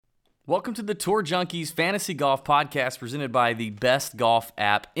Welcome to the Tour Junkies Fantasy Golf Podcast presented by the best golf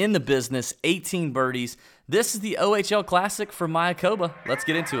app in the business, 18 Birdies. This is the OHL Classic from MAYO. Let's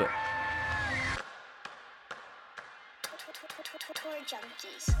get into it. Tour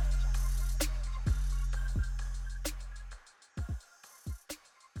Junkies.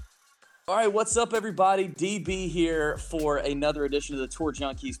 All right, what's up, everybody? DB here for another edition of the Tour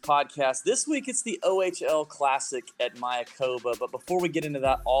Junkies podcast. This week, it's the OHL Classic at MAYO. But before we get into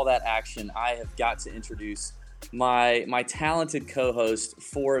all that action, I have got to introduce my talented co-host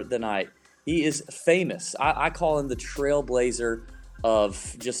for the night. He is famous. I call him the trailblazer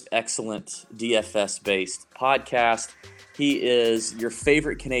of just excellent DFS-based podcast. He is your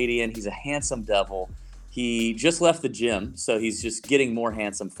favorite Canadian. He's a handsome devil. He just left the gym, so he's just getting more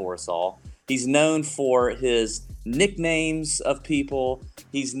handsome for us all. He's known for his nicknames of people.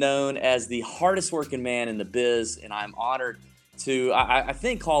 He's known as the hardest working man in the biz, and I'm honored to, I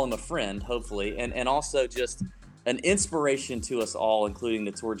think, call him a friend, hopefully, and also just an inspiration to us all, including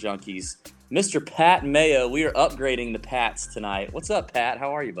the Tour Junkies. Mr. Pat MAYO, we are upgrading the Pats tonight. What's up, Pat?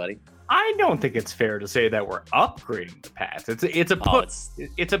 How are you, buddy? I don't think it's fair to say that we're upgrading the Pats. It's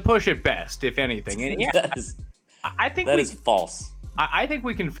a push at best, if anything. And yeah, I think that is false. I think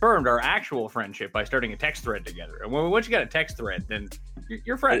we confirmed our actual friendship by starting a text thread together. And once you got a text thread, then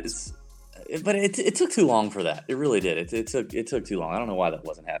you're friends. But it took too long for that. It really did. It took too long. I don't know why that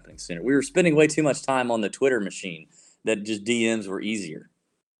wasn't happening sooner. We were spending way too much time on the Twitter machine that just DMs were easier.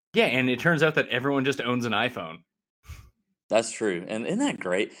 Yeah, and it turns out that everyone just owns an iPhone. That's true. And isn't that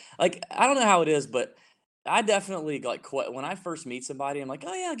great? Like, I don't know how it is, but I definitely, like, when I first meet somebody, I'm like,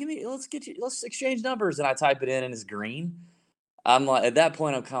 oh yeah, let's exchange numbers. And I type it in and it's green. I'm like, at that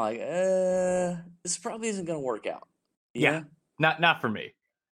point, I'm kind of like, this probably isn't going to work out. Yeah, not for me.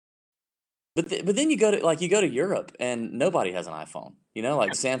 But then you go to Europe and nobody has an iPhone,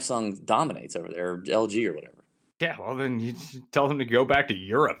 like Samsung dominates over there, or LG or whatever. Yeah. Well, then you tell them to go back to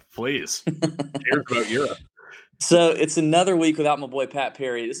Europe, please. Here's about Europe. So it's another week without my boy Pat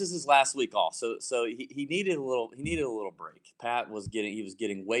Perry. This is his last week off. So he needed a little break. Pat was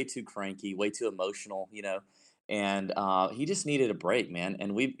getting way too cranky, way too emotional, and he just needed a break, man.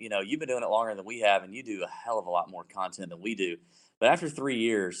 And you've been doing it longer than we have, and you do a hell of a lot more content than we do. But after 3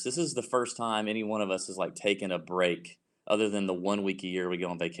 years, this is the first time any one of us has taken a break, other than the 1 week a year we go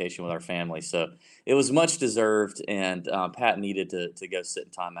on vacation with our family. So it was much deserved, and Pat needed to go sit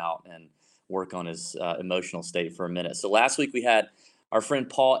in timeout and work on his emotional state for a minute. So last week we had our friend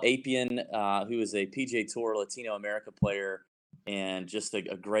Paul Appian, who is a PGA Tour Latino America player and just a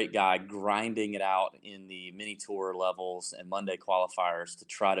great guy, grinding it out in the mini tour levels and Monday qualifiers to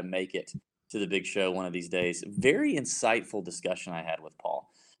try to make it to the big show one of these days. Very insightful discussion I had with Paul.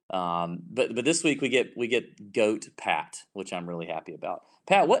 But this week we get GOAT Pat, which I'm really happy about.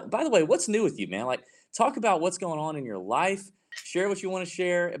 Pat, by the way, what's new with you, man? Talk about what's going on in your life. Share what you want to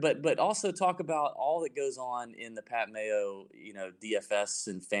share, but also talk about all that goes on in the Pat MAYO, DFS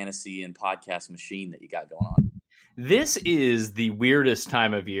and fantasy and podcast machine that you got going on. This is the weirdest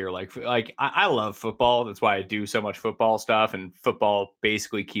time of year. I love football. That's why I do so much football stuff, and football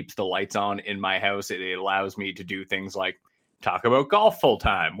basically keeps the lights on in my house. It allows me to do things like talk about golf full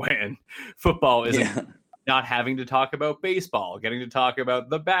time when football isn't. Not having to talk about baseball, getting to talk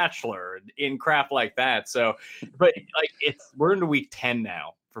about The Bachelor in crap like that. So, but we're into week 10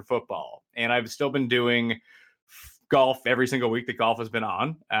 now for football, and I've still been doing golf every single week that golf has been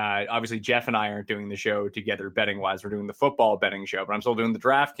on. Obviously, Jeff and I aren't doing the show together betting wise. We're doing the football betting show, but I'm still doing the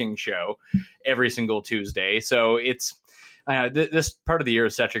DraftKings show every single Tuesday. So it's this part of the year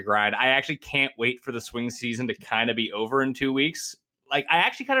is such a grind. I actually can't wait for the swing season to kind of be over in 2 weeks. I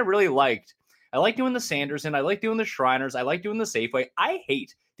actually kind of really I like doing the Sanderson. I like doing the Shriners. I like doing the Safeway. I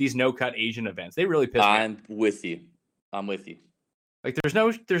hate these no-cut Asian events. They really piss me off. I'm with you. There's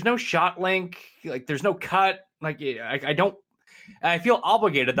no shot link. There's no cut. I feel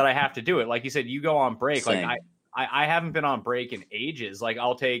obligated that I have to do it. Like you said, you go on break. Same. I haven't been on break in ages.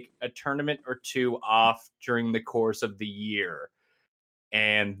 I'll take a tournament or two off during the course of the year,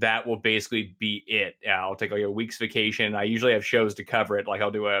 and that will basically be it. I'll take a week's vacation. I usually have shows to cover it.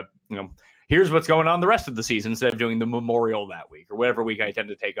 I'll do here's what's going on the rest of the season instead of doing the Memorial that week or whatever week I tend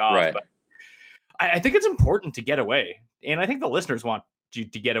to take off. Right. But I think it's important to get away. And I think the listeners want you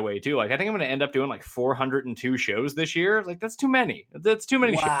to get away too. I think I'm going to end up doing 402 shows this year. That's too many. That's too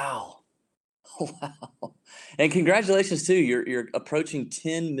many. Wow. Wow. And congratulations too. You're approaching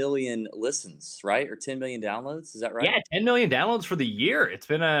 10 million listens, right? Or 10 million downloads. Is that right? Yeah, 10 million downloads for the year. It's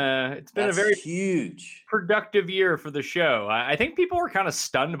been a That's very huge. productive year for the show. I think people were kind of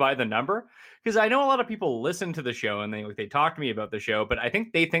stunned by the number because I know a lot of people listen to the show and they talk to me about the show, but I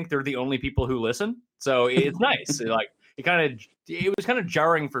think they think they're the only people who listen. So it's nice. Like it was kind of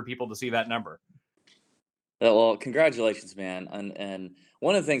jarring for people to see that number. Well, congratulations, man. And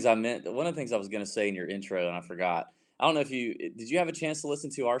one of the things I was going to say in your intro, and I forgot. I don't know if did you have a chance to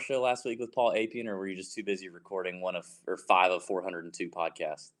listen to our show last week with Paul Apian, or were you just too busy recording one of or 5 of 402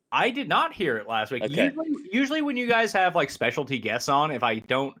 podcasts? I did not hear it last week. Okay. Usually when you guys have like specialty guests on, if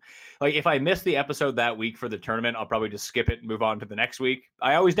I miss the episode that week for the tournament, I'll probably just skip it and move on to the next week.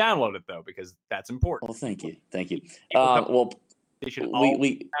 I always download it though because that's important. Well, thank you. Well, they should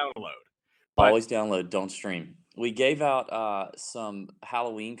we download. But always download, don't stream. We gave out some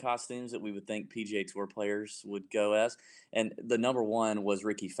Halloween costumes that we would think PGA Tour players would go as, and the number one was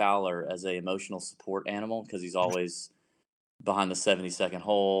Ricky Fowler as a emotional support animal because he's always behind the 72nd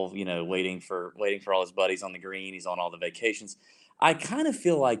hole, waiting for all his buddies on the green. He's on all the vacations. I kind of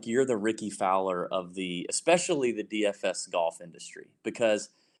feel like you're the Ricky Fowler of especially the DFS golf industry, because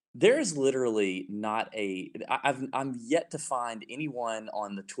there's literally not I'm yet to find anyone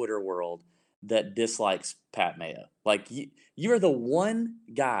on the Twitter world that dislikes Pat Mayo. Like you're the one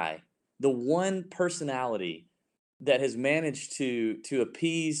guy, the one personality that has managed to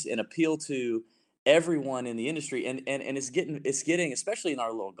appease and appeal to everyone in the industry, and it's getting, especially in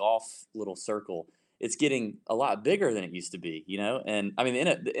our little circle, it's getting a lot bigger than it used to be, and I mean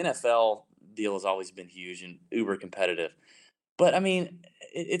the NFL deal has always been huge and uber competitive, but I mean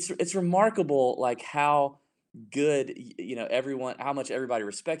it's remarkable like how good, everyone, how much everybody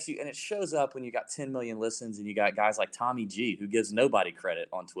respects you, and it shows up when you got 10 million listens and you got guys like Tommy G, who gives nobody credit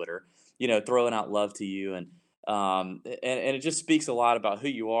on Twitter, throwing out love to you, and it just speaks a lot about who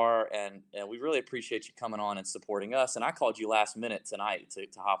you are, and we really appreciate you coming on and supporting us. And I called you last minute tonight to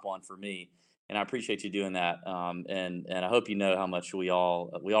hop on for me, and I appreciate you doing that. And I hope you know how much we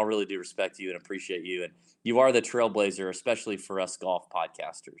all really do respect you and appreciate you. And you are the trailblazer, especially for us golf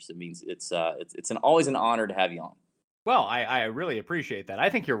podcasters. It means it's always an honor to have you on. well, I really appreciate that. I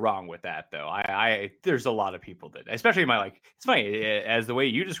think you're wrong with that though. There's a lot of people that, especially in my it's funny as the way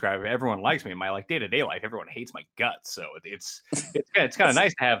you describe it, everyone likes me in my day-to-day life. Everyone hates my guts. So it's kind of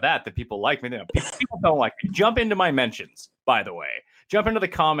nice to have that people like me. People don't like me. Jump into my mentions, by the way. Jump into the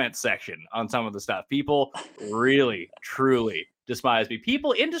comments section on some of the stuff. People really, truly despise me.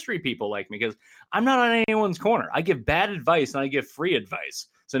 Industry people like me because I'm not on anyone's corner. I give bad advice and I give free advice.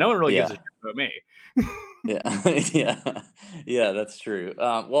 So no one really gives a shit about me. Yeah, yeah, that's true.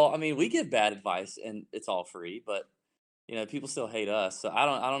 Well, I mean, we give bad advice and it's all free, but people still hate us. So I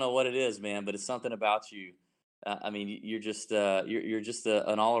don't know what it is, man, but it's something about you. I mean, you're just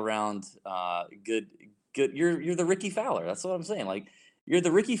an all around good. You're the Ricky Fowler. That's what I'm saying. Like you're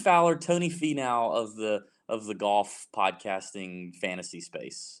the Ricky Fowler, Tony Finau of the golf podcasting fantasy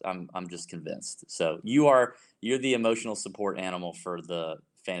space. I'm just convinced. So you're the emotional support animal for the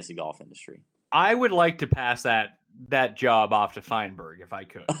fantasy golf industry. I would like to pass that job off to Feinberg if I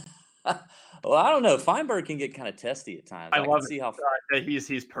could. Well, I don't know. Feinberg can get kind of testy at times. I love see how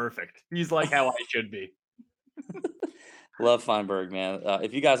he's perfect. He's like how I should be. Love Feinberg, man.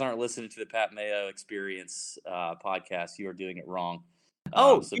 If you guys aren't listening to the Pat Mayo Experience podcast, you are doing it wrong.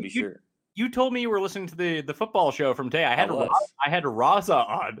 So be sure. You told me you were listening to the football show from today. I had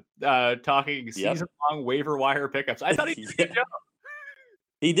Raza on talking season long waiver wire pickups. I thought he did a good job.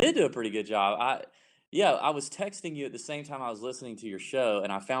 He did do a pretty good job. I was texting you at the same time I was listening to your show,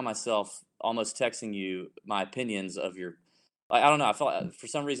 and I found myself almost texting you my opinions of your. I don't know. I felt for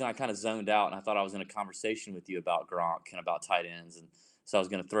some reason I kind of zoned out, and I thought I was in a conversation with you about Gronk and about tight ends, and so I was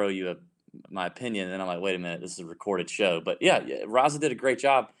going to throw you my opinion, and then I'm like, wait a minute, this is a recorded show. But yeah, Raza did a great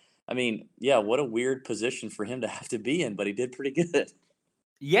job. I mean, yeah, what a weird position for him to have to be in, but he did pretty good.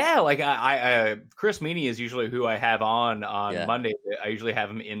 Yeah, like I Chris Meany is usually who I have on Monday. I usually have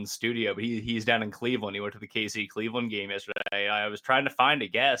him in studio, but he's down in Cleveland. He went to the KC Cleveland game yesterday. I was trying to find a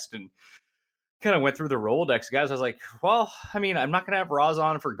guest and kind of went through the Rolodex guys. I was like, well, I mean, I'm not going to have Roz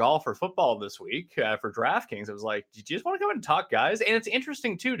on for golf or football this week for DraftKings. I was like, did you just want to come and talk, guys? And it's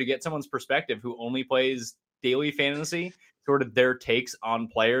interesting too to get someone's perspective who only plays daily fantasy, sort of their takes on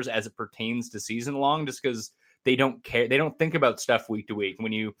players as it pertains to season long, just because they don't care. They don't think about stuff week to week.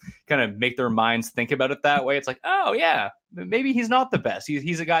 When you kind of make their minds think about it that way, it's like, oh yeah, maybe he's not the best.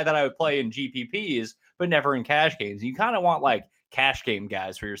 He's a guy that I would play in GPPs, but never in cash games. You kind of want like cash game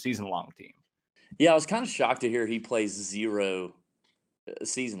guys for your season long team. Yeah, I was kind of shocked to hear he plays zero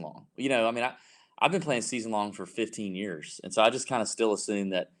season long. I mean, I've been playing season long for 15 years, and so I just kind of still assume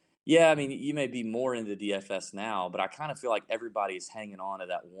that. Yeah, I mean, you may be more into DFS now, but I kind of feel like everybody is hanging on to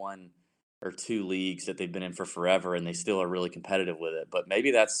that one or two leagues that they've been in for forever, and they still are really competitive with it. But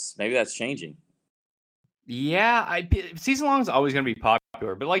maybe that's changing. Yeah, season long is always going to be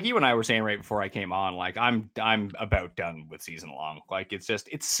popular, but like you and I were saying right before I came on, like I'm about done with season long. Like it's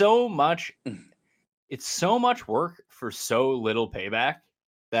so much work for so little payback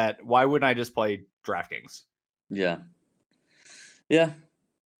that why wouldn't I just play DraftKings? Yeah, yeah,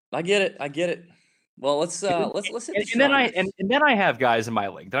 I get it. I get it. Well, let's hit the And then Shriners. and then I have guys in my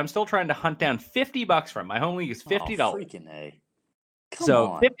league that I'm still trying to hunt down $50 from. My home league is Oh, $50. freaking A. Come So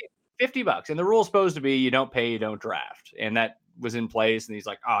on. $50. And the rule is supposed to be you don't pay, you don't draft. And that was in place. And he's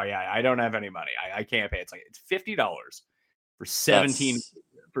like, oh yeah, I don't have any money. I can't pay. It's like, it's $50 for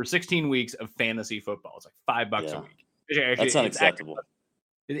 16 weeks of fantasy football. It's like $5 a week. Actually, That's unacceptable.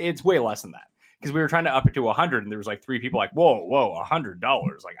 It's way less than that. Because we were trying to up it to 100, and there was like three people like, whoa,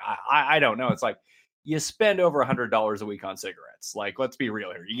 $100. Like, I don't know. It's like, you spend over $100 a week on cigarettes. Like, let's be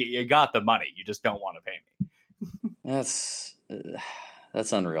real here. You got the money. You just don't want to pay me.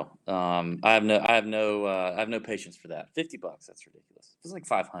 That's unreal. I have no patience for that. $50, that's ridiculous. If it's like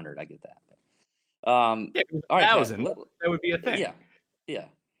 500, I get that. All right, Pat, 1,000. That would be a thing. Yeah.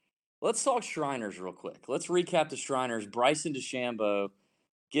 Let's talk Shriners real quick. Let's recap the Shriners. Bryson DeChambeau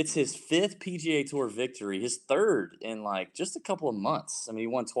gets his 5th PGA Tour victory, his 3rd in like just a couple of months. I mean, he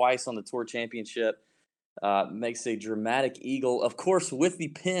won twice on the Tour Championship. Makes a dramatic eagle, of course, with the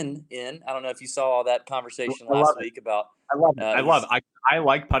pin in. I don't know if you saw all that conversation last week about. I love it. I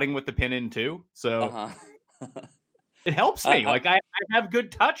like putting with the pin in too. So it helps me. I have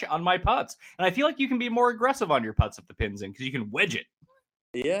good touch on my putts, and I feel like you can be more aggressive on your putts if the pin's in because you can wedge it.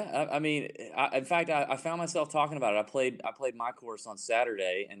 Yeah, I mean, in fact, I found myself talking about it. I played my course on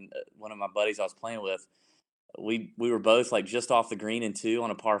Saturday, and one of my buddies I was playing with, we were both like just off the green in 2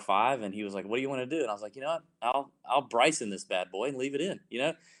 on a par 5, and he was like, "What do you want to do?" And I was like, "You know what? I'll Bryson this bad boy and leave it in."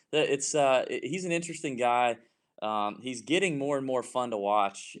 He's an interesting guy. He's getting more and more fun to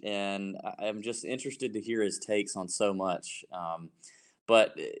watch, and I'm just interested to hear his takes on so much.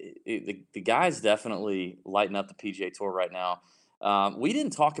 But the guy's definitely lighting up the PGA Tour right now. We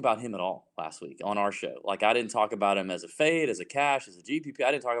didn't talk about him at all last week on our show. Like, I didn't talk about him as a fade, as a cash, as a GPP.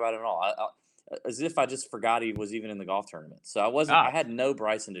 I didn't talk about him at all. As if I just forgot he was even in the golf tournament. So I had no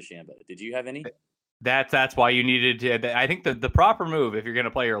Bryson DeChambeau. Did you have any? That's why you needed to. I think the proper move, if you're going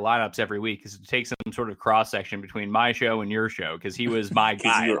to play your lineups every week, is to take some sort of cross section between my show and your show, because he was my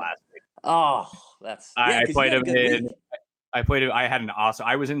guy last week. Oh, I played him in. I had an awesome.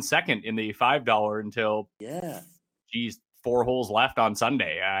 I was in second in the $5 until 4 holes left on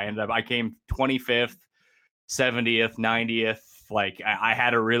Sunday. I came 25th, 70th, 90th. Like, I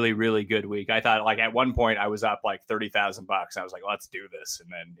had a really, really good week. I thought, like, at one point I was up like $30,000. I was like, let's do this. And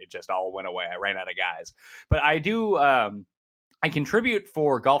then it just all went away. I ran out of guys. But I do, I contribute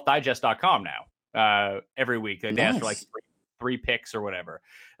for golfdigest.com now every week. They ask for like three picks or whatever.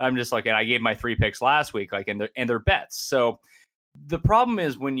 I'm just like, and I gave my 3 picks last week, like, and they're bets. So the problem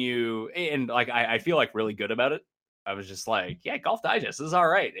is when I feel like really good about it. I was just like, yeah, Golf Digest, this is all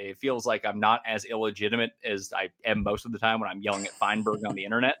right. It feels like I'm not as illegitimate as I am most of the time when I'm yelling at Feinberg on the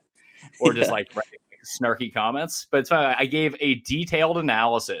internet or just like writing snarky comments. But so I gave a detailed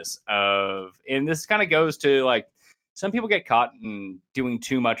analysis and this kind of goes to like, some people get caught in doing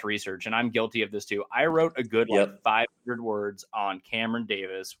too much research, and I'm guilty of this too. I wrote a good 500 words on Cameron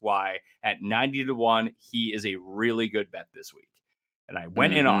Davis, why at 90-1, he is a really good bet this week. And I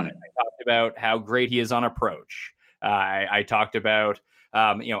went in on it. I talked about how great he is on approach. I talked about,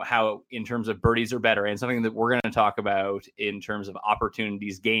 how in terms of birdies are better, and something that we're going to talk about in terms of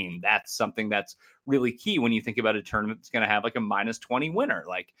opportunities gained. That's something that's really key when you think about a tournament that's going to have like a -20 winner.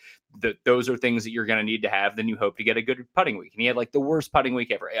 Like those are things that you're going to need to have. Then you hope to get a good putting week. And he had like the worst putting week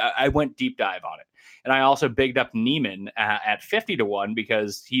ever. I went deep dive on it. And I also bigged up Neiman at 50-1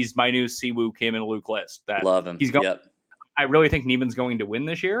 because he's my new Siwoo Kim and Luke List. Love him. I really think Neiman's going to win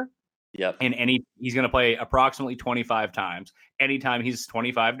this year. Yep. And he's going to play approximately 25 times. Anytime he's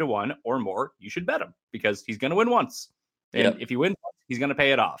 25-1 or more, you should bet him because he's going to win once. And if he wins once, he's going to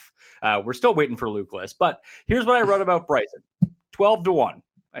pay it off. We're still waiting for Luke List. But here's what I wrote about Bryson. 12-1.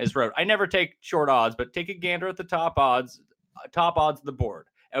 I just wrote, I never take short odds, but take a gander at the top odds of the board.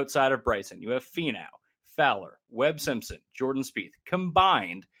 Outside of Bryson, you have Finau, Fowler, Webb Simpson, Jordan Spieth.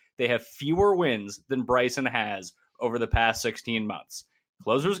 Combined, they have fewer wins than Bryson has over the past 16 months.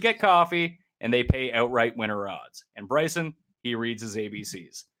 Closers get coffee, and they pay outright winner odds. And Bryson, he reads his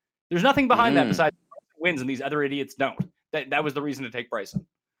ABCs. There's nothing behind that besides wins, and these other idiots don't. That was the reason to take Bryson.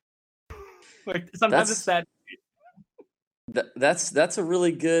 Like sometimes it's That's that. that's a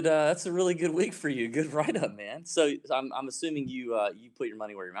really good week for you. Good write up, man. So I'm assuming you put your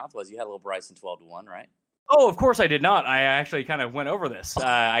money where your mouth was. You had a little Bryson 12-1, right? Oh, of course I did not. I actually kind of went over this.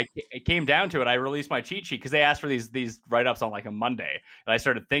 It came down to it. I released my cheat sheet because they asked for these write ups on like a Monday, and I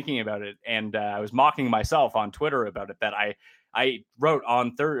started thinking about it, and I was mocking myself on Twitter about it. That I wrote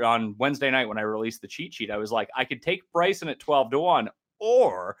on Wednesday night when I released the cheat sheet. I was like, I could take Bryson at 12-1,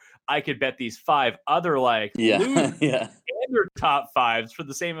 or I could bet these 5 other like losers Yeah. and their top 5s for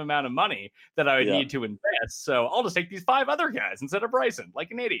the same amount of money that I would Yeah. need to invest. So I'll just take these 5 other guys instead of Bryson,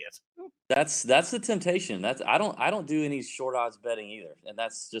 like an idiot. That's the temptation. I don't do any short odds betting either, and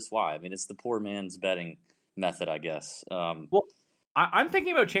that's just why. I mean, it's the poor man's betting method, I guess. Well, I'm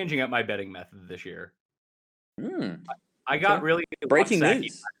thinking about changing up my betting method this year. I got Okay. really Breaking luck-sacky.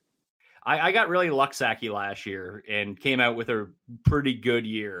 news. I got really luck-sacky last year and came out with a pretty good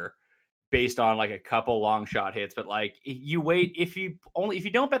year based on like a couple long shot hits. But like you wait if you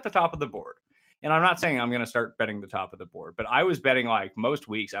don't bet the top of the board. And I'm not saying I'm going to start betting the top of the board, but I was betting like most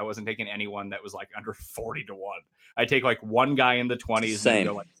weeks. I wasn't taking anyone that was like under 40-1. I take like one guy in the 20s and then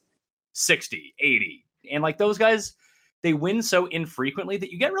go like 60, 80. And like those guys, they win so infrequently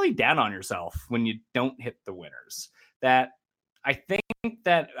that you get really down on yourself when you don't hit the winners. That I think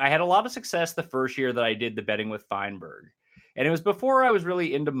that I had a lot of success the first year that I did the betting with Feinberg. And it was before I was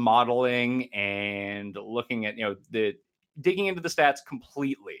really into modeling and looking at, the digging into the stats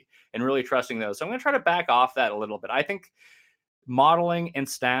completely and really trusting those. So I'm going to try to back off that a little bit. I think modeling and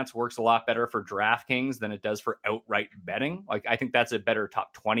stats works a lot better for DraftKings than it does for outright betting. Like I think that's a better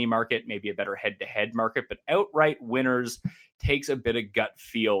top 20 market, maybe a better head-to-head market, but outright winners takes a bit of gut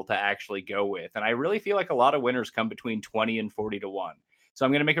feel to actually go with. And I really feel like a lot of winners come between 20 and 40-1. So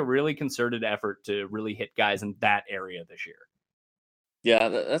I'm going to make a really concerted effort to really hit guys in that area this year. Yeah,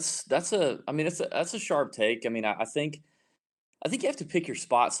 that's a sharp take. I mean, I think you have to pick your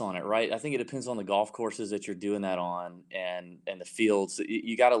spots on it, right? I think it depends on the golf courses that you're doing that on and the fields.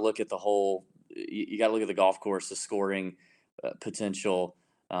 You got to look at the whole. You got to look at the golf course, the scoring potential,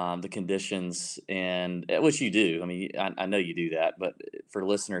 the conditions, and which you do. I mean, I know you do that, but for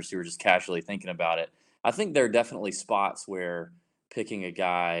listeners who are just casually thinking about it, I think there are definitely spots where picking a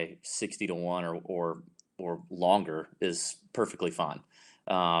guy 60-1 or longer is perfectly fine.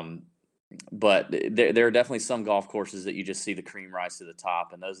 But there are definitely some golf courses that you just see the cream rise to the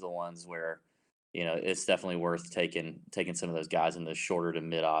top, and those are the ones where, it's definitely worth taking some of those guys in the shorter to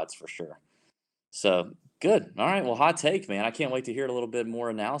mid odds for sure. So good. All right. Well, hot take, man. I can't wait to hear a little bit more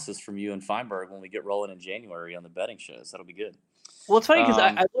analysis from you and Feinberg when we get rolling in January on the betting shows. That'll be good. Well, it's funny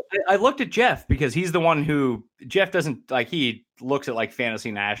because I looked at Jeff because he's the one who Jeff doesn't like. He looks at like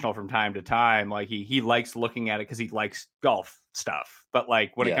Fantasy National from time to time. Like he likes looking at it because he likes golf stuff. But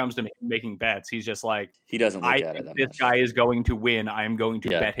like when it comes to making bets, he's just like he doesn't look at it that this much. guy is going to win. I am going to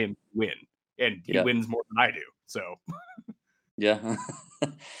bet him to win, and he wins more than I do. So yeah.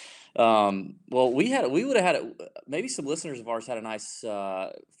 Well, we would have had maybe some listeners of ours had a nice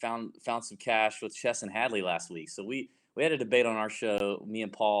found some cash with Chess and Hadley last week. So we had a debate on our show, me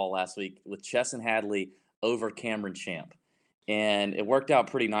and Paul last week, with Chess and Hadley over Cameron Champ, and it worked out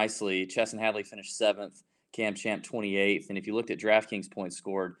pretty nicely. Chess and Hadley finished 7th, Cam Champ 28th, and if you looked at DraftKings points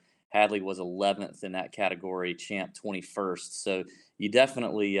scored, Hadley was 11th in that category, Champ 21st. So you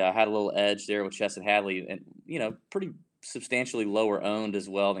definitely had a little edge there with Chess and Hadley, and pretty substantially lower owned as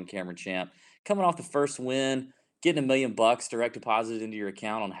well than Cameron Champ. Coming off the first win, getting $1 million direct deposited into your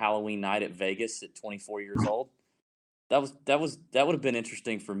account on Halloween night at Vegas at 24 years old. That would have been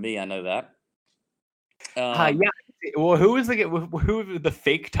interesting for me. I know that. yeah. Well, who was the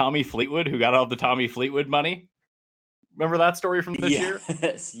fake Tommy Fleetwood who got all the Tommy Fleetwood money? Remember that story from this year?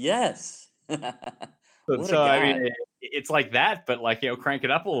 Yes. So I mean, it's like that, but like crank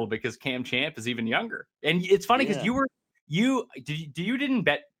it up a little because Cam Champ is even younger. And it's funny because you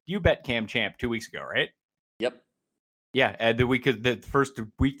bet Cam Champ 2 weeks ago, right? Yep. Yeah, the first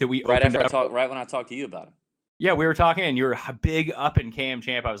week that we right when I talked to you about him. Yeah, we were talking, and you're big up in Cam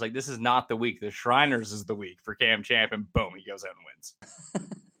Champ. I was like, this is not the week. The Shriners is the week for Cam Champ, and boom, he goes out and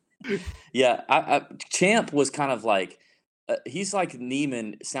wins. Yeah, Champ was kind of like, he's like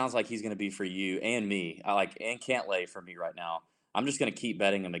Neiman. Sounds like he's going to be for you and me. And Cantlay for me right now. I'm just going to keep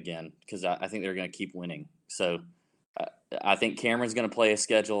betting him again because I think they're going to keep winning. So I think Cameron's going to play a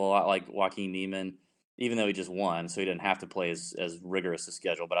schedule a lot like Joaquin Neiman, even though he just won, so he didn't have to play as rigorous a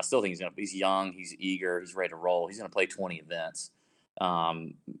schedule. But I still think he's young, he's eager, he's ready to roll. He's going to play 20 events,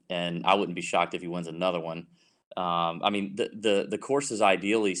 and I wouldn't be shocked if he wins another one. I mean, the courses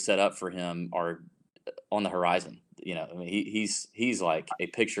ideally set up for him are on the horizon. I mean, he's like a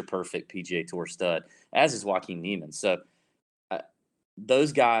picture perfect PGA Tour stud, as is Joaquin Niemann. So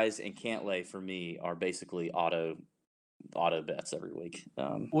those guys and Cantlay for me are basically auto bets every week.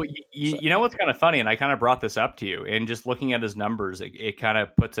 Well, you know what's kind of funny, and I kind of brought this up to you, and just looking at his numbers, it kind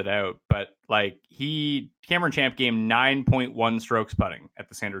of puts it out. But like Cameron Champ gained 9.1 strokes putting at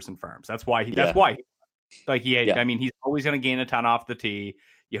the Sanderson Farms. That's why Yeah. I mean, he's always going to gain a ton off the tee.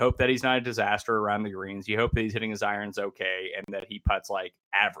 You hope that he's not a disaster around the greens. You hope that he's hitting his irons okay, and that he putts like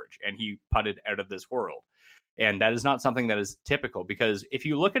average, and he putted out of this world. And that is not something that is typical, because if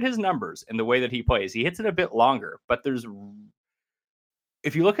you look at his numbers and the way that he plays, he hits it a bit longer, but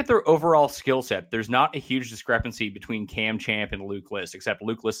if you look at their overall skill set, there's not a huge discrepancy between Cam Champ and Luke List, except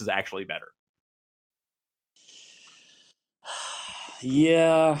Luke List is actually better.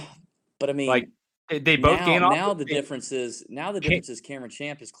 Yeah, but I mean, like they both gain off. Now the difference is Cameron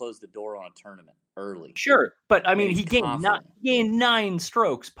Champ has closed the door on a tournament early. Sure, but I mean, he gained 9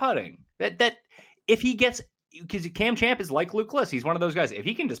 strokes putting. That if he gets, because Cam Champ is like Luke List, he's one of those guys. If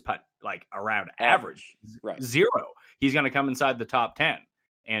he can just putt like around average, right, 0, he's going to come inside the top 10.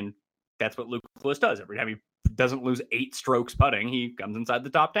 And that's what Luke List does. Every time he doesn't lose 8 strokes putting, he comes inside the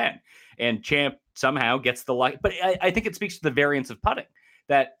top 10. And Champ somehow gets the light. But I think it speaks to the variance of putting,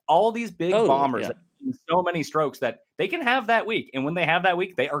 that all these big bombers have so many strokes that they can have that week. And when they have that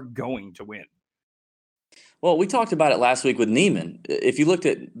week, they are going to win. Well, we talked about it last week with Niemann. If you looked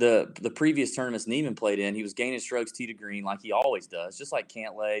at the previous tournaments Niemann played in, he was gaining strokes tee to green like he always does, just like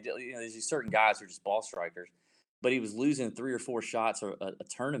Cantlay. There's these certain guys who are just ball strikers. But he was losing 3 or 4 shots a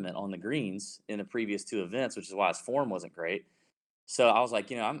tournament on the greens in the previous 2 events, which is why his form wasn't great. So I was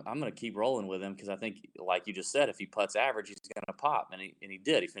like, I'm going to keep rolling with him, because I think, like you just said, if he putts average, he's going to pop, and he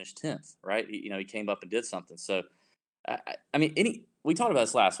did. He finished 10th, right? He came up and did something. So, I mean, we talked about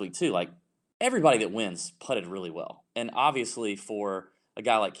this last week too. Like, everybody that wins putted really well, and obviously for a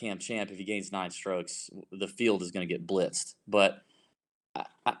guy like Cam Champ, if he gains 9 strokes, the field is going to get blitzed. But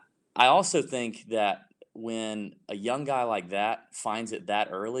I also think that when a young guy like that finds it that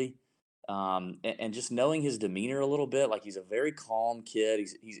early, and just knowing his demeanor a little bit, like he's a very calm kid.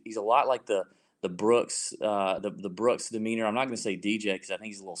 He's a lot like the Brooks the Brooks demeanor. I'm not going to say DJ, because I think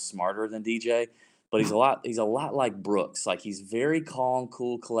he's a little smarter than DJ, but he's a lot like Brooks. Like, he's very calm,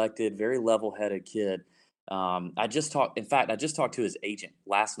 cool, collected, very level-headed kid. I just talked to his agent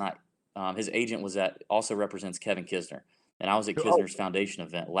last night. His agent also represents Kevin Kisner, and I was at Kisner's foundation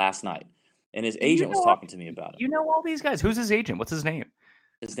event last night. And his agent was talking to me about it. You know all these guys. Who's his agent? What's his name?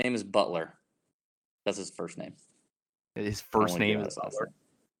 His name is Butler. That's his first name. His first name is Butler?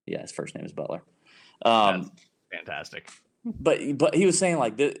 Yeah, his first name is Butler. That's fantastic. But he was saying,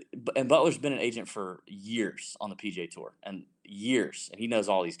 like, and Butler's been an agent for years on the PGA Tour, and he knows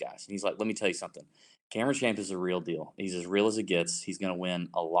all these guys. And he's like, let me tell you something. Cameron Champ is a real deal. He's as real as it gets. He's going to win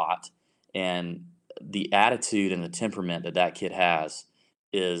a lot. And the attitude and the temperament that kid has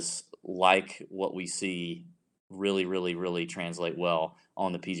is like what we see really, really, really translate well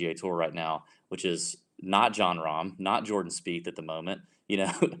on the PGA Tour right now, which is not Jon Rahm, not Jordan Spieth at the moment.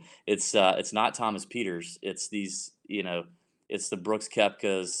 It's not Thomas Peters. It's these, it's the Brooks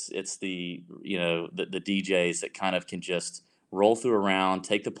Koepkas. It's the DJs that kind of can just roll through a round,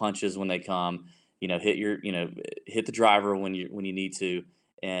 take the punches when they come, hit the driver when you need to,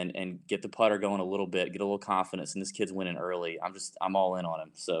 and get the putter going a little bit, get a little confidence. And this kid's winning early. I'm all in on him.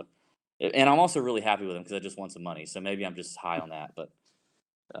 So. And I'm also really happy with him, because I just won some money. So maybe I'm just high on that. But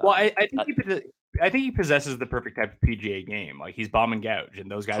I think he possesses the perfect type of PGA game. Like, he's bomb and gouge,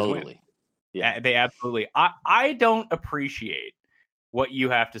 and those guys win. Yeah, they absolutely. I don't appreciate what you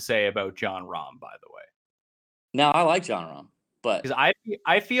have to say about Jon Rahm, by the way. Now, I like Jon Rahm, but because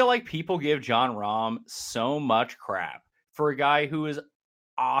I feel like people give Jon Rahm so much crap for a guy who is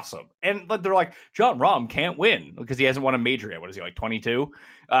awesome, and they're like, Jon Rahm can't win because he hasn't won a major yet. What is he, like 22?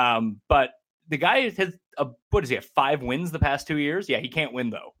 But the guy has what is he, have 5 wins the past 2 years? Yeah, he can't win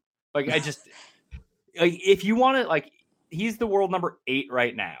though. Like, I just like, if you want to, like, he's the world number 8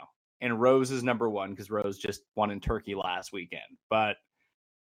 right now, and Rose is number 1 because Rose just won in Turkey last weekend. But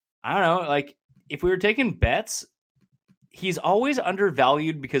I don't know, like, if we were taking bets, he's always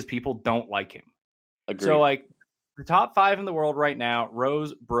undervalued because people don't like him. Agreed. So, like, the top 5 in the world right now: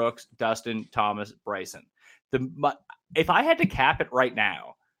 Rose, Brooks, Dustin, Thomas, Bryson. If I had to cap it right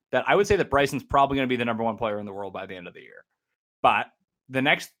now, that I would say that Bryson's probably going to be the number 1 player in the world by the end of the year. But the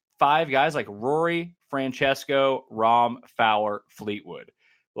next 5 guys, like Rory, Francesco, Rahm, Fowler, Fleetwood,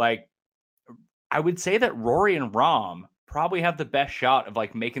 like, I would say that Rory and Rahm probably have the best shot of,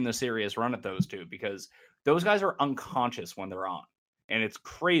 like, making the serious run at those two, because those guys are unconscious when they're on, and it's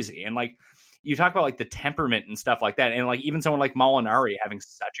crazy. And, like, you talk about like the temperament and stuff like that. And like even someone like Molinari having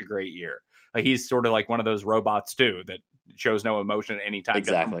such a great year. Like he's sort of like one of those robots too that shows no emotion at any time.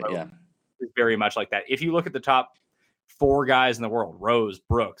 Exactly. Yeah. Is very much like that. If you look at the top 4 guys in the world, Rose,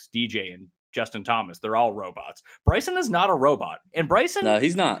 Brooks, DJ, and Justin Thomas, they're all robots. Bryson is not a robot. And Bryson, no,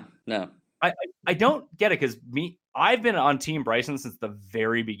 he's not. No. I don't get it because I've been on Team Bryson since the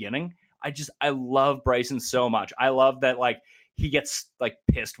very beginning. I love Bryson so much. I love that like he gets like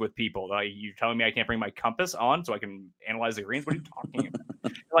pissed with people. Like, you're telling me I can't bring my compass on so I can analyze the greens? What are you talking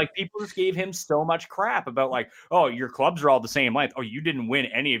about? Like people just gave him so much crap about like, oh, your clubs are all the same length. Oh, you didn't win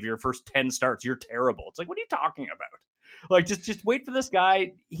any of your first 10 starts. You're terrible. It's like, what are you talking about? Like just wait for this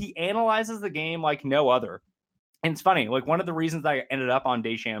guy. He analyzes the game like no other. And it's funny. Like one of the reasons I ended up on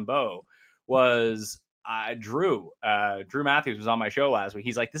DeChambeau was Drew Matthews was on my show last week.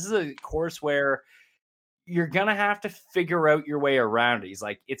 He's like, this is a course where you're going to have to figure out your way around it. He's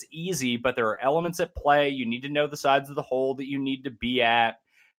like, it's easy, but there are elements at play. You need to know the sides of the hole that you need to be at.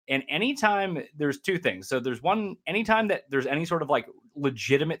 And anytime there's 2 things. So there's one, anytime that there's any sort of like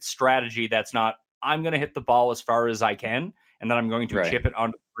legitimate strategy that's not, I'm going to hit the ball as far as I can, and then I'm going to chip it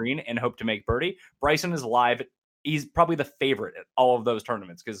onto the green and hope to make birdie. Bryson is live. He's probably the favorite at all of those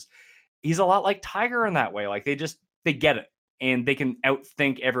tournaments because he's a lot like Tiger in that way. Like they get it and they can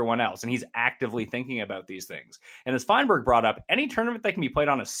outthink everyone else. And he's actively thinking about these things. And as Feinberg brought up, any tournament that can be played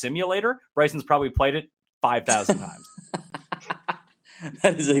on a simulator, Bryson's probably played it 5,000 times.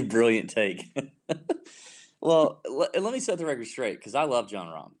 That is a brilliant take. Well, let me set the record straight because I love Jon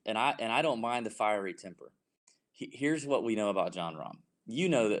Rahm and I don't mind the fiery temper. Here's what we know about Jon Rahm. You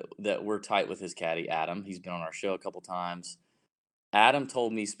know that we're tight with his caddy, Adam. He's been on our show a couple times. Adam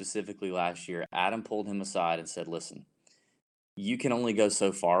told me specifically last year, Adam pulled him aside and said, listen, you can only go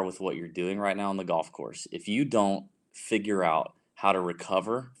so far with what you're doing right now on the golf course. If you don't figure out how to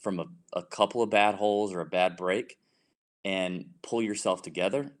recover from a couple of bad holes or a bad break and pull yourself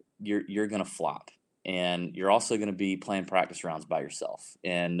together, you're going to flop. And you're also going to be playing practice rounds by yourself.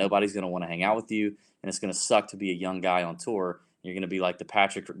 And nobody's going to want to hang out with you. And it's going to suck to be a young guy on tour. You're going to be like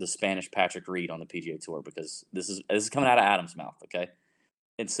the Spanish Patrick Reed on the PGA Tour because this is coming out of Adam's mouth, okay?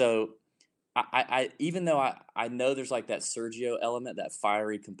 And so I even though I know there's like that Sergio element, that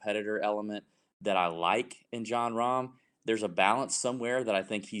fiery competitor element that I like in Jon Rahm, there's a balance somewhere that I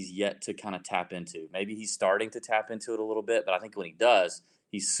think he's yet to kind of tap into. Maybe he's starting to tap into it a little bit, but I think when he does,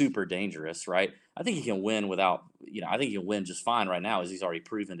 he's super dangerous, right? I think he can win without, I think he can win just fine right now, as he's already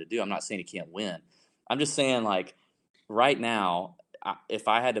proven to do. I'm not saying he can't win. I'm just saying, like, right now, if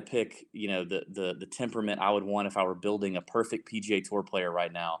I had to pick, the temperament I would want if I were building a perfect PGA Tour player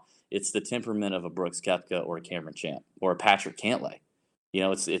right now, it's the temperament of a Brooks Koepka or a Cameron Champ or a Patrick Cantlay.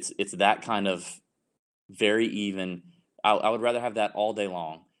 It's that kind of very even. I would rather have that all day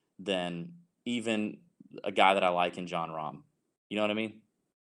long than even a guy that I like in Jon Rahm. You know what I mean?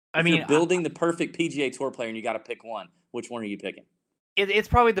 If you're building the perfect PGA Tour player and you got to pick one, which one are you picking? It's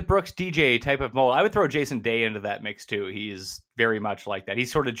probably the Brooks DJ type of mold. I would throw Jason Day into that mix too. He's very much like that.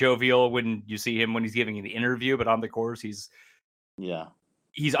 He's sort of jovial when you see him when he's giving an interview, but on the course he's either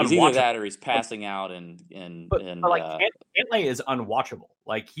that or he's passing out but like Cantlay is unwatchable.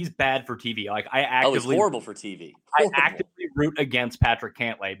 Like he's bad for TV. Like he's horrible for TV. Horrible. I actively root against Patrick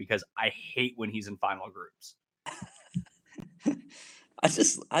Cantlay because I hate when he's in final groups. I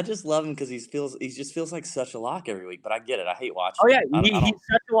just love him because he just feels like such a lock every week. But I get it. I hate watching. Oh yeah, he's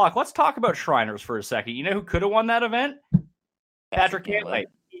such a lock. Let's talk about Shriners for a second. You know who could have won that event? Patrick Cantlay.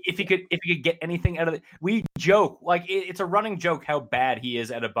 If he could get anything out of it, we joke like it's a running joke how bad he is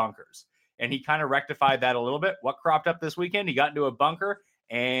at a bunkers, and he kind of rectified that a little bit. What cropped up this weekend? He got into a bunker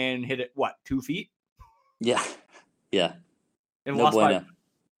and hit it 2 feet? Yeah. And lost by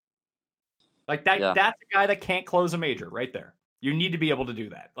like that. Yeah. That's a guy that can't close a major right there. You need to be able to do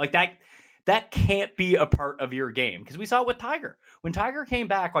that. Like that can't be a part of your game because we saw it with Tiger. When Tiger came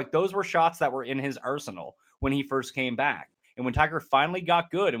back, like those were shots that were in his arsenal when he first came back. And when Tiger finally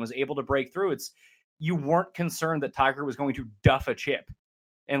got good and was able to break through, you weren't concerned that Tiger was going to duff a chip.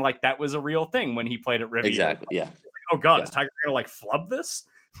 And like that was a real thing when he played at Riviera. Exactly. Yeah. Like, oh God, is Tiger going to like flub this?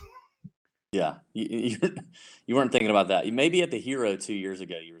 Yeah. You weren't thinking about that. Maybe at the Hero 2 years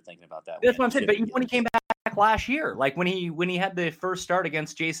ago, you were thinking about that. That's what I'm saying. But when he came back last year, like when he had the first start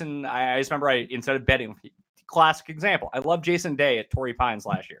against Jason, I just remember instead of betting, classic example. I love Jason Day at Torrey Pines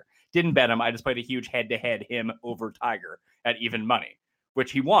last year. Didn't bet him. I just played a huge head-to-head him over Tiger at even money,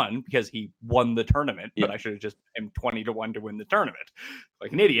 which he won because he won the tournament. But I should have just him 20-1 to win the tournament.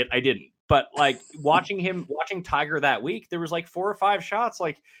 Like an idiot, I didn't. But like watching Tiger that week, there was like 4 or 5 shots.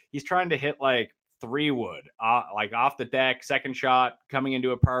 Like he's trying to hit like 3-wood, like off the deck, second shot, coming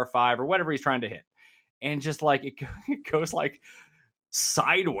into a par 5 or whatever he's trying to hit. And just like it goes like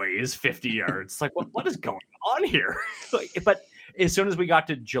sideways 50 yards. It's like, what is going on here? But as soon as we got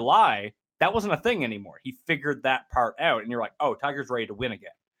to July, that wasn't a thing anymore. He figured that part out, and you're like, oh, Tiger's ready to win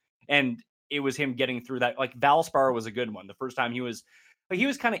again. And it was him getting through that. Like Valspar was a good one. The first time he was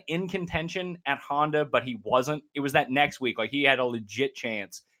kind of in contention at Honda, but he wasn't. It was that next week, like he had a legit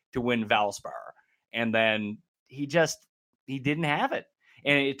chance to win Valspar, and then he didn't have it.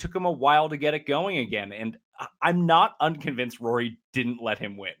 And it took him a while to get it going again. And I'm not unconvinced Rory didn't let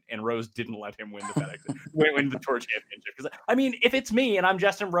him win, and Rose didn't let him win the FedEx, win the Tour Championship. Because I mean, if it's me and I'm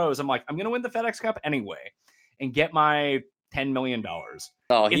Justin Rose, I'm like, I'm going to win the FedEx Cup anyway, and get my $10 million.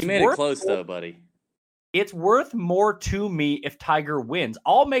 Oh, he made it close though, buddy. It's worth more to me if Tiger wins.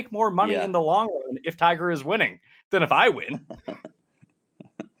 I'll make more money in the long run if Tiger is winning than if I win.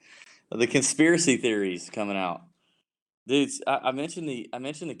 The conspiracy theories coming out. Dudes, I mentioned the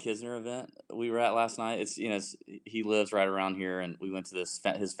Kisner event we were at last night. It's he lives right around here, and we went to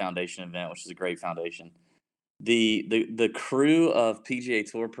his foundation event, which is a great foundation. The crew of PGA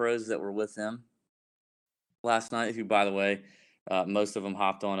Tour pros that were with him last night, who by the way, most of them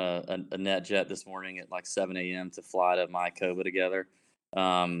hopped on a net jet this morning at like 7 a.m. to fly to MAYO together.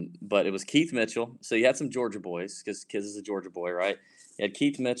 But it was Keith Mitchell. So you had some Georgia boys because Kiz is a Georgia boy, right? You had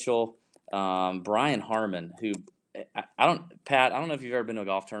Keith Mitchell, Brian Harmon, who. Pat, I don't know if you've ever been to a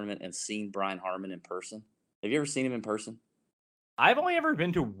golf tournament and seen Brian Harmon in person. Have you ever seen him in person? I've only ever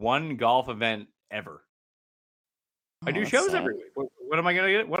been to one golf event ever. I do shows every week. What am I going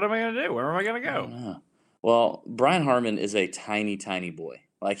to get? What am I going to do? Where am I going to go? I don't know. Well, Brian Harmon is a tiny, tiny boy.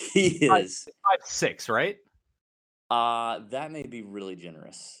 Like he is 5'6", right? That may be really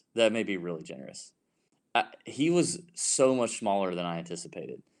generous. He was so much smaller than I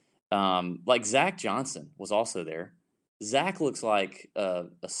anticipated. Like Zach Johnson was also there. Zach looks like a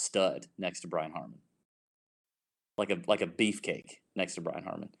stud next to Brian Harmon, like a beefcake next to Brian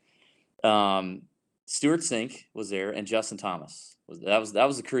Harmon. Stuart Sink was there, and Justin Thomas that was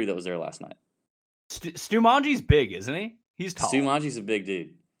the crew that was there last night. Stu Manji's big, isn't he? He's tall. Stu Manji's a big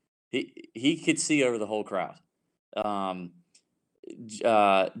dude. He could see over the whole crowd.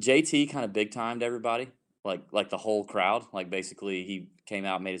 JT kind of big timed everybody. Like the whole crowd, like basically he came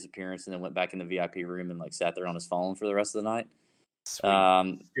out, made his appearance, and then went back in the VIP room and like sat there on his phone for the rest of the night.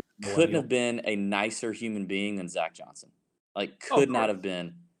 Couldn't have been a nicer human being than Zach Johnson. Like could not have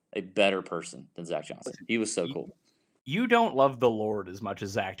been a better person than Zach Johnson. He was so cool. You don't love the Lord as much as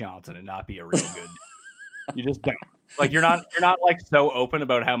Zach Johnson and not be a real good. You just don't. Like you're not like so open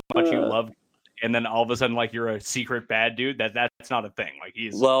about how much you love, and then all of a sudden like you're a secret bad dude. That's not a thing. Like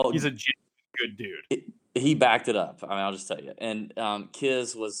he's a good dude. He backed it up. I mean, I'll just tell you. And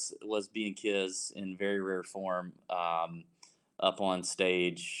Kiz was being Kiz in very rare form, up on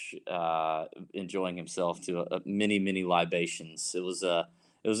stage, enjoying himself to many libations. It was a.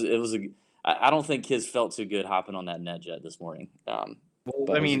 I don't think Kiz felt too good hopping on that net jet this morning. But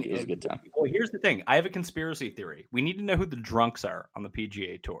it was a good time. Well, here's the thing. I have a conspiracy theory. We need to know who the drunks are on the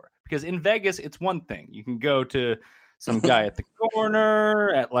PGA Tour, because in Vegas, it's one thing. You can go to some guy at the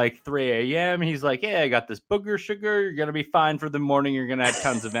corner at like 3 a.m. He's like, yeah, I got this booger sugar. You're going to be fine for the morning. You're going to have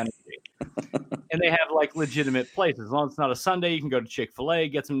tons of energy. And they have like legitimate places. As long as it's not a Sunday, you can go to Chick-fil-A,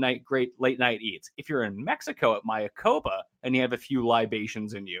 get some great late night eats. If you're in Mexico at Mayakoba and you have a few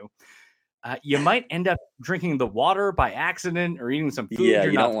libations in you, you might end up drinking the water by accident or eating some food. Yeah,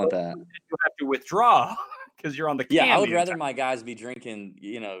 you don't want that. You have to withdraw because you're on the I would rather my guys be drinking,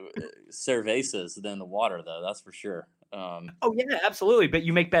 cervezas than the water, though. That's for sure. Oh yeah, absolutely. But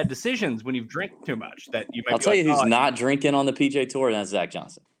you make bad decisions when you drink too much. I'll tell you who's not drinking on the PGA Tour, and that's Zach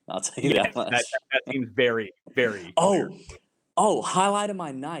Johnson. I'll tell you that much. That seems very, very. Highlight of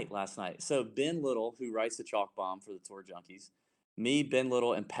my night last night. So Ben Little, who writes the Chalk Bomb for the Tour Junkies, me, Ben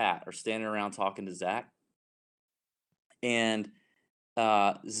Little, and Pat are standing around talking to Zach, and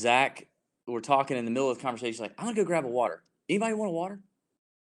Zach. We're talking in the middle of the conversation, like, I'm going to go grab a water. Anybody want a water?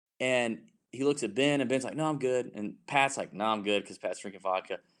 And he looks at Ben, and Ben's like, no, I'm good. And Pat's like, no, I'm good, because Pat's drinking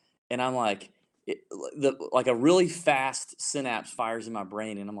vodka. And I'm like, like a really fast synapse fires in my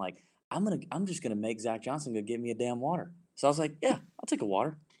brain, and I'm like, I'm just going to make Zach Johnson go get me a damn water. So I was like, yeah, I'll take a water.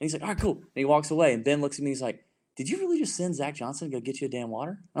 And he's like, all right, cool. And he walks away, and Ben looks at me, he's like, did you really just send Zach Johnson to go get you a damn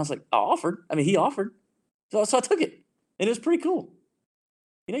water? And I was like, he offered. So I took it, and it was pretty cool.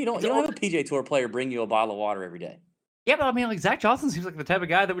 You don't have a PGA Tour player bring you a bottle of water every day. Yeah, but I mean, like Zach Johnson seems like the type of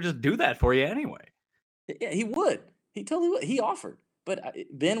guy that would just do that for you anyway. Yeah, he would. He totally would. He offered, but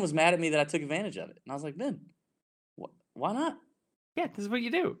Ben was mad at me that I took advantage of it, and I was like, Ben, why not? Yeah, this is what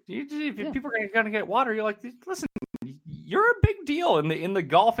you do. If people are going to get water, you're like, listen, you're a big deal in the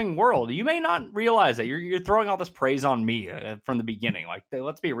golfing world. You may not realize that you're throwing all this praise on me from the beginning. Like,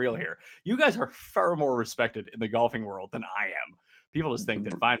 let's be real here. You guys are far more respected in the golfing world than I am. People just think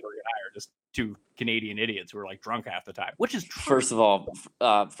that Feinberg and I are just two Canadian idiots who are like drunk half the time, which is true. First of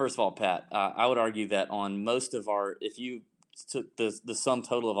all, Pat, I would argue that on most of our, if you took the sum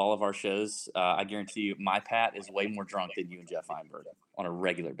total of all of our shows, I guarantee you, my Pat is way more drunk than you and Jeff Feinberg on a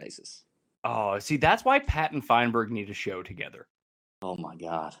regular basis. Oh, see, that's why Pat and Feinberg need a show together. Oh my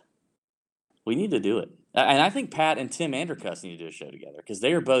God, we need to do it, and I think Pat and Tim Andercuss need to do a show together because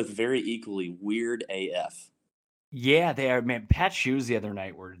they are both very equally weird AF. Yeah, they are. Man, Pat's shoes the other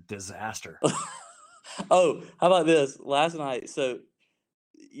night were a disaster. Oh, how about this? Last night, so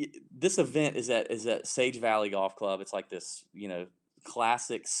this event is at Sage Valley Golf Club. It's like this,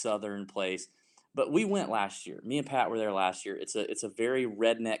 classic Southern place. But we went last year. Me and Pat were there last year. It's a very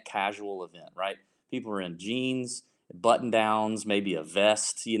redneck casual event, right? People are in jeans, button downs, maybe a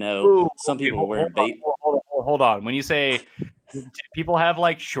vest. Ooh, Some people are wearing bait. Hold on. When you say people have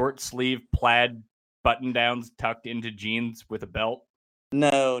like short sleeve plaid button downs tucked into jeans with a belt.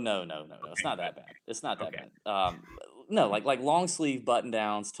 No. It's not that bad. It's not that bad. No, like long sleeve button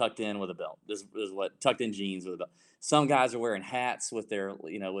downs tucked in with a belt. This is what tucked in jeans with a belt. Some guys are wearing hats with their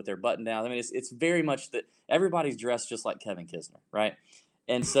button downs. I mean, it's very much that everybody's dressed just like Kevin Kisner, right?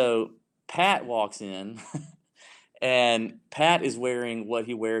 And so Pat walks in, and Pat is wearing what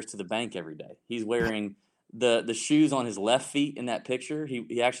he wears to the bank every day. He's wearing the shoes on his left feet in that picture.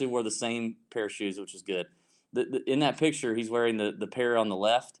 He actually wore the same pair of shoes, which is good. In that picture, he's wearing the pair on the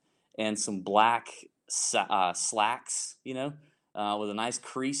left and some black slacks, with a nice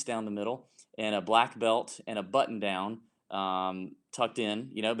crease down the middle, and a black belt and a button down tucked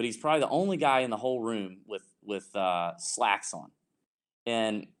in, but he's probably the only guy in the whole room with slacks on.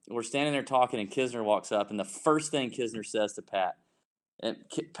 And we're standing there talking, and Kisner walks up, and the first thing Kisner says to Pat, and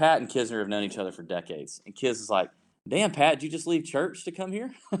Pat and Kisner have known each other for decades, and Kis is like, "Damn, Pat, did you just leave church to come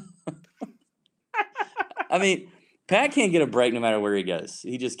here?" I mean, Pat can't get a break no matter where he goes.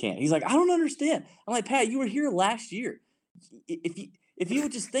 He just can't. He's like, "I don't understand." I'm like, "Pat, you were here last year. If you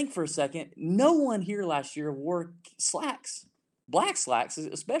would just think for a second, no one here last year wore slacks, black slacks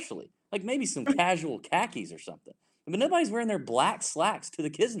especially, like maybe some casual khakis or something. But nobody's wearing their black slacks to the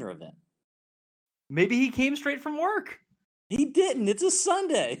Kisner event." Maybe he came straight from work. He didn't. It's a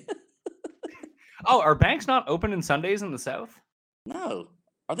Sunday. Oh, are banks not open on Sundays in the South? No.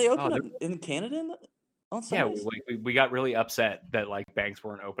 Are they open in Canada on Sundays? Yeah, we got really upset that like banks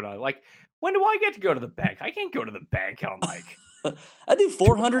weren't open on. Like, when do I get to go to the bank? I can't go to the bank on like. I do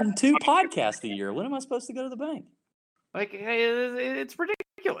 402 podcasts a year. When am I supposed to go to the bank? Like, it's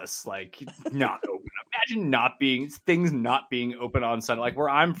ridiculous. Like, not open. Imagine things not being open on Sunday. Like where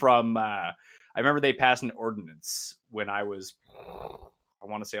I'm from, I remember they passed an ordinance when I was, I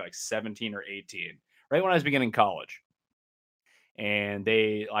want to say like 17 or 18, right when I was beginning college. And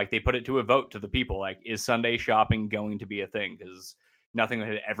they put it to a vote to the people, like, is Sunday shopping going to be a thing? Because nothing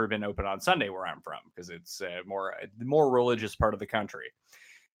had ever been open on Sunday where I'm from, because it's the more religious part of the country.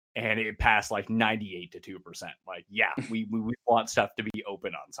 And it passed like 98 to 2%. Like, yeah, we want stuff to be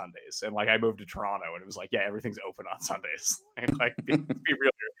open on Sundays. And like, I moved to Toronto, and it was like, yeah, everything's open on Sundays. And like, be real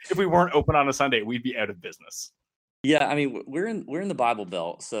here. If we weren't open on a Sunday, we'd be out of business. Yeah, I mean, we're in the Bible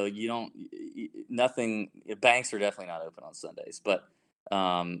Belt, so nothing. Banks are definitely not open on Sundays. But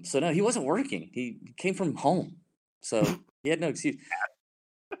so no, he wasn't working. He came from home, so he had no excuse.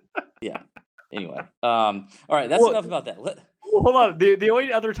 Yeah. Anyway, all right, that's enough about that. Hold on. The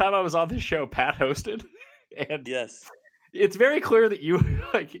only other time I was on this show, Pat hosted, and yes, it's very clear that you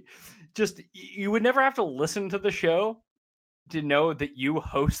you would never have to listen to the show to know that you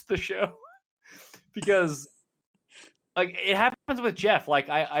host the show, because like it happens with Jeff. Like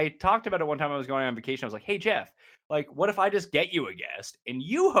I talked about it one time I was going on vacation. I was like, "Hey Jeff, like what if I just get you a guest and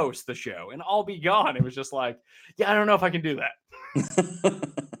you host the show and I'll be gone?" It was just like, yeah, I don't know if I can do that.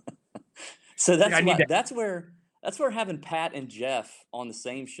 So that's where having Pat and Jeff on the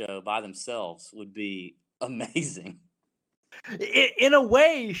same show by themselves would be amazing. In a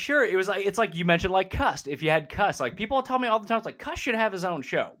way, sure. It's like you mentioned, like Cuss. If you had Cuss, like people tell me all the time, it's like Cuss should have his own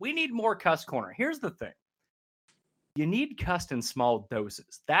show. We need more Cuss Corner. Here's the thing. You need Cuss in small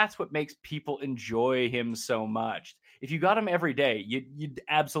doses. That's what makes people enjoy him so much. If you got him every day, you'd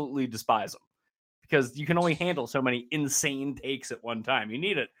absolutely despise him, because you can only handle so many insane takes at one time. You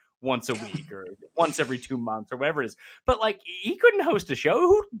need it once a week or once every 2 months or whatever it is. But like, he couldn't host a show.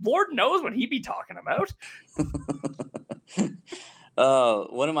 Who, Lord knows what he'd be talking about.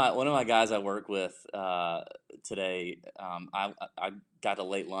 One of my guys I work with today. I got a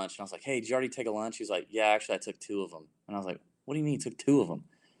late lunch, and I was like, "Hey, did you already take a lunch?" He's like, "Yeah, actually, I took 2 of them." And I was like, "What do you mean you took 2 of them?"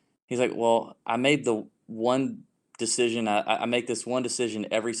 He's like, "Well, I made the one decision. I make this one decision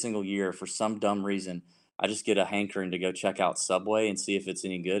every single year for some dumb reason. I just get a hankering to go check out Subway and see if it's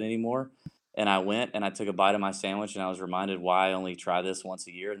any good anymore." And I went and I took a bite of my sandwich, and I was reminded why I only try this once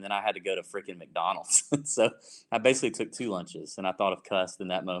a year. And then I had to go to freaking McDonald's. So I basically took 2 lunches, and I thought of Cuss in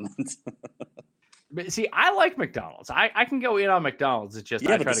that moment. But see, I like McDonald's. I can go in on McDonald's. It's just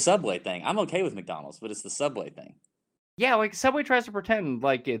Yeah, I but try the to. Subway thing, I'm okay with McDonald's, but it's the Subway thing. Yeah, like Subway tries to pretend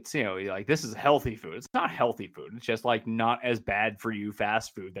like it's, like this is healthy food. It's not healthy food. It's just like not as bad for you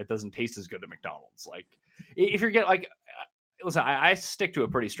fast food that doesn't taste as good at McDonald's. Like if you're getting like, listen, I stick to a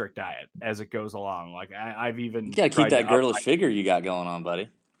pretty strict diet as it goes along. Like I've You even got to keep tried to that up girlish figure you got going on, buddy.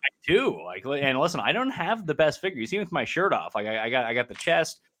 too. Like, and listen, I don't have the best figure. You see with my shirt off, like I got the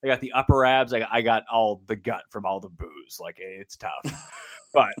chest, I got the upper abs, I got all the gut from all the booze. Like it's tough.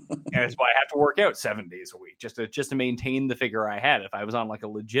 But that's why I have to work out 7 days a week just to maintain the figure I had. If I was on like a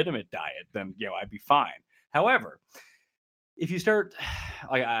legitimate diet, then I'd be fine. However, if you start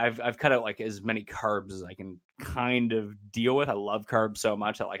like I've cut out like as many carbs as I can kind of deal with. I love carbs so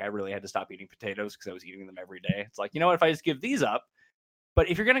much that like I really had to stop eating potatoes because I was eating them every day. It's like, you know what, if I just give these up. But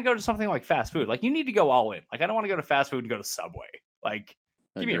if you're gonna go to something like fast food, like you need to go all in. Like I don't want to go to fast food and go to Subway. Like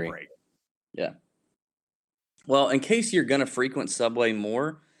give me a break. Yeah. Well, in case you're going to frequent Subway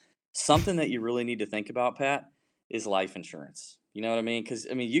more, something that you really need to think about, Pat, is life insurance. You know what I mean? Because,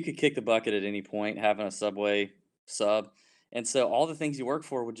 I mean, you could kick the bucket at any point having a Subway sub. And so all the things you work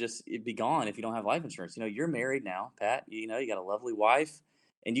for would just it'd be gone if you don't have life insurance. You know, you're married now, Pat. You know, you got a lovely wife,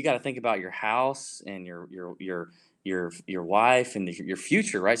 and you got to think about your house and your wife and your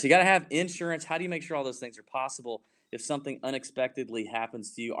future, right? So you got to have insurance. How do you make sure all those things are possible? If something unexpectedly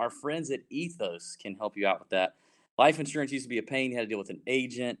happens to you, our friends at Ethos can help you out with that. Life insurance used to be a pain. You had to deal with an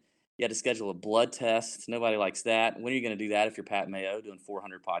agent. You had to schedule a blood test. Nobody likes that. When are you going to do that if you're Pat Mayo doing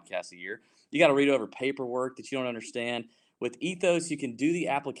 400 podcasts a year? You got to read over paperwork that you don't understand. With Ethos, you can do the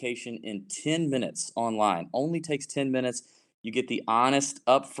application in 10 minutes online. Only takes 10 minutes. You get the honest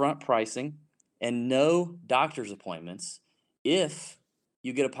upfront pricing and no doctor's appointments if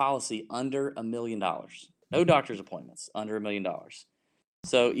you get a policy under $1 million. No doctor's appointments under $1 million.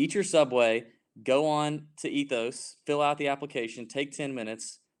 So eat your Subway, go on to Ethos, fill out the application, take 10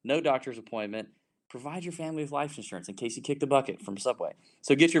 minutes, no doctor's appointment, provide your family with life insurance in case you kick the bucket from Subway.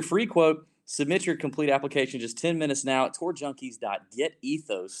 So get your free quote, submit your complete application just 10 minutes now at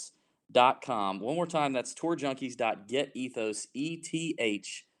tourjunkies.getethos.com. One more time, that's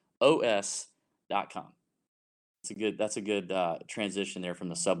tourjunkies.getethos.com. That's a good transition there from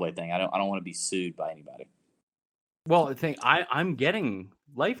the Subway thing. I don't want to be sued by anybody. Well, the thing I'm getting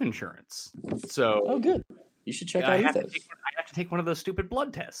life insurance, so oh, good. You should check out Ethos. I have to take one of those stupid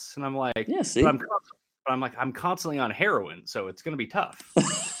blood tests, and I'm like, yeah, see, but I'm constantly on heroin, so it's going to be tough.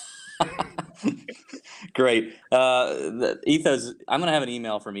 Great. The Ethos. I'm going to have an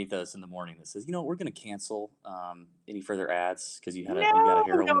email from Ethos in the morning that says, we're going to cancel any further ads because you got a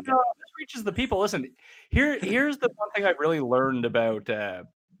heroin. No, this reaches the people. Listen, here's the one thing I've really learned about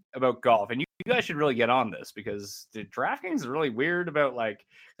golf, and you guys should really get on this because the DraftKings is really weird about like.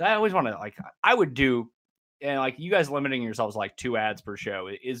 I always want to like. I would do, and like you guys limiting yourselves like 2 ads per show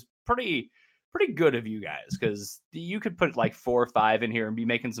is pretty good of you guys because you could put like 4 or 5 in here and be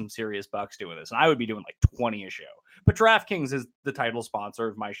making some serious bucks doing this, and I would be doing like 20 a show. But DraftKings is the title sponsor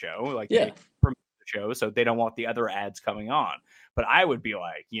of my show, like they promote the show, so they don't want the other ads coming on. But I would be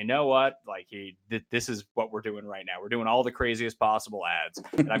like, you know what? Like, this is what we're doing right now. We're doing all the craziest possible ads,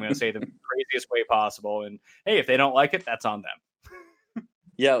 and I'm going to say the craziest way possible. And hey, if they don't like it, that's on them.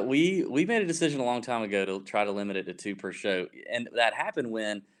 Yeah, we made a decision a long time ago to try to limit it to 2 per show, and that happened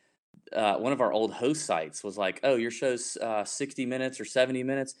when one of our old host sites was like, "Oh, your show's 60 minutes or 70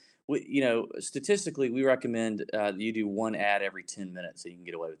 minutes." Statistically, we recommend you do 1 ad every 10 minutes so you can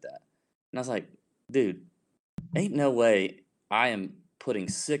get away with that. And I was like, "Dude, ain't no way I am putting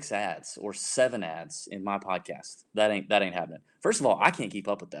 6 ads or 7 ads in my podcast. That ain't happening." First of all, I can't keep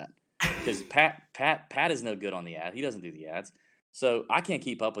up with that because Pat is no good on the ad. He doesn't do the ads, so I can't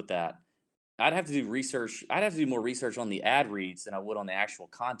keep up with that. I'd have to do research. I'd have to do more research on the ad reads than I would on the actual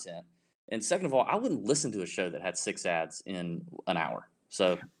content. And second of all, I wouldn't listen to a show that had 6 ads in an hour.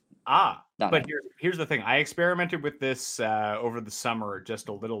 So, but here's the thing. I experimented with this over the summer just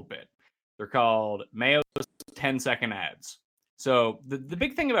a little bit. They're called MAYO 10-second ads. So the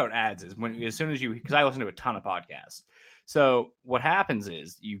big thing about ads is as soon as because I listen to a ton of podcasts. So what happens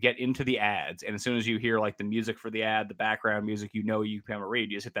is you get into the ads, and as soon as you hear like the music for the ad, the background music, you can have a read.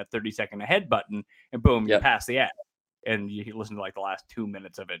 You just hit that 30-second ahead button, and boom, you're past the ad. And you listen to like the last 2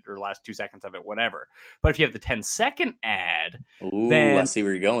 minutes of it or last 2 seconds of it, whatever. But if you have the 10-second ad, then I see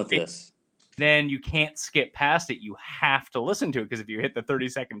where you're going with this. Then you can't skip past it. You have to listen to it, because if you hit the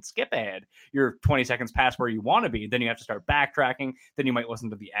 30-second skip ad, you're 20 seconds past where you want to be. Then you have to start backtracking. Then you might listen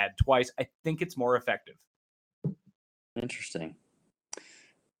to the ad twice. I think it's more effective. Interesting.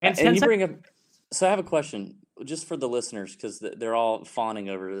 And you bring up. So I have a question just for the listeners, because they're all fawning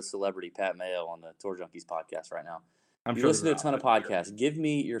over the celebrity Pat Mayo on the Tour Junkies podcast right now. You listen to a ton of podcasts. Give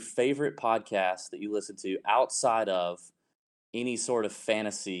me your favorite podcast that you listen to outside of any sort of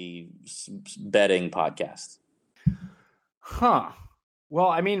fantasy betting podcast. Well,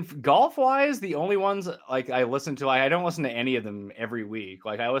 I mean, golf wise, the only ones like I listen to, I don't listen to any of them every week.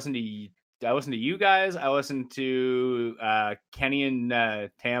 Like I listen to you guys. I listen to Kenny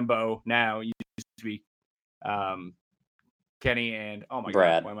and Tambo. Now used to be Kenny and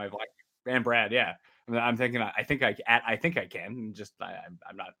Brad. God, why am I blanking? And Brad, yeah. I'm thinking. I think I can. Just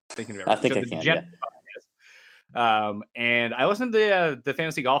I'm not thinking of everything. I think I can. Yeah. And I listen to the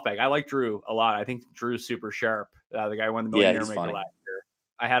Fantasy Golf Bag. I like Drew a lot. I think Drew's super sharp. The guy who won the Millionaire Maker last year.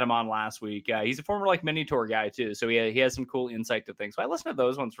 I had him on last week. He's a former like mini tour guy too, so he has some cool insight to things. So I listen to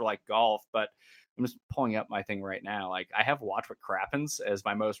those ones for like golf, but I'm just pulling up my thing right now. Like I have Watch What Crappens as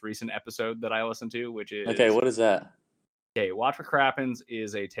my most recent episode that I listened to, which is what is that? Okay, Watch What Crappens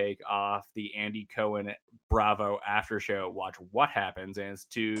is a take off the Andy Cohen Bravo after show. Watch What Happens, and it's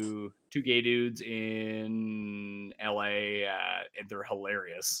two gay dudes in LA, and they're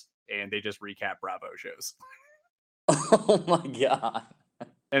hilarious, and they just recap Bravo shows. Oh my god!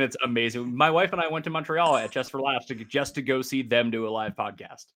 And it's amazing. My wife and I went to Montreal at Just for Laughs to go see them do a live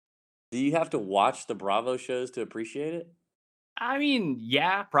podcast. Do you have to watch the Bravo shows to appreciate it? I mean,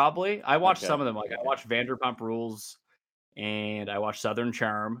 yeah, probably. I watched some of them. Like I watched Vanderpump Rules. And I watch Southern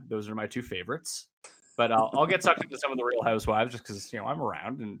Charm. Those are my two favorites. But I'll get sucked into some of the Real Housewives just because I'm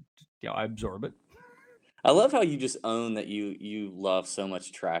around and I absorb it. I love how you just own that you love so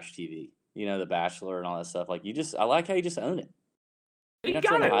much trash TV. The Bachelor and all that stuff. Like I like how you just own it. You're not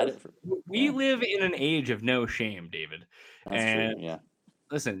trying to hide it. We live in an age of no shame, David. That's true. Yeah.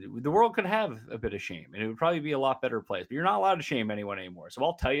 Listen, the world could have a bit of shame, and it would probably be a lot better place. But you're not allowed to shame anyone anymore. So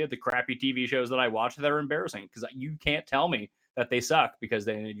I'll tell you the crappy TV shows that I watch that are embarrassing, because you can't tell me that they suck, because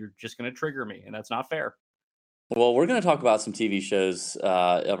then you're just going to trigger me, and that's not fair. Well, we're going to talk about some TV shows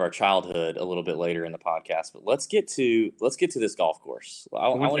of our childhood a little bit later in the podcast, but let's get to this golf course. I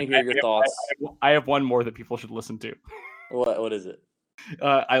want to hear your thoughts. I have one more that people should listen to. What is it?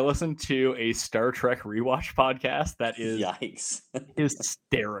 I listened to a Star Trek rewatch podcast that is yikes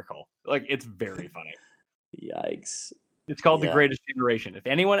hysterical. Like it's very funny. Yikes! It's called The Greatest Generation. If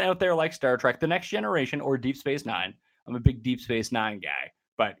anyone out there likes Star Trek: The Next Generation or Deep Space Nine, I'm a big Deep Space Nine guy,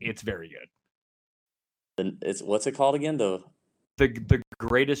 but it's very good. What's it called again? The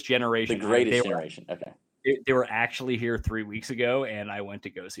Greatest Generation. The Greatest Generation. Okay. They were actually here 3 weeks ago, and I went to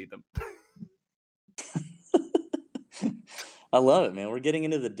go see them. I love it, man. We're getting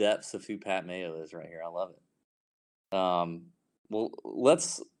into the depths of who Pat Mayo is right here. I love it. Well,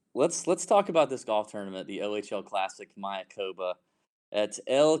 let's talk about this golf tournament, the OHL Classic Mayakoba at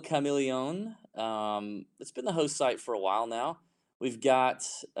El Camaleon. It's been the host site for a while now. We've got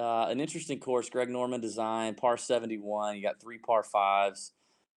an interesting course, Greg Norman design, par 71. You got 3 par 5s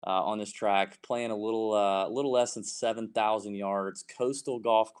on this track, playing a little less than 7,000 yards, coastal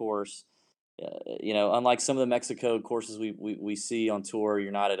golf course. Unlike some of the Mexico courses we see on tour,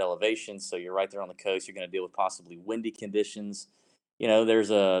 you're not at elevation, so you're right there on the coast. You're going to deal with possibly windy conditions.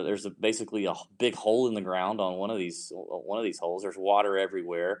 There's basically a big hole in the ground on one of these holes. There's water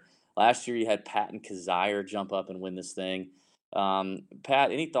everywhere. Last year you had Pat and Kazire jump up and win this thing.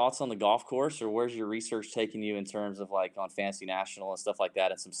 Pat, any thoughts on the golf course, or where's your research taking you in terms of like on Fantasy National and stuff like that,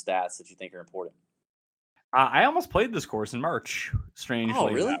 and some stats that you think are important? I almost played this course in March. Strangely, oh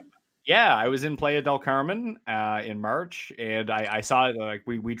really? Yeah, I was in Playa del Carmen in March, and I saw it. Like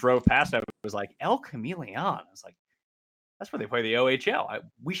we drove past it. It was like El Camaleon. I was like, that's where they play the OHL.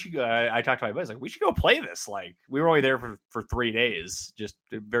 We should go. I talked to my buddies like, we should go play this. Like we were only there for 3 days, just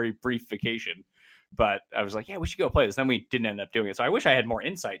a very brief vacation. But I was like, yeah, we should go play this. Then we didn't end up doing it. So I wish I had more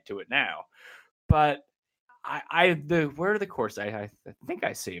insight to it now. But where are the courses? I think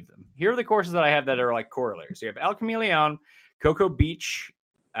I saved them. Here are the courses that I have that are like corollaries. So you have El Camaleon, Cocoa Beach,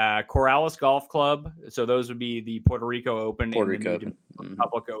 Corrales Golf Club. So those would be the Puerto Rico Open, Puerto Rico Open,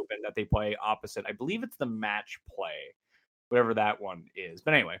 Public Open that they play opposite. I believe it's the match play. whatever that one is.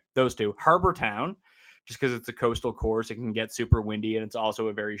 But anyway, those two. Harbor Town, just because it's a coastal course, it can get super windy, and it's also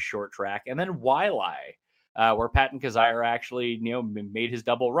a very short track. And then Waialae, where Patton Kizzire actually, made his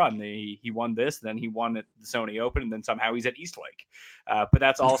double run. He won this, then he won at the Sony Open, and then somehow he's at Eastlake. But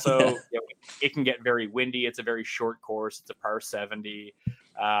that's also, it can get very windy. It's a very short course. It's a par 70.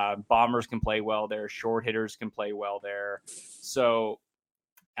 Bombers can play well there. Short hitters can play well there. So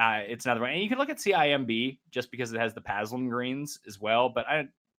it's another one. And you can look at CIMB just because it has the Paslin greens as well. But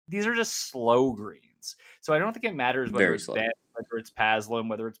these are just slow greens. So I don't think it matters whether it's Ben, whether it's Paslin,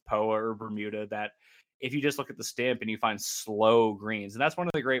 whether it's POA or Bermuda, that if you just look at the stamp and you find slow greens. And that's one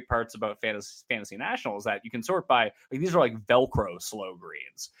of the great parts about Fantasy National is that you can sort by, these are like Velcro slow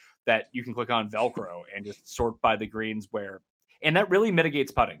greens that you can click on Velcro and just sort by the greens where, and that really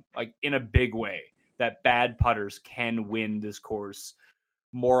mitigates putting, like in a big way, that bad putters can win this course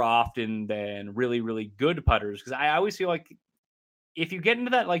more often than really, really good putters. Because I always feel like if you get into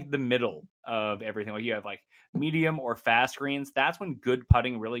that, like the middle of everything, like you have like medium or fast greens, that's when good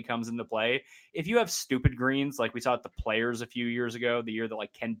putting really comes into play. If you have stupid greens, like we saw at the Players a few years ago, the year that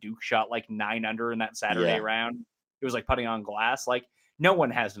like Ken Duke shot like 9 under in that Saturday round, it was like putting on glass. Like no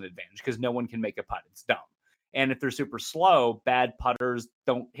one has an advantage because no one can make a putt. It's dumb. And if they're super slow, bad putters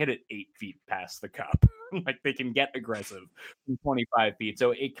don't hit it 8 feet past the cup. Like they can get aggressive from 25 feet.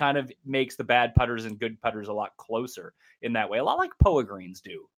 So it kind of makes the bad putters and good putters a lot closer in that way. A lot like POA greens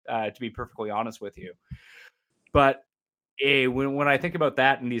do, to be perfectly honest with you. But when I think about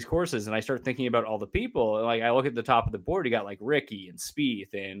that in these courses and I start thinking about all the people, like I look at the top of the board, you got like Ricky and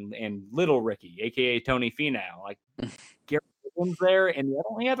Spieth and Little Ricky, a.k.a. Tony Finau, like Gary Woodland's there. And the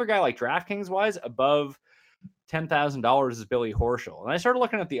only other guy like DraftKings wise above $10,000 is Billy Horschel. And I started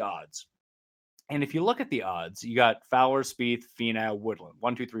looking at the odds. And if you look at the odds, you got Fowler, Spieth, Finau, Woodland,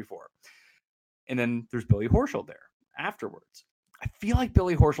 1, 2, 3, 4. And then there's Billy Horschel there afterwards. I feel like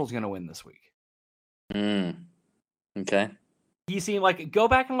Billy Horschel's going to win this week. Okay. You see, like, go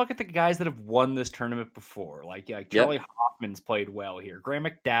back and look at the guys that have won this tournament before. Like Charlie Hoffman's played well here. Graham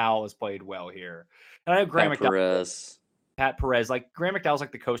McDowell has played well here. And I know Graham McDowell, Pat Perez. Like, Graham McDowell's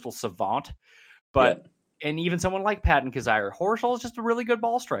like the coastal savant. But and even someone like Patton Kizzire, Horschel is just a really good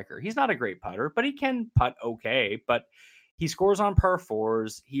ball striker. He's not a great putter, but he can putt okay. But he scores on par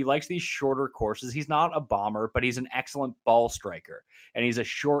 4s. He likes these shorter courses. He's not a bomber, but he's an excellent ball striker. And he's a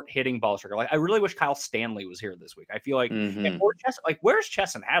short-hitting ball striker. Like I really wish Kyle Stanley was here this week. I feel like, where's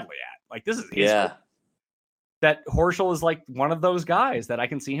Chesson Hadley at? Like this is his that Horschel is like one of those guys that I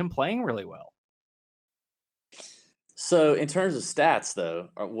can see him playing really well. So in terms of stats, though,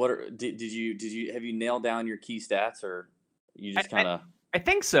 did you have you nailed down your key stats, or you just kind of? I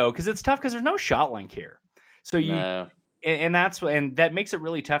think so, because it's tough because there's no shot link here, so and that makes it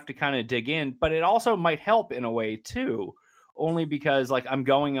really tough to kind of dig in. But it also might help in a way too, only because like I'm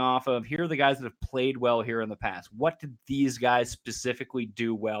going off of here are the guys that have played well here in the past. What did these guys specifically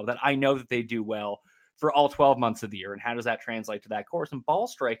do well that I know that they do well for all 12 months of the year, and how does that translate to that course? And ball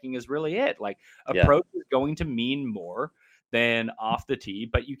striking is really it. Like approach is going to mean more than off the tee,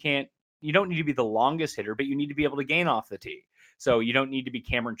 but you don't need to be the longest hitter, but you need to be able to gain off the tee. So you don't need to be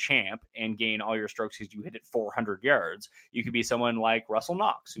Cameron Champ and gain all your strokes because you hit it 400 yards. You could be someone like Russell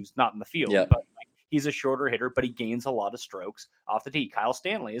Knox, who's not in the field, but like, he's a shorter hitter, but he gains a lot of strokes off the tee. Kyle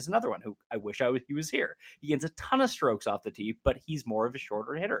Stanley is another one who I wish he was here. He gains a ton of strokes off the tee, but he's more of a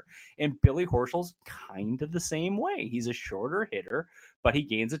shorter hitter. And Billy Horschel's kind of the same way. He's a shorter hitter, but he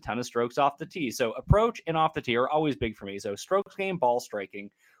gains a ton of strokes off the tee. So approach and off the tee are always big for me. So strokes gain, ball striking,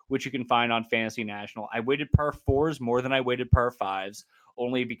 which you can find on Fantasy National. I weighted par 4s more than I weighted par 5s,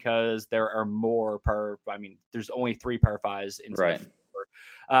 only because there are more there's only 3 par 5s in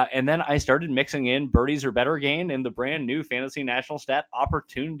and then I started mixing in birdies or better gained in the brand new Fantasy National stat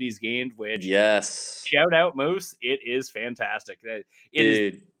opportunities gained, which shout out Moose. It is fantastic. It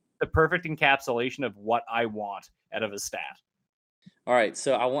is the perfect encapsulation of what I want out of a stat. All right.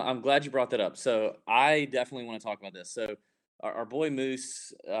 So I'm glad you brought that up. So I definitely want to talk about this. So our boy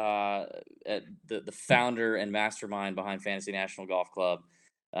Moose, at the founder and mastermind behind Fantasy National Golf Club,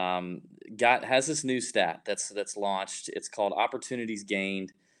 has this new stat that's launched. It's called Opportunities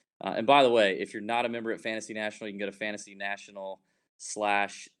Gained. And by the way, if you're not a member at Fantasy National, you can go to Fantasy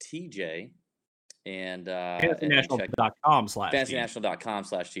National/TJ and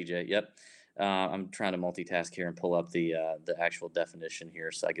FantasyNational.com/TJ. Yep. I'm trying to multitask here and pull up the actual definition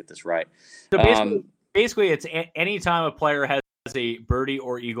here so I get this right. So basically it's any time a player has a birdie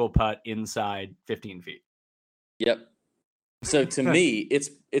or eagle putt inside 15 feet. Yep. So to me,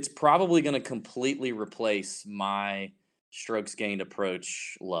 it's probably going to completely replace my strokes gained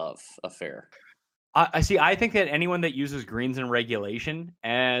approach love affair. I see. I think that anyone that uses greens in regulation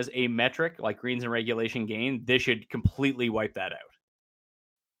as a metric, like greens in regulation gain, they should completely wipe that out.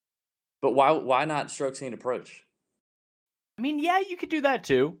 But why not strokes gained approach? I mean, yeah, you could do that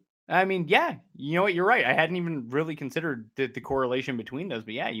too. I mean, yeah, you know what? You're right. I hadn't even really considered the correlation between those,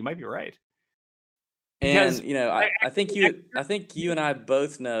 but yeah, you might be right. Because And you know, I, I think you and I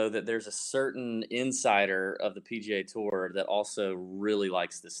both know that there's a certain insider of the PGA Tour that also really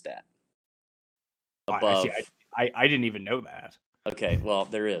likes this stat I see. above. I didn't even know that. Okay, well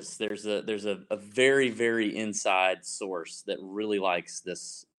there is. There's a very very inside source that really likes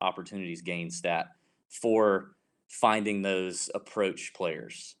this opportunities gain stat for finding those approach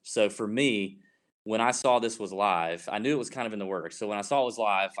players. So for me, when I saw this was live, I knew it was kind of in the works. So when I saw it was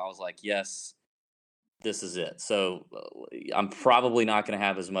live, I was like, yes, this is it. So I'm probably not going to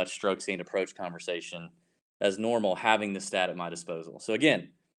have as much stroke gained approach conversation as normal having the stat at my disposal. So again,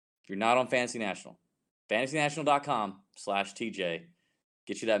 if you're not on Fantasy National, fantasynational.com/TJ,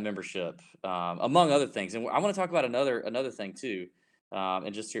 get you that membership, among other things. And I want to talk about another thing too,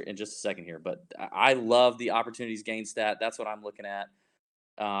 in just a second here. But I love the opportunities gain stat. That's what I'm looking at.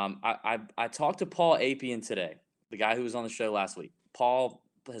 I talked to Paul Apian today, the guy who was on the show last week. Paul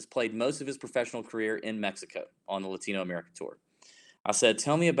has played most of his professional career in Mexico on the Latino American Tour. I said,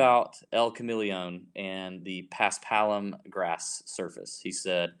 tell me about El Camaleon and the Paspalum grass surface. He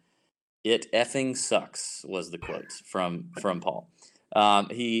said, it effing sucks was the quote from Paul.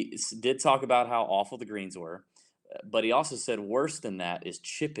 He did talk about how awful the greens were, but he also said worse than that is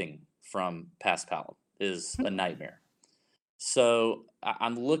chipping from Paspalum is a nightmare. So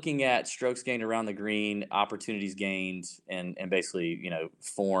I'm looking at strokes gained around the green, opportunities gained, and basically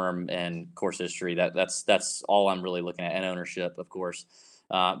form and course history. That's all I'm really looking at, and ownership, of course,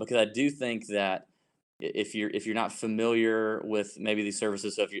 because I do think that if you're not familiar with maybe these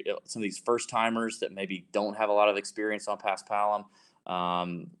services, so if you some of these first timers that maybe don't have a lot of experience on Paspalum,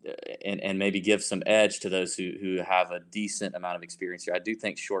 and maybe give some edge to those who have a decent amount of experience here. I do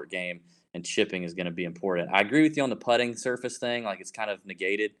think short game and chipping is going to be important. I agree with you on the putting surface thing; like it's kind of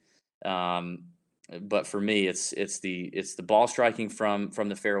negated. Um, but for me, it's the ball striking from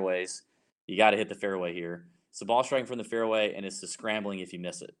the fairways. You got to hit the fairway here. It's the ball striking from the fairway, and it's the scrambling if you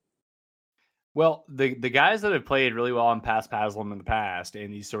miss it. Well, the guys that have played really well on Paspalum in the past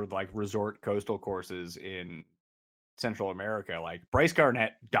in these sort of like resort coastal courses in Central America, like Bryce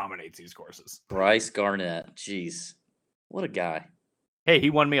Garnett dominates these courses. Bryce Garnett, jeez, what a guy! Hey,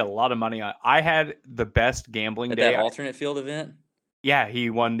 he won me a lot of money. I had the best gambling At day. that alternate field event. Yeah, he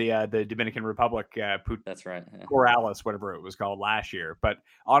won the Dominican Republic That's right. Yeah. Corrales, whatever it was called last year. But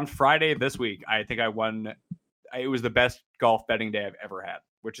on Friday this week, I think I won. It was the best golf betting day I've ever had,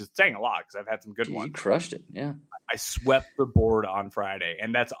 which is saying a lot because I've had some good Jeez, ones. you crushed it. Yeah. I swept the board on Friday,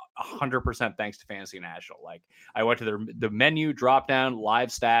 and that's 100% thanks to Fantasy National. Like I went to the menu, drop down, live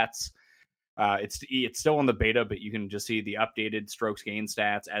stats. It's still in the beta, but you can just see the updated strokes gain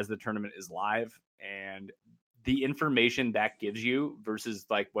stats as the tournament is live, and the information that gives you versus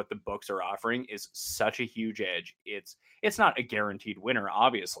like what the books are offering is such a huge edge. It's not a guaranteed winner,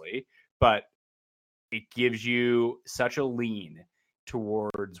 obviously, but it gives you such a lean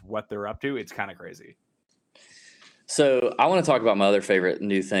towards what they're up to. It's kind of crazy. So I want to talk about my other favorite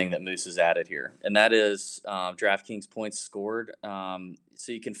new thing that Moose has added here, and that is DraftKings points scored.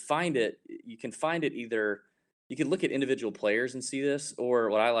 So you can find it. You can find it either. You can look at individual players and see this, or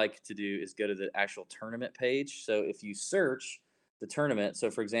what I like to do is go to the actual tournament page. So if you search the tournament,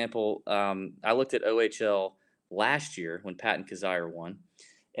 so for example, I looked at OHL last year when Pat and Kazire won,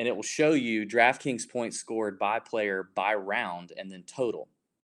 and it will show you DraftKings points scored by player, by round, and then total.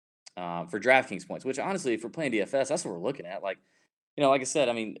 For DraftKings points, which honestly, if we're playing DFS, that's what we're looking at. Like, like I said,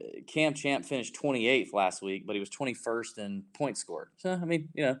 I mean, Cam Champ finished 28th last week, but he was 21st in points scored. So, I mean,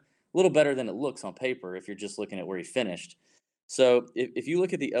 a little better than it looks on paper if you're just looking at where he finished. So, if you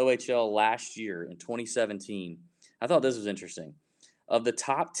look at the OHL last year in 2017, I thought this was interesting. Of the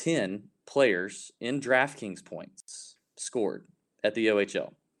top 10 players in DraftKings points scored at the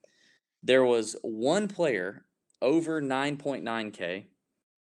OHL, there was one player over 9.9K.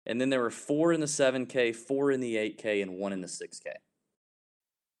 And then there were 4 in the 7K, 4 in the 8K, and 1 in the 6K.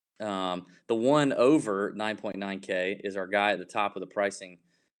 The one over 9.9K is our guy at the top of the pricing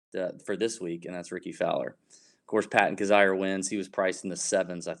for this week, and that's Ricky Fowler. Of course, Pat and Kazire wins. He was priced in the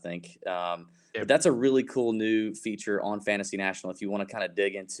 7s, I think. But that's a really cool new feature on Fantasy National if you want to kind of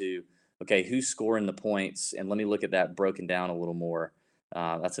dig into, okay, who's scoring the points, and let me look at that broken down a little more.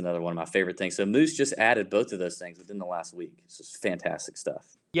 That's another one of my favorite things. So Moose just added both of those things within the last week. It's just fantastic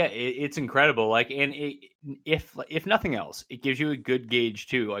stuff. Yeah, it's incredible. Like, and if nothing else, it gives you a good gauge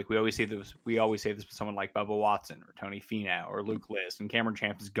too. Like we always say this with someone like Bubba Watson or Tony Finau or Luke List, and Cameron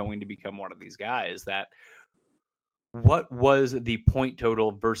Champ is going to become one of these guys. That what was the point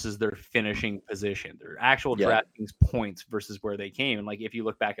total versus their finishing position, their actual Yeah. DraftKings points versus where they came. And like if you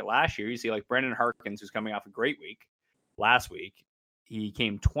look back at last year, you see like Brendan Harkins, who's coming off a great week last week. He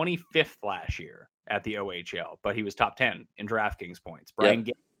came 25th last year at the OHL, but he was top 10 in DraftKings points. Brian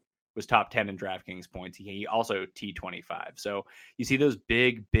Gay was top 10 in DraftKings points. He also T25. So you see those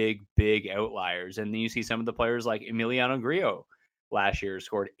big outliers. And then you see some of the players like Emiliano Grillo last year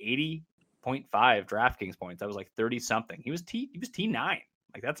scored 80.5 DraftKings points. That was like 30 something. He was T9. Like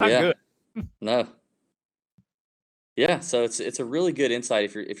that's not good. No. Yeah, so it's a really good insight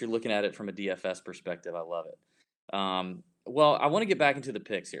if you're looking at it from a DFS perspective. I love it. Well, I want to get back into the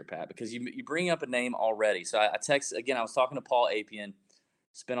picks here, Pat, because you bring up a name already. So I text again. I was talking to Paul Apian,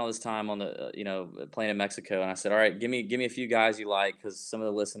 spent all this time on the playing in Mexico, and I said, all right, give me a few guys you like, because some of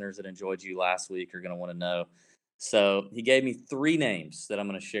the listeners that enjoyed you last week are going to want to know. So he gave me 3 names that I'm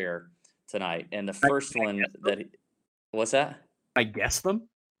going to share tonight, and the first one what's that? I guess them.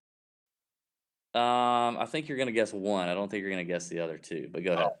 I think you're going to guess one. I don't think you're going to guess the other 2, but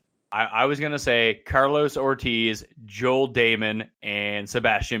go ahead. I was going to say Carlos Ortiz, Joel Damon, and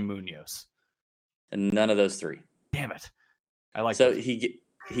Sebastian Munoz. And none of those 3. Damn it. I like so he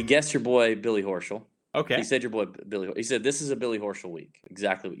guessed your boy Billy Horschel. Okay. He said your boy Billy. He said this is a Billy Horschel week.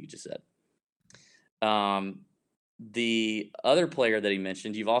 Exactly what you just said. The other player that he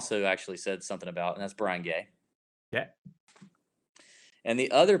mentioned, you've also actually said something about, and that's Brian Gay. Yeah. And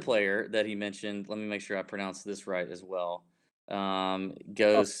the other player that he mentioned, let me make sure I pronounce this right as well,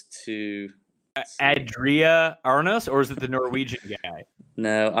 goes to Adria Arnas, or is it the Norwegian guy?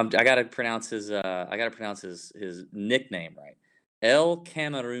 No, I gotta pronounce his nickname right. El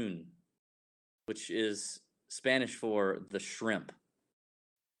Cameroon, which is Spanish for the shrimp.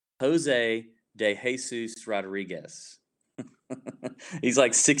 Jose de Jesus Rodriguez. He's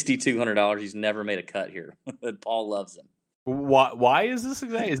like $6,200. He's never made a cut here. Paul loves him. Why is this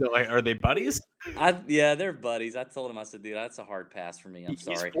exactly? Is it like, are they buddies? Yeah, they're buddies. I told him, I said, dude, that's a hard pass for me. I'm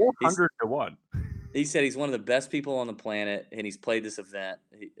sorry. 400 to 1. He said he's one of the best people on the planet, and he's played this event.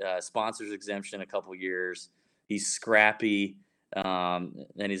 Sponsors exemption a couple years. He's scrappy, and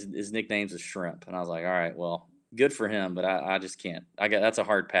his nickname's a shrimp. And I was like, all right, well, good for him, but I just can't. That's a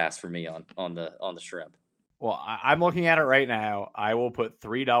hard pass for me on the shrimp. Well, I'm looking at it right now. I will put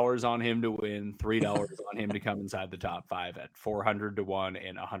 $3 on him to win, $3 on him to come inside the top 5 at 400 to 1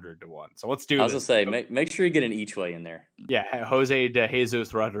 and 100 to 1. So let's do this. I was gonna say, make sure you get an each way in there. Yeah, Jose de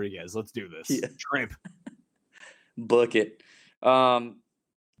Jesus Rodriguez. Let's do this. Yeah. Shrimp. Book it. All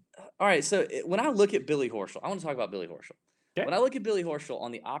right. So when I look at Billy Horschel, I want to talk about Billy Horschel. Okay. When I look at Billy Horschel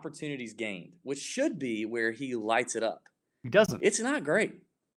on the opportunities gained, which should be where he lights it up, he doesn't. It's not great.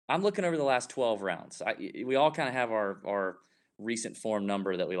 I'm looking over the last 12 rounds. We all kind of have our recent form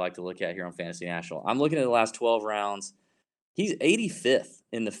number that we like to look at here on Fantasy National. I'm looking at the last 12 rounds. He's 85th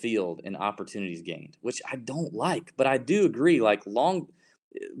in the field in opportunities gained, which I don't like, but I do agree. Like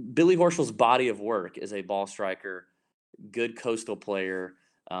Billy Horschel's body of work as a ball striker, good coastal player,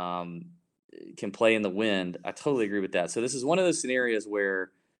 can play in the wind. I totally agree with that. So this is one of those scenarios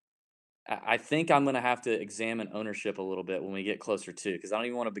where I think I'm going to have to examine ownership a little bit when we get closer to, because I don't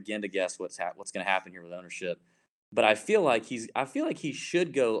even want to begin to guess what's going to happen here with ownership. But I feel like he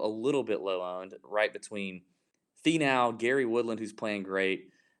should go a little bit low owned, right between Finau, Gary Woodland, who's playing great.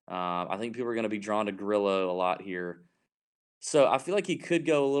 I think people are going to be drawn to Grillo a lot here. So I feel like he could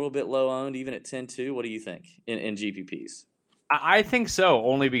go a little bit low owned, even at 10-2. What do you think in GPPs? I think so,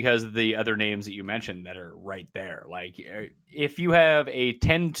 only because of the other names that you mentioned that are right there. Like, if you have a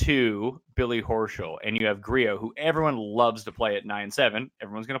 10-2 Billy Horschel and you have Grillo, who everyone loves to play at 9-7,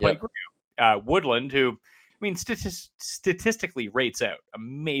 everyone's going to play Grillo. Woodland, who, I mean, statistically rates out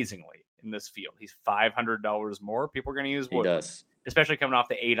amazingly in this field. He's $500 more. People are going to use Woodland. He does. Especially coming off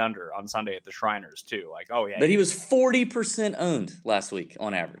the 8 under on Sunday at the Shriners, too. Like, oh, yeah. But he was 40% owned last week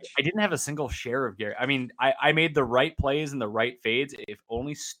on average. I didn't have a single share of Gary. I mean, I made the right plays and the right fades. If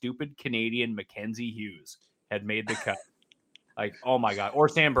only stupid Canadian Mackenzie Hughes had made the cut. Like, oh, my God. Or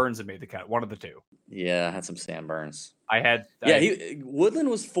Sam Burns had made the cut. One of the two. Yeah, I had some Sam Burns. Woodland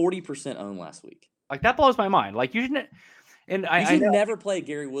was 40% owned last week. Like, that blows my mind. Like, you shouldn't. And you should never play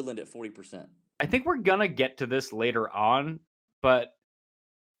Gary Woodland at 40%. I think we're going to get to this later on. But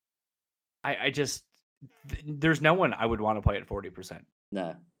I just, there's no one I would want to play at 40%.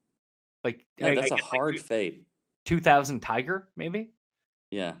 No. Like, that's a hard fade. 2000 Tiger, maybe?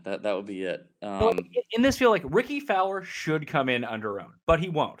 Yeah, that would be it. So in this field, like Ricky Fowler should come in under owned, but he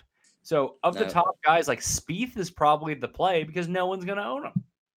won't. So of the No. top guys, like Spieth is probably the play because no one's going to own him.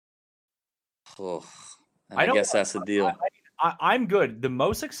 Oh, and I I don't. guess that's the deal. I'm good. The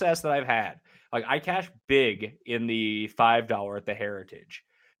most success that I've had, like I cashed big in the $5 at the Heritage.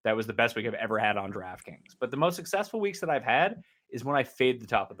 That was the best week I've ever had on DraftKings. But the most successful weeks that I've had is when I fade the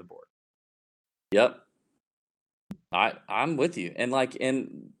top of the board. Yep. I'm with you. And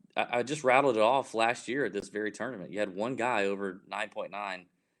I just rattled it off last year at this very tournament. You had one guy over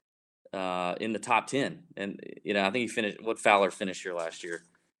 9.9 in the top 10. And I think he finished what Fowler finished here last year.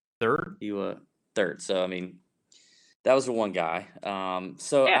 Third? He was third. So I mean, that was the one guy.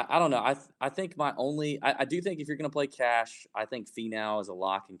 So Yeah. I don't know. I think I do think if you're going to play cash, I think Finau is a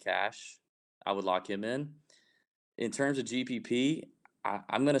lock in cash. I would lock him in. In terms of GPP,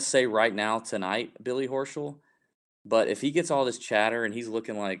 I'm going to say right now tonight, Billy Horschel. But if he gets all this chatter and he's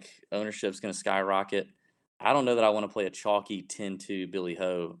looking like ownership's going to skyrocket, I don't know that I want to play a chalky 10-2 Billy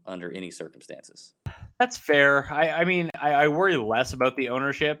Ho under any circumstances. That's fair. I mean, I worry less about the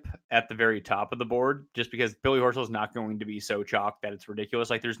ownership at the very top of the board just because Billy Horschel is not going to be so chalked that it's ridiculous.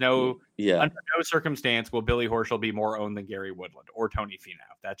 Like, there's Yeah. under no circumstance will Billy Horschel be more owned than Gary Woodland or Tony Finau.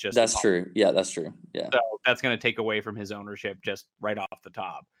 That's true. Yeah, that's true. Yeah. So that's going to take away from his ownership just right off the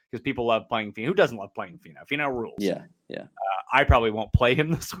top because people love playing Finau. Who doesn't love playing Finau? Finau rules. Yeah. I probably won't play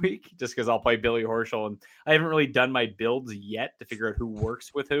him this week just because I'll play Billy Horschel. And I haven't really done my builds yet to figure out who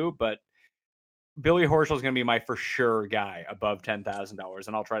works with who, but Billy Horschel is going to be my for sure guy above $10,000,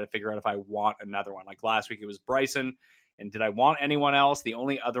 and I'll try to figure out if I want another one. Like last week, it was Bryson, and did I want anyone else? The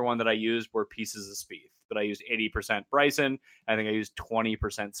only other one that I used were pieces of Spieth, but I used 80% Bryson. I think I used 20%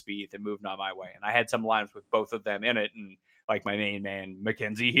 Spieth and moved on my way. And I had some lineups with both of them in it, and like my main man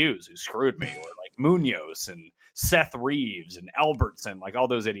Mackenzie Hughes, who screwed me, or like Munoz and Seth Reeves and Albertson, like all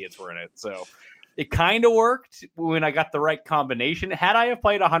those idiots were in it. So it kind of worked when I got the right combination. Had I have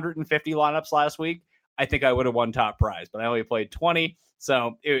played 150 lineups last week, I think I would have won top prize, but I only played 20.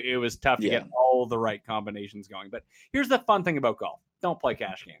 So it was tough to get all the right combinations going. But here's the fun thing about golf. Don't play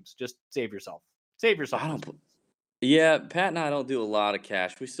cash games. Just save yourself. Save yourself. Yeah, Pat and I don't do a lot of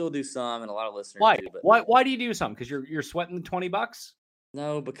cash. We still do some, and a lot of listeners Why? do. But Why do you do some? Because you're sweating the $20?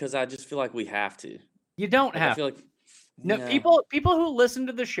 No, because I just feel like we have to. You don't have I feel like no people who listen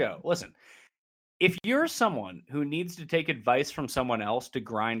to the show. Listen, if you're someone who needs to take advice from someone else to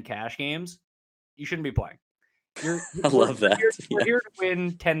grind cash games, you shouldn't be playing. I love that. We're here to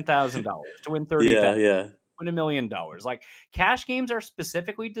win $10,000, to win $30,000, win $1 million. Like cash games are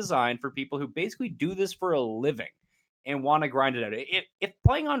specifically designed for people who basically do this for a living and want to grind it out. If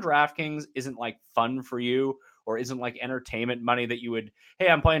playing on DraftKings isn't like fun for you or isn't like entertainment money that you would, hey,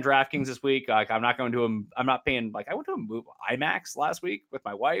 I'm playing DraftKings this week. Like I'm not paying. Like I went to a move IMAX last week with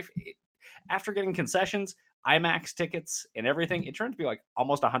my wife. After getting concessions, IMAX tickets, and everything, it turned to be like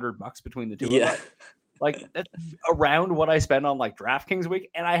almost $100 between the two of us. Like that's around what I spend on like DraftKings week,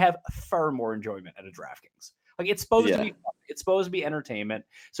 and I have far more enjoyment at a DraftKings. Like it's supposed to be fun. It's supposed to be entertainment.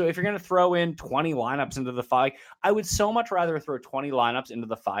 So if you're going to throw in 20 lineups into the five, I would so much rather throw 20 lineups into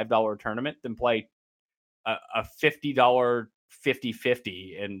the $5 tournament than play a $50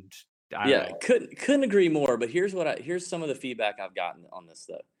 50-50. And couldn't agree more. But here's some of the feedback I've gotten on this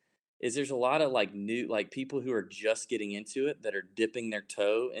though. Is there's a lot of like new people who are just getting into it that are dipping their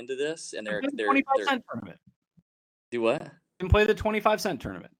toe into this, and they're 25-cent tournament. Do what? And play the 25-cent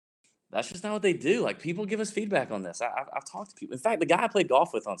tournament. That's just not what they do. Like people give us feedback on this. I've talked to people. In fact, the guy I played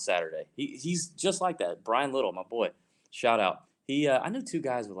golf with on Saturday, he's just like that. Brian Little, my boy. Shout out. I know two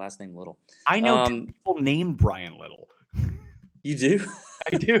guys with last name Little. I know two people named Brian Little. You do?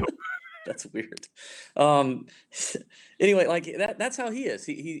 I do. That's weird. Anyway, like that's how he is.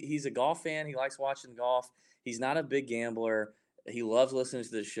 He's a golf fan. He likes watching golf. He's not a big gambler. He loves listening to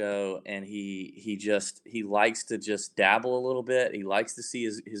the show, and he likes to just dabble a little bit. He likes to see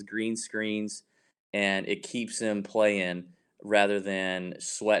his green screens, and it keeps him playing rather than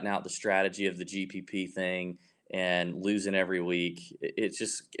sweating out the strategy of the GPP thing and losing every week. It's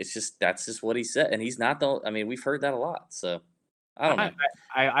just that's just what he said, and he's not the. I mean, we've heard that a lot, so. I don't know.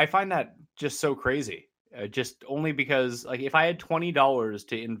 I find that just so crazy. Just only because, like, if I had $20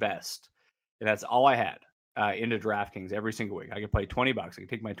 to invest, and that's all I had into DraftKings every single week, I could play $20. I could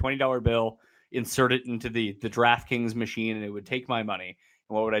take my $20 bill, insert it into the DraftKings machine, and it would take my money.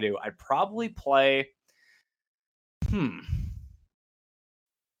 And what would I do? I'd probably play.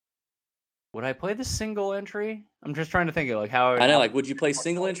 Would I play the single entry? I'm just trying to think of like how I know. Like, would you play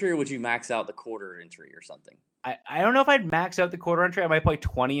single entry or would you max out the quarter entry or something? I don't know if I'd max out the quarter entry. I might play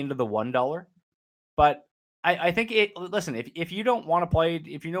 20 into the $1, but I think listen, if you don't want to play,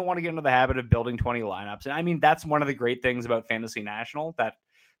 if you don't want to get into the habit of building 20 lineups, and I mean, that's one of the great things about Fantasy National, that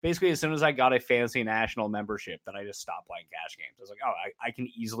basically as soon as I got a Fantasy National membership, that I just stopped playing cash games. I was like, oh, I can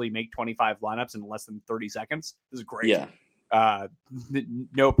easily make 25 lineups in less than 30 seconds. This is great. Yeah.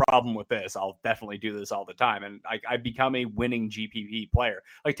 No problem with this. I'll definitely do this all the time. And I become a winning GPP player.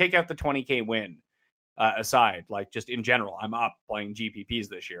 Like, take out the 20K win aside, like just in general, I'm up playing GPPs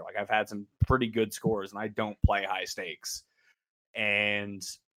this year. Like, I've had some pretty good scores and I don't play high stakes. And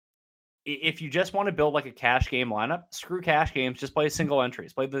if you just want to build like a cash game lineup, screw cash games, just play single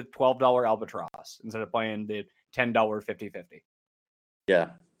entries. Play the $12 Albatross instead of playing the $10 50-50. Yeah.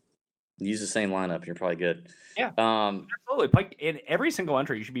 Use the same lineup. You're probably good. Yeah, absolutely. Play in every single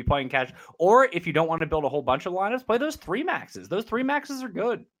entry. You should be playing cash. Or if you don't want to build a whole bunch of lineups, play those 3 maxes. Those 3 maxes are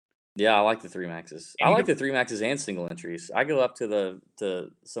good. Yeah, I like the 3 maxes. And I like the 3 maxes and single entries. I go up to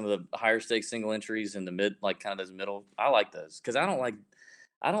some of the higher stakes single entries in the mid, like kind of those middle. I like those because I don't like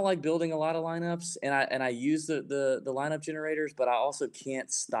building a lot of lineups, and I use the lineup generators, but I also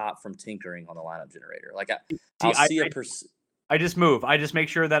can't stop from tinkering on the lineup generator. Like I'll see a I just move. I just make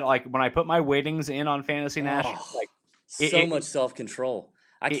sure that, like, when I put my weightings in on Fantasy National, like so much self-control.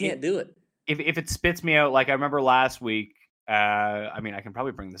 I can't do it. If it spits me out, like I remember last week, I mean, I can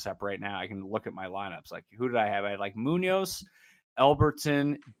probably bring this up right now. I can look at my lineups. Like, who did I have? I had like Munoz,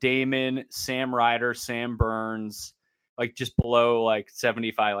 Albertson, Damon, Sam Ryder, Sam Burns, like just below like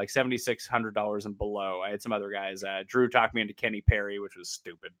 75, like $7,600 and below. I had some other guys. Drew talked me into Kenny Perry, which was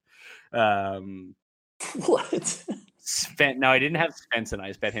stupid. What? No, I didn't have Svensson. I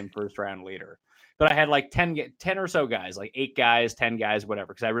just bet him first round leader. But I had like 10 or so guys, like 8 guys, 10 guys,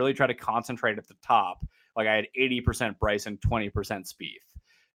 whatever, because I really try to concentrate at the top. Like, I had 80% Bryson, 20% Spieth.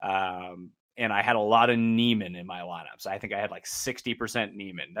 And I had a lot of Neiman in my lineups. I think I had like 60%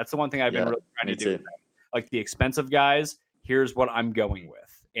 Neiman. That's the one thing I've been really trying to do. Like, the expensive guys, here's what I'm going with.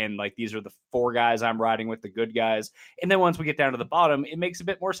 And like, these are the 4 guys I'm riding with, the good guys. And then once we get down to the bottom, it makes a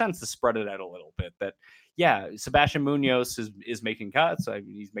bit more sense to spread it out a little bit. That, yeah, Sebastian Munoz is making cuts.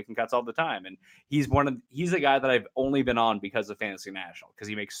 He's making cuts all the time. And he's a guy that I've only been on because of Fantasy National, because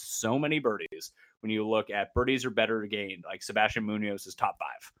he makes so many birdies. When you look at birdies are better gained, like Sebastian Munoz is top 5.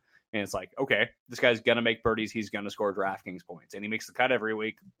 And it's like, okay, this guy's going to make birdies. He's going to score DraftKings points. And he makes the cut every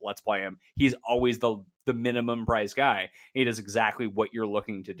week. Let's play him. He's always the minimum price guy. He does exactly what you're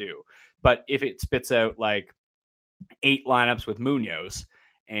looking to do. But if it spits out like 8 lineups with Munoz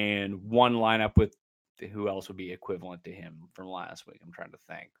and 1 lineup with, who else would be equivalent to him from last week? I'm trying to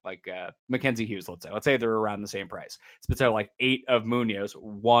think. Like Mackenzie Hughes, let's say they're around the same price. Spits out like 8 of Munoz,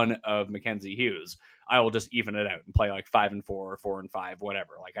 1 of Mackenzie Hughes. I will just even it out and play like 5 and 4 or 4 and 5,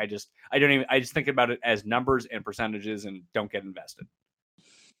 whatever. Like, I just think about it as numbers and percentages and don't get invested.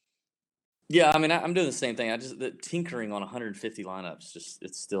 Yeah, I mean, I'm doing the same thing. The tinkering on 150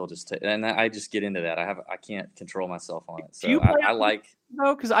 lineups, and I just get into that. I can't control myself on it. So I like,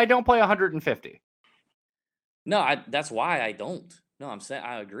 no, because I don't play 150. No, that's why I don't. No, I'm saying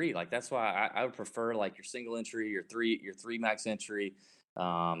I agree. Like, that's why I would prefer like your single entry, your three max entry,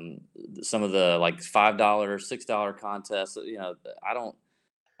 some of the like $5, $6 contests. You know,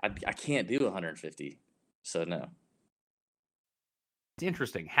 I can't do 150. So no. It's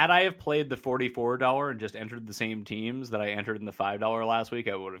interesting. Had I have played the $44 and just entered the same teams that I entered in the $5 last week,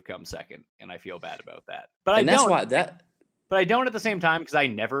 I would have come second, and I feel bad about that. But I don't at the same time, because I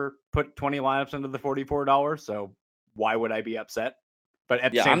never put 20 lineups into the $44. So why would I be upset? But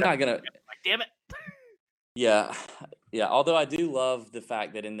at the same time, I'm not gonna. Like, damn it. Yeah. Although I do love the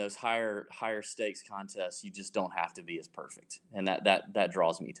fact that in those higher stakes contests, you just don't have to be as perfect, and that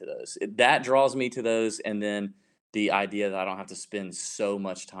draws me to those. That draws me to those, and then the idea that I don't have to spend so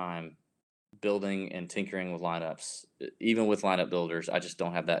much time building and tinkering with lineups, even with lineup builders. I just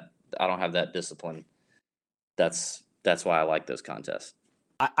don't have that. I don't have that discipline. That's why I like those contests.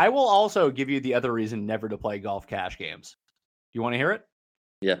 I will also give you the other reason never to play golf cash games. Do you want to hear it?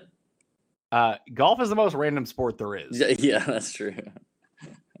 Yeah. Golf is the most random sport there is. Yeah, that's true.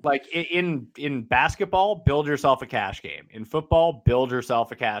 Like, in basketball, build yourself a cash game. In football, build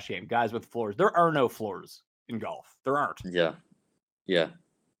yourself a cash game. Guys with floors. There are no floors in golf. There aren't. Yeah.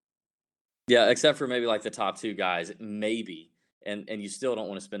 Except for maybe like the top 2 guys, maybe, and you still don't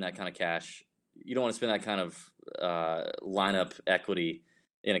want to spend that kind of cash. You don't want to spend that kind of lineup equity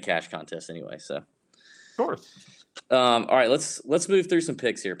in a cash contest anyway. So, of course. All right, let's move through some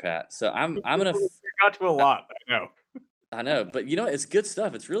picks here, Pat. So I'm gonna. You got to a lot. I know, but you know, it's good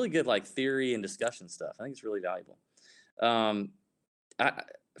stuff. It's really good, like theory and discussion stuff. I think it's really valuable.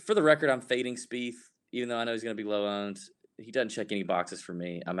 For the record, I'm fading Spieth, even though I know he's going to be low owned. he doesn't check any boxes for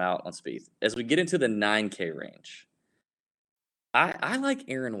me. I'm out on Spieth. As we get into the 9K range, I like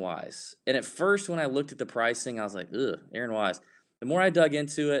Aaron Wise. And at first, when I looked at the pricing, I was like, ugh, Aaron Wise. The more I dug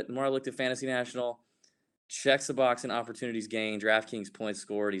into it, the more I looked at Fantasy National, checks the box in opportunities gained, DraftKings points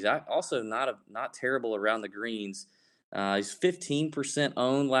scored. He's also not terrible around the greens. He's 15%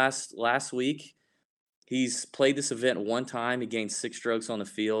 owned last week. He's played this event one time. He gained 6 strokes on the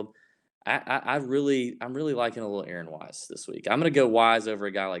field. I'm really liking a little Aaron Wise this week. I'm going to go Wise over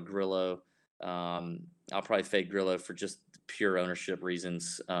a guy like Grillo. I'll probably fade Grillo for just pure ownership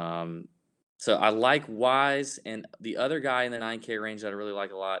reasons. So I like Wise, and the other guy in the 9K range that I really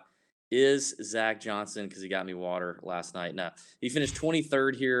like a lot is Zach Johnson because he got me water last night. Now he finished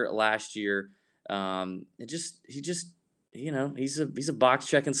 23rd here last year. He's a box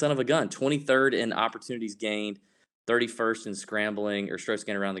checking son of a gun. 23rd in opportunities gained, 31st in scrambling or strokes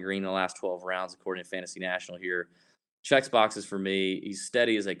gained around the green in the last 12 rounds, according to Fantasy National here. Checks boxes for me. He's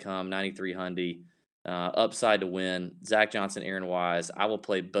steady as they come, 93 hundy. Upside to win. Zach Johnson, Aaron Wise. I will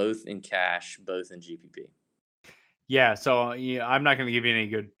play both in cash, both in GPP. Yeah, so I'm not going to give you any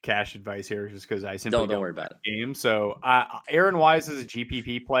good cash advice here just because I simply don't worry about it. Game. So Aaron Wise as a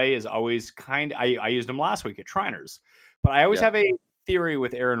GPP play is always I used him last week at Shriners, but I always have a theory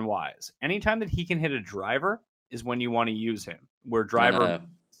with Aaron Wise. Anytime that he can hit a driver is when you want to use him, where driver means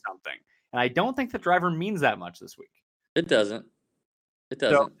something. And I don't think the driver means that much this week. It doesn't.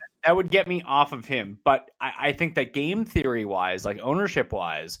 So that would get me off of him. But I think that game theory wise, like ownership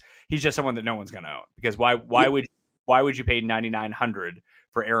wise, he's just someone that no one's going to own. Because why would you pay $9,900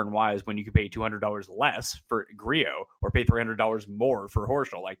 for Aaron Wise when you could pay $200 less for Griot or pay $300 more for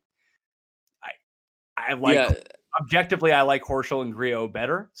Horschel? Like, objectively, I like Horschel and Griot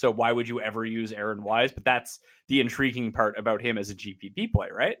better. So why would you ever use Aaron Wise? But that's the intriguing part about him as a GPP play,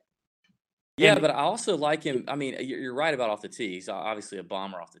 right? Yeah, but I also like him. I mean, you're right about off the tee. He's obviously a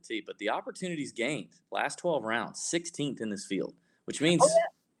bomber off the tee, but the opportunities gained last 12 rounds, 16th in this field, which means.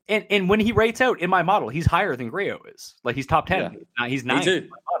 And when he rates out in my model, he's higher than Griot is. Like he's top 10. Yeah. He's 9. Me too.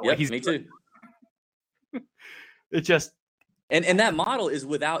 Like, me too. It just and that model is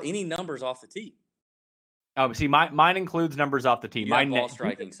without any numbers off the tee. See, mine includes numbers off the tee. Mine ball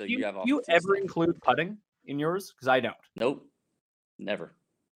striking, so you have. You ever include putting in yours? Because I don't. Nope, never.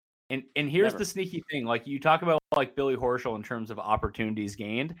 And here's the sneaky thing. Like you talk about like Billy Horschel in terms of opportunities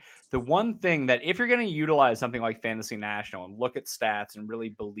gained. The one thing that if you're going to utilize something like Fantasy National and look at stats and really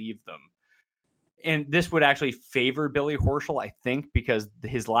believe them, and this would actually favor Billy Horschel, I think, because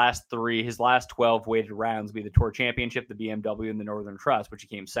his last 12 weighted rounds would be the Tour Championship, the BMW, and the Northern Trust, which he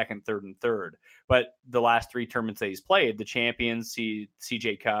came second, third, and third. But the last 3 tournaments that he's played, the Champions,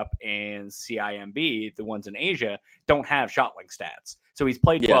 CJ Cup, and CIMB, the ones in Asia, don't have shot link stats. So he's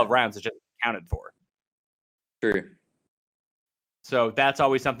played 12 rounds, it's just counted for. True. So that's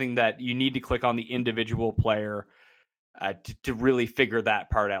always something that you need to click on the individual player to really figure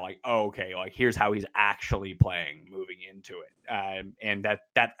that part out. Like, oh, okay, like here's how he's actually playing moving into it. And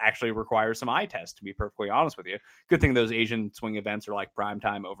that actually requires some eye test, to be perfectly honest with you. Good thing those Asian swing events are like prime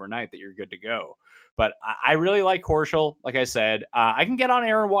time overnight that you're good to go. But I really like Horschel. Like I said, I can get on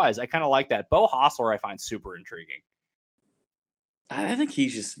Aaron Wise. I kind of like that. Bo Hostler I find super intriguing. I think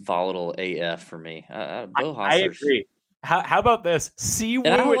he's just volatile AF for me. Bo Hostler. I agree. How about this? Siwoo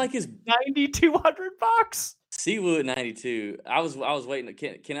I don't like his $9,200. Siwoo at 92. I was waiting.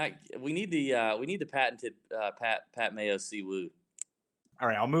 Can I? We need the patented Pat Mayo Siwoo. All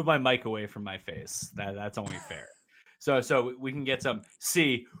right, I'll move my mic away from my face. That's only fair. So we can get some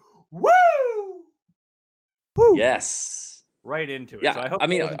Woo! Yes. Right into it. Yeah. So I hope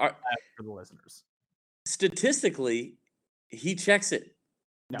for the listeners. Statistically, he checks it.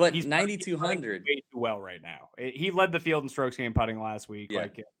 No, but 9,200 way too well right now. He led the field in strokes gained putting last week. Yeah.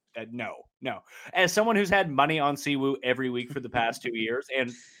 Like, no. As someone who's had money on Siwoo every week for the past 2 years, and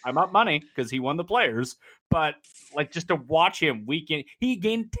I'm up money because he won the Players, but like just to watch him weekend, he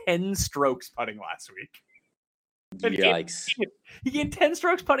gained 10 strokes putting last week. Yikes! He gained 10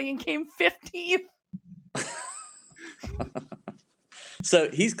 strokes putting and came 15th.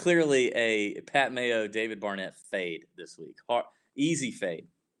 So he's clearly a Pat Mayo, David Barnett fade this week. Easy fade.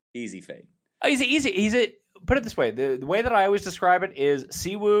 Easy. Put it this way. The way that I always describe it is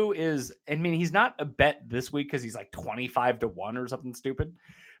Siwoo is, I mean, he's not a bet this week because he's like 25-1 or something stupid.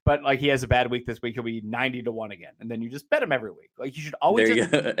 But like he has a bad week this week, he'll be 90-1 again. And then you just bet him every week. Like you should always. There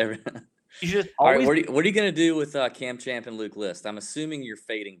you go. You should All right, what are you going to do with Cam Champ and Luke List? I'm assuming you're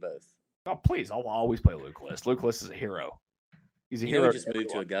fading both. Oh, please. I'll always play Luke List. Luke List is a hero. He's a hero. He just moved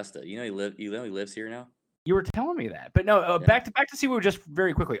to Augusta. You know he lives here now? You were telling me that, but no. Yeah. Back to Siwoo just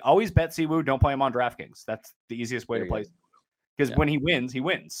very quickly. Always bet Siwoo. Don't play him on DraftKings. That's the easiest way There to you play. go. Because Yeah. when he wins, he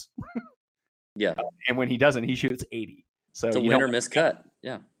wins, Yeah. and when he doesn't, he shoots 80. So It's a you win don't or miss cut.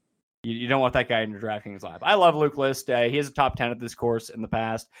 Yeah. you don't want that guy in your DraftKings live. I love Luke List. He has a top 10 at this course in the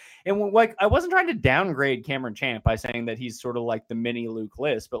past, and like I wasn't trying to downgrade Cameron Champ by saying that he's sort of like the mini Luke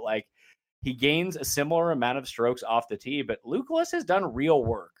List, but like he gains a similar amount of strokes off the tee. But Luke List has done real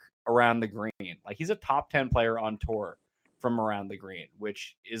work around the green. Like he's a top 10 player on tour from around the green,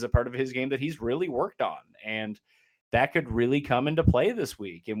 which is a part of his game that he's really worked on. And that could really come into play this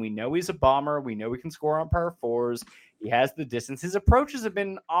week. And we know he's a bomber. We know he can score on par fours. He has the distance. His approaches have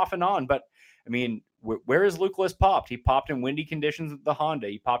been off and on, but I mean, where is Luke List popped? He popped in windy conditions with the Honda.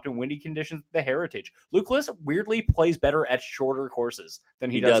 He popped in windy conditions with the Heritage. Luke List weirdly plays better at shorter courses than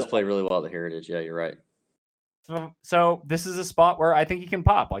He does does play really well at the Heritage. Yeah, you're right. So this is a spot where I think he can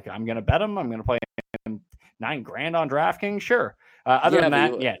pop. Like I'm going to bet him. I'm going to play him $9,000 on DraftKings. Sure. Other than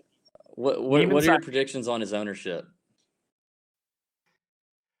that, yeah. What are your predictions on his ownership?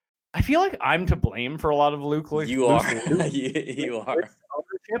 I feel like I'm to blame for a lot of Luke. You are. You are.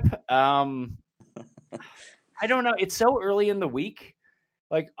 Ownership. I don't know. It's so early in the week.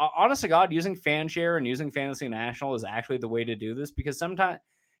 Like, honest to God, using FanShare and using Fantasy National is actually the way to do this because sometimes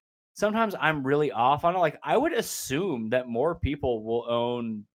I'm really off on it. Like, I would assume that more people will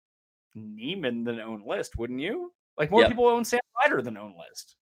own Neiman than own List, wouldn't you? Like, more people own Sam Ryder than own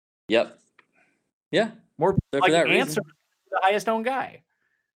List. Yep. Yeah. More so like for that Answer reason, the highest owned guy.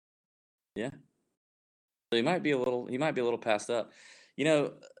 Yeah. So he might be a little passed up. You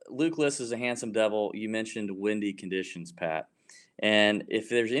know, Luke List is a handsome devil. You mentioned windy conditions, Pat. And if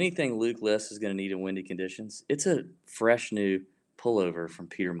there's anything Luke List is going to need in windy conditions, it's a fresh new pullover from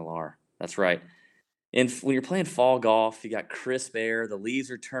Peter Millar. That's right. And when you're playing fall golf, you got crisp air, the leaves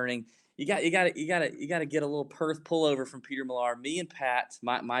are turning. You got to get a little Perth pullover from Peter Millar. Me and Pat,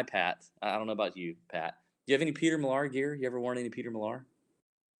 my Pat. I don't know about you, Pat. Do you have any Peter Millar gear? You ever worn any Peter Millar?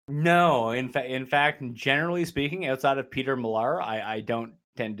 No, in fact, generally speaking, outside of Peter Millar, I don't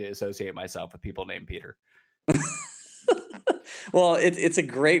tend to associate myself with people named Peter. Well, it's a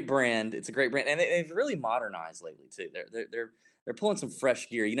great brand. It's a great brand, and they've really modernized lately too. They're pulling some fresh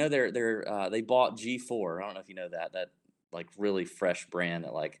gear. You know, they bought G4. I don't know if you know that like really fresh brand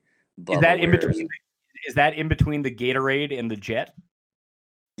that like Bubba is that in wears. between? Is that in between the Gatorade and the Jet?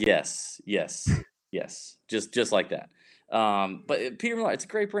 Yes. Just like that. But Peter Millar, it's a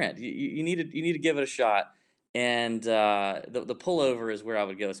great brand. You need to give it a shot. And the pullover is where I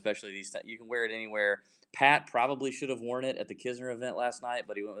would go, especially these times. You can wear it anywhere. Pat probably should have worn it at the Kisner event last night,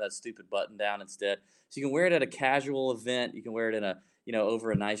 but he went with that stupid button down instead. So you can wear it at a casual event. You can wear it in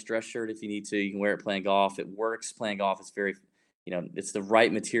over a nice dress shirt if you need to. You can wear it playing golf. It works playing golf. It's very, it's the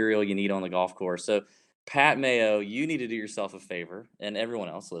right material you need on the golf course. So Pat Mayo, you need to do yourself a favor, and everyone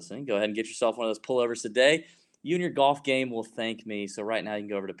else listening, go ahead and get yourself one of those pullovers today. You and your golf game will thank me. So right now you can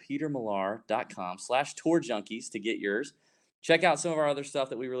go over to petermillar.com/tourjunkies to get yours. Check out some of our other stuff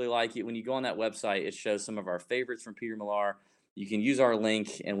that we really like. When you go on that website, it shows some of our favorites from Peter Millar. You can use our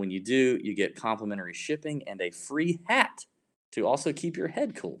link, and when you do, you get complimentary shipping and a free hat to also keep your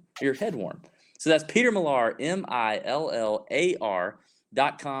head cool, your head warm. So that's Peter Millar,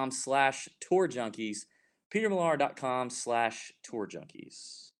 MILLAR.com/tourjunkies,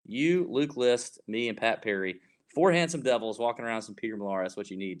 petermillar.com/tourjunkies. You, Luke List, me, and Pat Perry, 4 handsome devils walking around some Peter Millar. That's what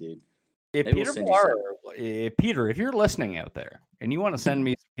you need, dude. Peter, if you're listening out there and you want to send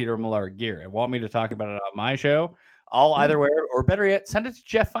me some Peter Millar gear and want me to talk about it on my show, I'll either wear it or better yet, send it to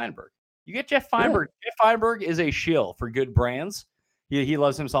Jeff Feinberg. You get Jeff Feinberg. Yeah. Jeff Feinberg is a shill for good brands. He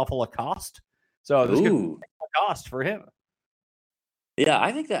loves himself a Lacoste. So this could be Lacoste for him. Yeah,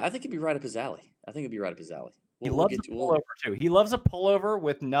 I think it'd be right up his alley. He loves a pullover too. He loves a pullover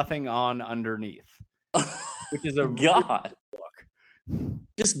with nothing on underneath, which is a God. Look.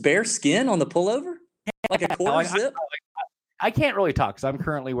 Just bare skin on the pullover, like a quarter zip. I can't really talk because I'm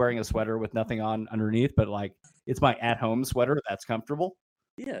currently wearing a sweater with nothing on underneath, but like it's my at-home sweater that's comfortable.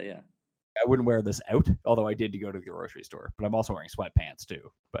 Yeah. I wouldn't wear this out, although I did to go to the grocery store. But I'm also wearing sweatpants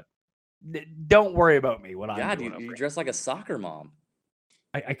too. But don't worry about me when I'm doing. You dress like a soccer mom.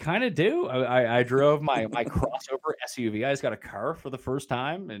 I kind of do. I drove my crossover SUV. I just got a car for the first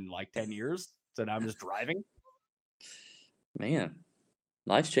time in like 10 years. So now I'm just driving. Man,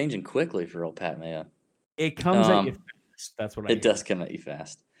 life's changing quickly for old Pat Mayo. It comes at you fast. That's what I It does come at you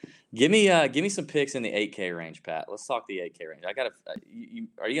fast. Give me some picks in the 8K range, Pat. Let's talk the 8K range. I got to.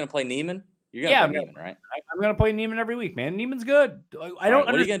 Are you going to play Neiman? You're going to play Neiman, right? I'm going to play Neiman every week, man. Neiman's good. What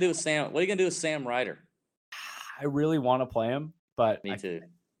are you going to do with Sam? What are you going to do with Sam Ryder? I really want to play him, but Me too.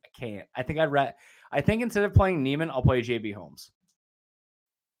 I can't. I think I'd rather. I think instead of playing Neiman, I'll play JB Holmes.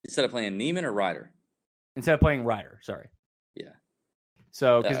 Instead of playing Neiman or Ryder? Instead of playing Ryder, sorry. Yeah.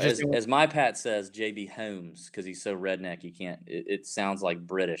 So, as my Pat says, JB Holmes, because he's so redneck, he can't. It sounds like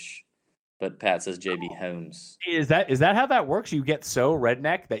British, but Pat says JB Holmes. Is that how that works? You get so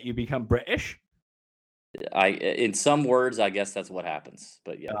redneck that you become British? In some words, I guess that's what happens.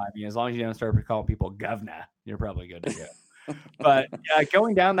 But yeah, I mean, as long as you don't start calling people governor, you're probably good to go. But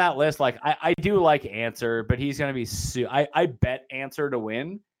going down that list, like I do like Answer, but he's going to be. I bet Answer to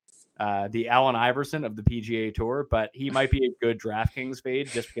win. The Allen Iverson of the PGA Tour, but he might be a good DraftKings fade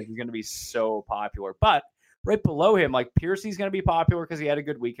just because he's going to be so popular. But right below him, like Piercy's going to be popular because he had a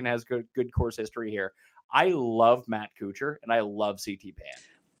good week and has good course history here. I love Matt Kuchar and I love CT Pan.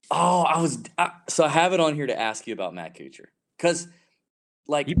 Oh, I have it on here to ask you about Matt Kuchar because,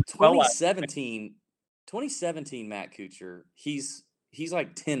 like 2017 Matt Kuchar, he's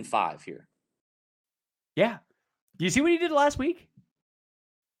like 10-5 here. Yeah, do you see what he did last week?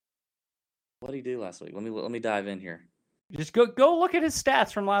 What did he do last week? Let me dive in here. Just go look at his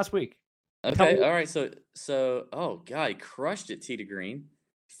stats from last week. Okay, all right. So oh god, he crushed it tee to green.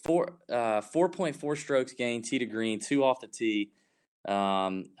 4.4 strokes gained tee to green, 2 off the tee.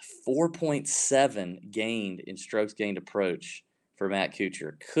 4.7 gained in strokes gained approach for Matt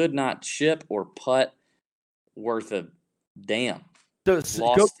Kuchar. Could not chip or putt worth a damn.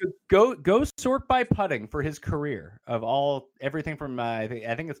 So go sort by putting for his career of everything from I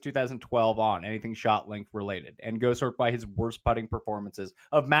think it's 2012 on, anything shot length related, and go sort by his worst putting performances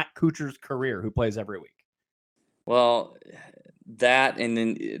of Matt Kuchar's career, who plays every week. Well, that and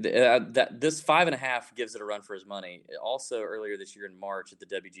then this 5.5 gives it a run for his money. Also, earlier this year in March at the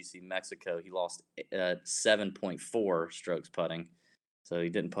WGC Mexico, he lost 7.4 strokes putting, so he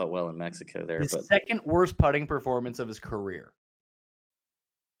didn't putt well in Mexico there. His second worst putting performance of his career.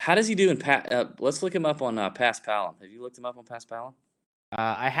 How does he do in let's look him up on Pass Palom. Have you looked him up on Pass Palom?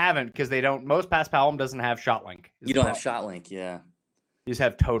 I haven't because they don't. Most Pass Palom doesn't have shot link. You don't have shot link, yeah. You just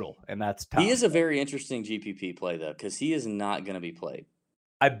have total, and that's tough. He is a very interesting GPP play though, because he is not going to be played.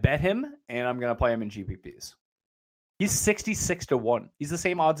 I bet him, and I'm going to play him in GPPs. He's 66-1. He's the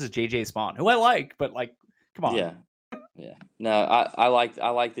same odds as JJ Spawn, who I like, but like, come on. Yeah. No, I like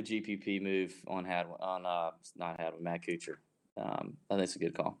the GPP move on Matt Kuchar. I think it's a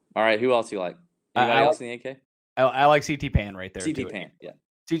good call. All right, who else do you like? Anybody else in the AK? I like CT Pan right there. CT Pan, yeah.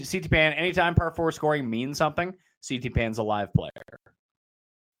 CT Pan, anytime par 4 scoring means something, CT Pan's a live player.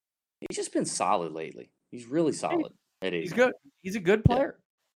 He's just been solid lately. He's really solid. He's good. He's a good player. Yeah.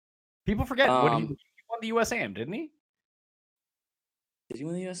 People forget he won the USAM, didn't he? Did he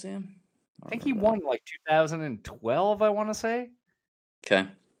win the USAM? I think he won like 2012, I want to say. Okay.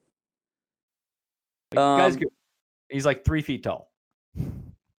 Guy's good. He's like 3 feet tall.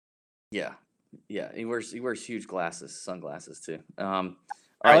 Yeah. He wears huge sunglasses too. All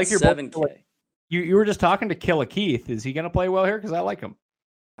I right, like your 7K. You were just talking to Killa Keith. Is he going to play well here? Because I like him.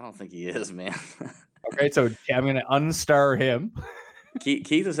 I don't think he is, man. Okay, so I'm going to unstar him.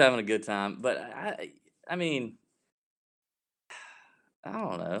 Keith was having a good time, but I mean, I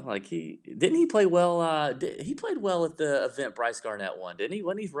don't know. Like didn't he play well? He played well at the event Bryce Garnett won, didn't he?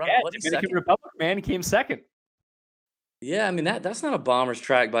 When he's running, Dominican Republic, man, he came second. Yeah, I mean that's not a bomber's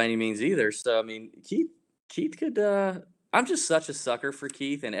track by any means either. So I mean, Keith could. I'm just such a sucker for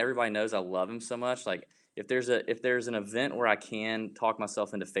Keith, and everybody knows I love him so much. Like if there's an event where I can talk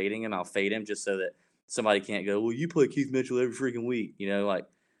myself into fading him, I'll fade him just so that somebody can't go, well, you play Keith Mitchell every freaking week, like.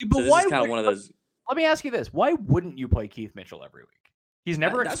 But so this is kind of one of those. Let me ask you this: why wouldn't you play Keith Mitchell every week? He's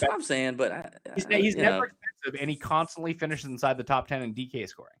never. That's what I'm saying, but he's never expensive, and he constantly finishes inside the top 10 in DK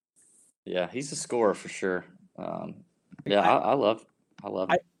scoring. Yeah, he's a scorer for sure. Yeah, I love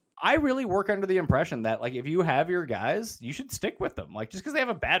it. I really work under the impression that like if you have your guys, you should stick with them. Like just because they have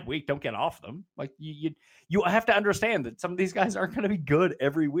a bad week, don't get off them. Like you have to understand that some of these guys aren't going to be good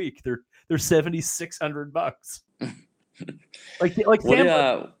every week. They're $7,600. like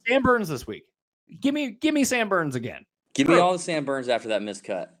Sam Burns this week. Give me Sam Burns again. Give me all the Sam Burns after that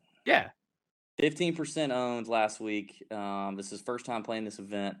miscut. Yeah, 15% owned last week. This is first time playing this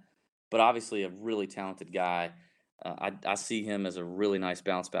event, but obviously a really talented guy. I see him as a really nice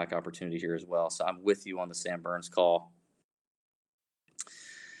bounce back opportunity here as well. So I'm with you on the Sam Burns call.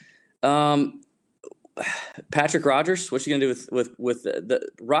 Patrick Rogers, what you gonna do with the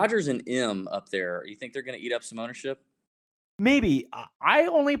Rogers and M up there? You think they're gonna eat up some ownership? Maybe. I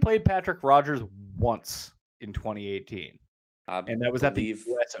only played Patrick Rogers once in 2018, and that was at the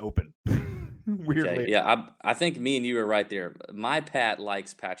U.S. Open. Weirdly, okay, yeah. I think me and you are right there. My Pat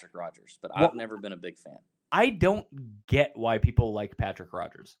likes Patrick Rogers, but I've never been a big fan. I don't get why people like Patrick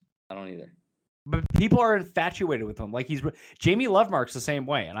Rogers. I don't either. But people are infatuated with him. Like Jamie Lovemark's the same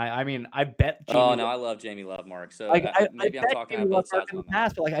way. And I mean, I bet Oh Jamie, no, I love Jamie Lovemark. So like I maybe I'm bet talking out Jamie both Lovemark sides in of the my mouth.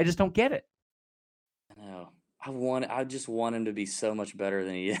 past, but like I just don't get it. I know. I just want him to be so much better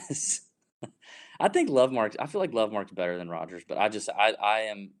than he is. I think Lovemark. I feel like Lovemark's better than Rogers, but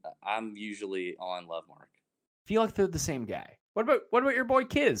I'm usually on Lovemark. Feel like they're the same guy. What about your boy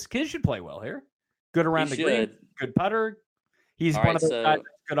Kiz? Kiz should play well here. Good He around the green, should. good putter. He's All one right, of those guys so that's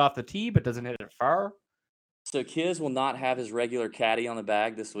good off the tee, but doesn't hit it far. Kiz will not have his regular caddy on the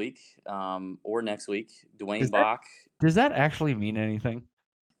bag this week, or next week. Does Dwayne that Bach. does that actually mean anything?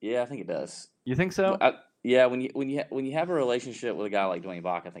 Yeah, I think it does. You think so? Yeah, when you have a relationship with a guy like Dwayne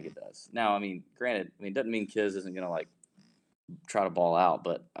Bach, I think it does. Now, I mean, granted, it doesn't mean Kiz isn't gonna like try to ball out,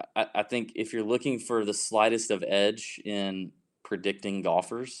 but I think if you're looking for the slightest of edge in predicting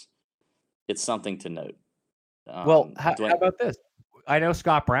golfers, it's something to note. Well, how Dwayne, about this? I know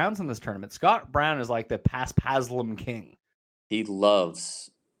Scott Brown's in this tournament. Scott Brown is like the Paspaslam king. he loves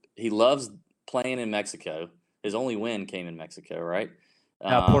playing in Mexico. His only win came in Mexico, right?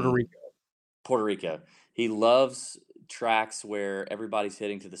 Puerto Rico. Puerto Rico. He loves tracks where everybody's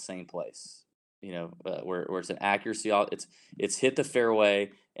hitting to the same place. Where it's an accuracy. It's hit the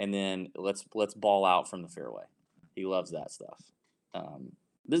fairway and then let's ball out from the fairway. He loves that stuff.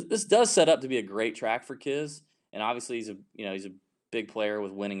 This does set up to be a great track for Kiz, and obviously he's a big player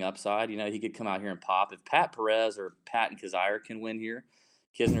with winning upside. He could come out here and pop. If Pat Perez or Pat and Kazire can win here,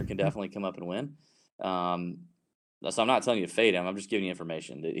 Kisner can definitely come up and win. So I'm not telling you to fade him. I'm just giving you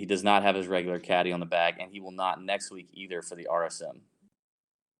information. He does not have his regular caddy on the bag, and he will not next week either for the RSM.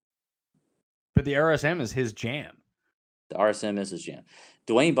 But the RSM is his jam. The RSM is his jam.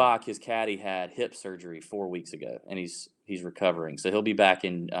 Dwayne Bach, his caddy, had hip surgery 4 weeks ago, and he's recovering. So he'll be back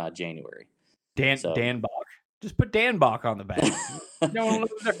in January. Dan Bach. Just put Dan Bach on the bag. No one will know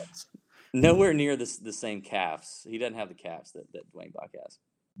the difference. Nowhere near the same calves. He doesn't have the calves that Dwayne Bach has.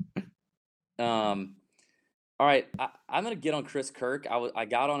 All right, I'm gonna get on Chris Kirk. I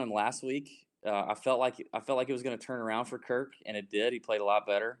got on him last week. I felt like it was gonna turn around for Kirk, and it did. He played a lot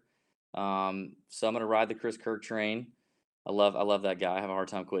better. So I'm gonna ride the Chris Kirk train. I love that guy. I have a hard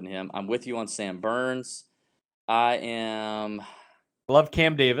time quitting him. I'm with you on Sam Burns. Love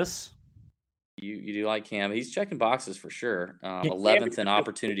Cam Davis. You do like Cam. He's checking boxes for sure. 11th in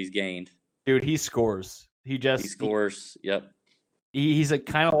opportunities gained. Dude, he scores. He scores. Yep. He's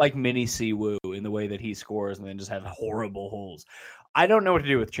kind of like mini Siwoo in the way that he scores and then just has horrible holes. I don't know what to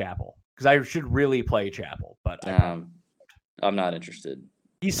do with Chappell because I should really play Chappell, but I'm not interested.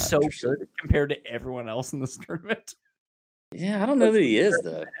 He's so good compared to everyone else in this tournament. Yeah, I don't know that he is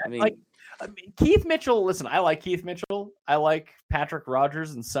though. I mean, Keith Mitchell. Listen, I like Keith Mitchell. I like Patrick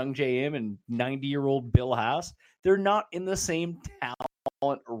Rogers and Sung J M and 90-year-old Bill Haas. They're not in the same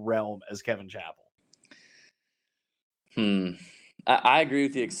talent realm as Kevin Chappell. I agree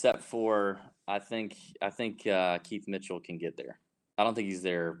with you, except for I think Keith Mitchell can get there. I don't think he's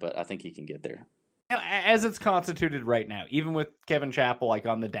there, but I think he can get there. As it's constituted right now, even with Kevin Chappell like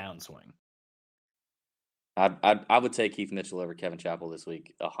on the downswing. I would take Keith Mitchell over Kevin Chappell this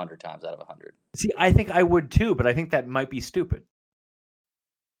week 100 times out of 100. See, I think I would too, but I think that might be stupid.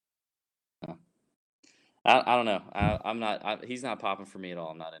 I don't know. I'm not. He's not popping for me at all.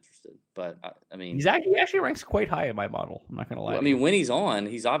 I'm not interested. But I mean, he actually ranks quite high in my model. I'm not gonna lie. I mean, when he's on,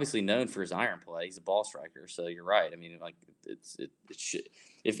 he's obviously known for his iron play. He's a ball striker, so you're right. I mean, like it should.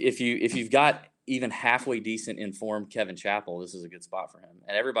 If you've got even halfway decent informed Kevin Chappell, this is a good spot for him.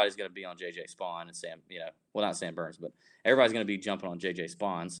 And everybody's going to be on JJ Spawn and Sam. Well, not Sam Burns, but everybody's going to be jumping on JJ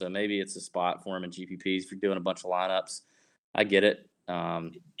Spawn. So maybe it's a spot for him in GPPs if you're doing a bunch of lineups. I get it.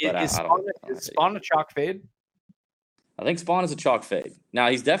 Is Spawn a chalk fade? I think Spawn is a chalk fade. Now,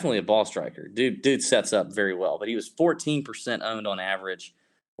 he's definitely a ball striker. Dude sets up very well, but he was 14% owned on average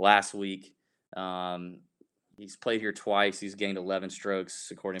last week. He's played here twice. He's gained 11 strokes,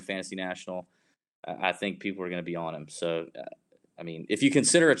 according to Fantasy National. I think people are going to be on him. So, I mean, if you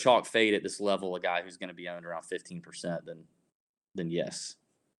consider a chalk fade at this level, a guy who's going to be owned around 15%, then yes.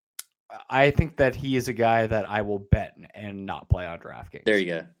 I think that he is a guy that I will bet and not play on DraftKings. There you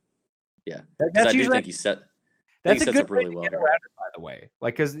go. Yeah. That's I think he sets up really well. By the way,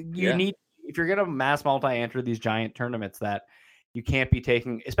 like, because you need, if you're going to mass multi-enter these giant tournaments, that you can't be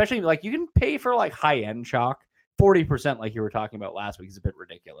taking, especially like you can pay for like high-end chalk. 40%, like you were talking about last week, is a bit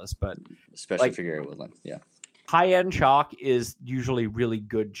ridiculous, but especially like, for Gary Woodland. Yeah. High-end chalk is usually really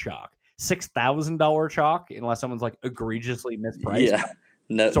good chalk. $6,000 chalk, unless someone's like egregiously mispriced. Yeah.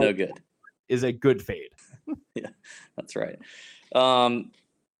 No good. Is a good fade. Yeah, that's right. I'm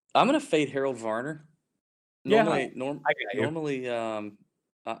gonna fade Harold Varner. Normally,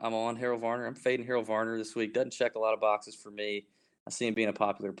 I'm on Harold Varner. I'm fading Harold Varner this week. Doesn't check a lot of boxes for me. I see him being a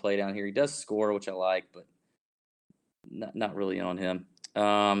popular play down here. He does score, which I like, but not really in on him.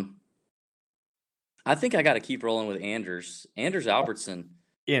 I think I got to keep rolling with Anders Albertson.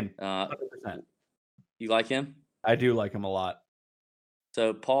 In Uh, 100%. you like him? I do like him a lot.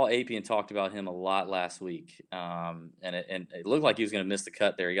 So Paul Apian talked about him a lot last week, and it looked like he was going to miss the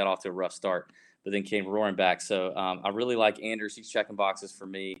cut there. He got off to a rough start, but then came roaring back. So I really like Anders. He's checking boxes for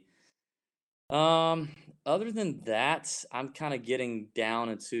me. Other than that, I'm kind of getting down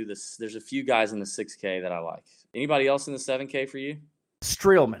into this. There's a few guys in the 6K that I like. Anybody else in the 7K for you?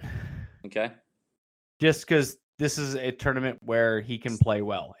 Streelman. Okay. Just because this is a tournament where he can play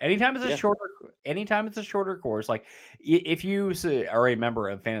well. Anytime it's a shorter course, like if you are a member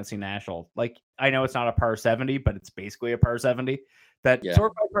of Fantasy National, like I know it's not a par 70, but it's basically a par 70. That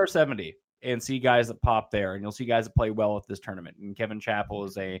sort by par 70 and see guys that pop there, and you'll see guys that play well at this tournament. And Kevin Chappell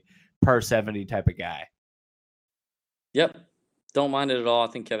is a par 70 type of guy. Yep. Don't mind it at all.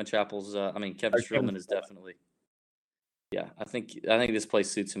 I think Kevin Chappell's Kevin Streelman is definitely. Yeah, I think this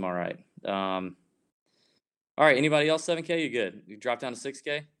place suits him all right. All right, anybody else 7K? You good? You drop down to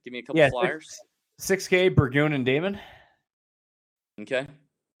 6K? Give me a couple flyers. 6K, Burgoon and Damon. Okay.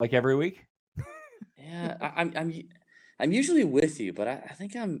 Like every week? Yeah, I'm usually with you, but I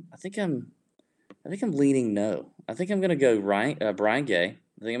think I'm leaning no. I think I'm gonna go Brian Gay.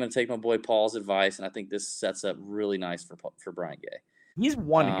 I think I'm gonna take my boy Paul's advice, and I think this sets up really nice for Brian Gay. He's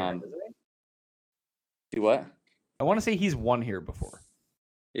won here, isn't he? Do what? I want to say he's won here before.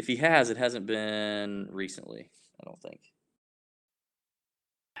 If he has, it hasn't been recently, I don't think.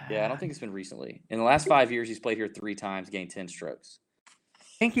 Yeah, I don't think it's been recently. In the last 5 years, he's played here 3 times, gained 10 strokes. I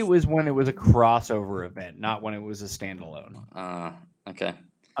think it was when it was a crossover event, not when it was a standalone. Okay.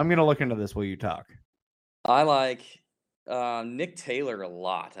 I'm going to look into this while you talk. I like Nick Taylor a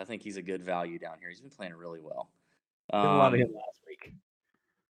lot. I think he's a good value down here. He's been playing really well. Did a lot of him last week.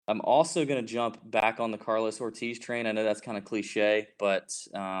 I'm also going to jump back on the Carlos Ortiz train. I know that's kind of cliche, but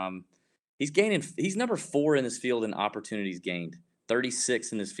he's number 4 in this field in opportunities gained,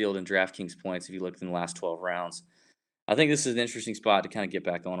 36 in this field in DraftKings points if you look in the last 12 rounds. I think this is an interesting spot to kind of get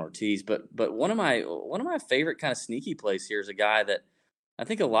back on Ortiz, but one of my favorite kind of sneaky plays here is a guy that I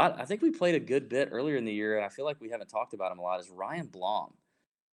think we played a good bit earlier in the year, and I feel like we haven't talked about him a lot, is Ryan Blom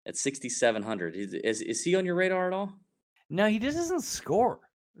at 6,700. Is he on your radar at all? No, he just doesn't score.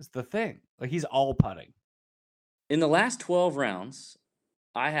 Is the thing. Like, he's all putting. In the last 12 rounds,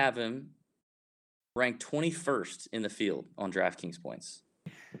 I have him ranked 21st in the field on DraftKings points.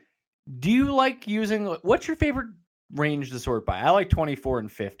 Do you like using, what's your favorite range to sort by? I like 24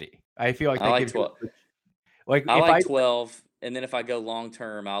 and 50. I feel like that gives 12. Like I like 12, and then if I go long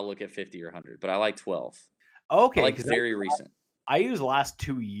term, I'll look at 50 or 100. But I like 12. Okay, I like very recent. I use the last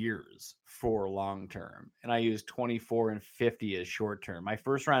 2 years for long term, and I use 24 and 50 as short term. My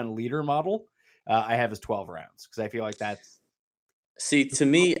first round leader model I have is 12 rounds because I feel like that's. See, to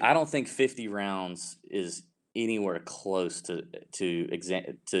me, I don't think 50 rounds is anywhere close to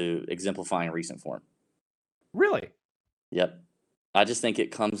exemplifying recent form. Really? Yep. I just think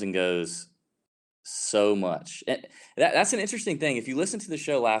it comes and goes so much. And that's an interesting thing. If you listened to the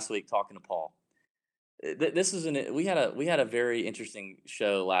show last week talking to Paul, we had a very interesting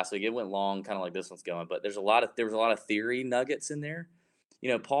show last week. It went long, kind of like this one's going, but there was a lot of theory nuggets in there. You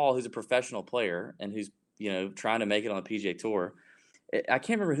know, Paul, who's a professional player and who's trying to make it on the PGA Tour. I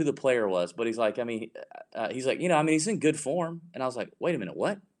can't remember who the player was, but he's like, he's in good form, and I was like, wait a minute,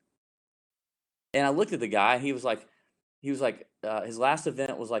 what? And I looked at the guy, and he was like, his last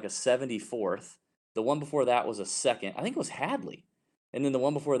event was like a 74th. The one before that was a second. I think it was Hadley, and then the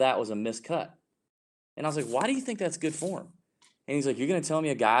one before that was a miscut. And I was like, why do you think that's good form? And he's like, you're going to tell me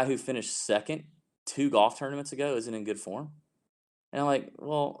a guy who finished second 2 golf tournaments ago isn't in good form? And I'm like,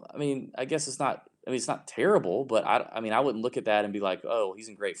 well, I guess it's not terrible, but I wouldn't look at that and be like, oh, he's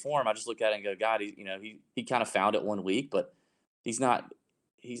in great form. I just look at it and go, God, he kind of found it one week, but he's not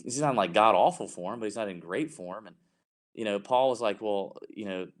in like god awful form, but he's not in great form. And, Paul was like, well,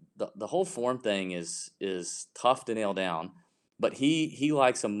 the whole form thing is tough to nail down, but he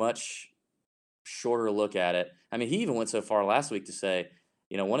likes a much shorter look at it. He even went so far last week to say,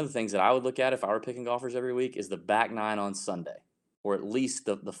 one of the things that I would look at if I were picking golfers every week is the back 9 on Sunday, or at least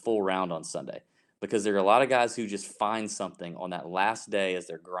the full round on Sunday, because there are a lot of guys who just find something on that last day as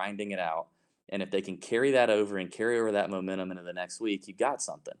they're grinding it out. And if they can carry that over and carry over that momentum into the next week, you got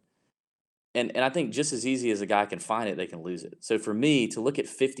something. And I think just as easy as a guy can find it, they can lose it. So for me to look at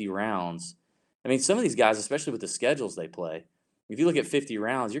 50 rounds, some of these guys, especially with the schedules they play, if you look at 50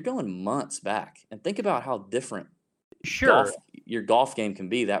 rounds, you're going months back. And think about how different Sure. Your golf game can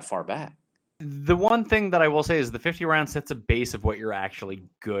be that far back. The one thing that I will say is the 50 rounds sets a base of what you're actually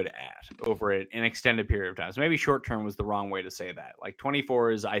good at over an extended period of time. So maybe short term was the wrong way to say that. Like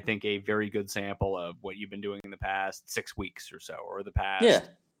 24 is, I think, a very good sample of what you've been doing in the past 6 weeks or so, or the past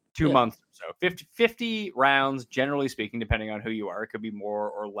 2 months or so. 50 rounds, generally speaking, depending on who you are, it could be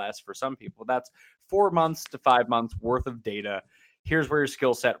more or less for some people. That's 4 months to 5 months worth of data. Here's where your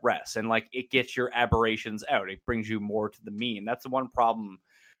skill set rests. And like it gets your aberrations out. It brings you more to the mean. That's the one problem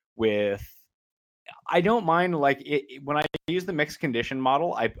with, I don't mind like when I use the mixed condition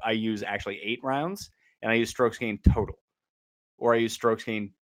model, I use actually 8 rounds and I use strokes gained total, or I use strokes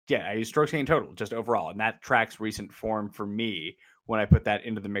gained. Yeah, I use strokes gained total just overall. And that tracks recent form for me when I put that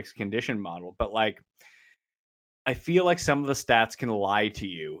into the mixed condition model. But like, I feel like some of the stats can lie to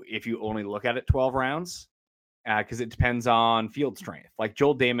you if you only look at it 12 rounds, because it depends on field strength. Like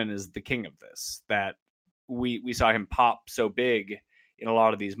Joel Damon is the king of this, that we saw him pop so big in a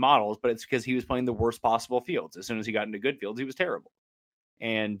lot of these models, but it's because he was playing the worst possible fields. As soon as he got into good fields, he was terrible.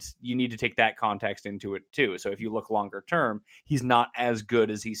 And you need to take that context into it too. So if you look longer term, he's not as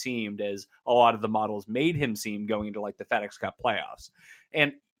good as he seemed, as a lot of the models made him seem going into like the FedEx Cup playoffs.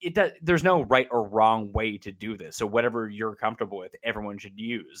 And there's no right or wrong way to do this. So whatever you're comfortable with, everyone should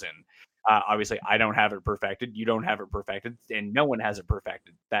use. And obviously, I don't have it perfected. You don't have it perfected, and no one has it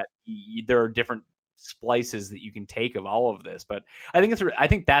perfected. That there are different splices that you can take of all of this. But I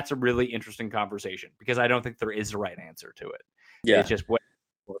think that's a really interesting conversation, because I don't think there is a right answer to it. Yeah. It's just what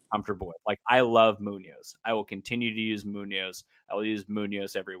we're comfortable with. Like, I love Munoz. I will continue to use Munoz. I will use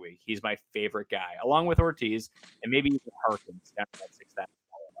Munoz every week. He's my favorite guy, along with Ortiz and maybe even Harkins down to that 6,000 level.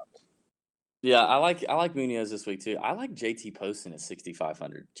 Yeah, I like Munoz this week too. I like JT Poston at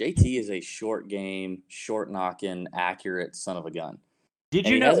 6,500. JT is a short game, short knocking, accurate son of a gun. Did And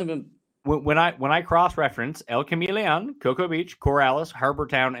you he know hasn't been when I cross reference El Chameleon, Cocoa Beach, Corrales,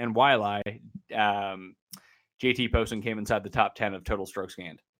 Harbortown, and Wiley, JT Poston came inside the top 10 of total strokes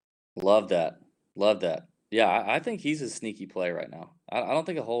gained. Love that. Love that. Yeah, I think he's a sneaky play right now. I don't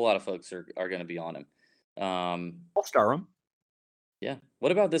think a whole lot of folks are going to be on him. I'll star him. Yeah.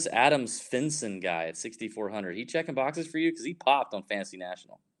 What about this Adams Finson guy at 6,400? He checking boxes for you because he popped on Fantasy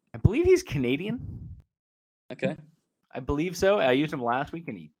National. I believe he's Canadian. Okay. I believe so. I used him last week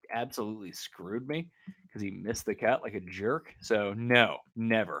and he absolutely screwed me because he missed the cut like a jerk. So no,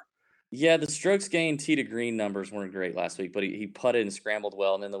 never. Yeah, the strokes gained tee to green numbers weren't great last week, but he putted and scrambled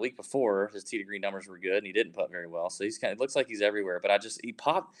well. And then the week before, his tee to green numbers were good, and he didn't putt very well. So it looks like he's everywhere. But he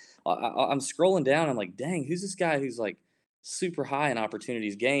popped. I'm scrolling down. I'm like, dang, who's this guy who's like super high in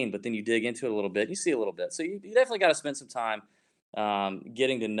opportunities gained? But then you dig into it a little bit, you see a little bit. So you definitely got to spend some time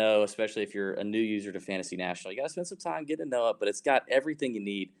getting to know, especially if you're a new user to Fantasy National. You got to spend some time getting to know it, but it's got everything you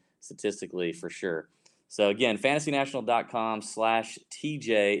need statistically for sure. So again,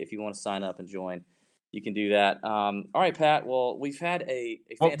 fantasynational.com/TJ if you want to sign up and join. You can do that. All right, Pat. Well, we've had a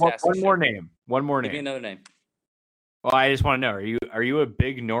fantastic one more show. name. One more Give name. me another name. Well, I just want to know, are you a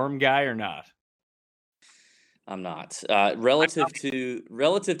big Norm guy or not? I'm not. Relative to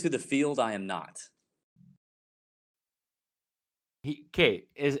the field, I am not.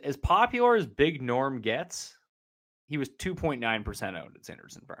 As popular as Big Norm gets, he was 2.9% owned at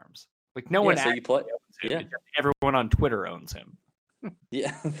Sanderson Farms. Like no one So you play. Yeah. Everyone on Twitter owns him.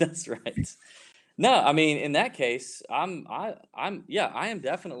 Yeah, that's right. No, I mean in that case, I am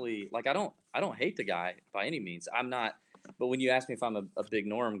definitely like I don't hate the guy by any means. I'm not, but when you ask me if I'm a big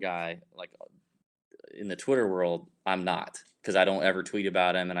Norm guy, like in the Twitter world, I'm not, because I don't ever tweet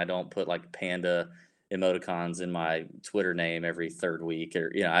about him and I don't put like panda emoticons in my Twitter name every third week, or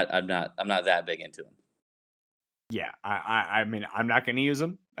I'm not that big into him. Yeah, I mean, I'm not going to use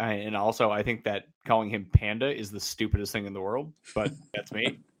him. And also, I think that calling him Panda is the stupidest thing in the world. But that's me.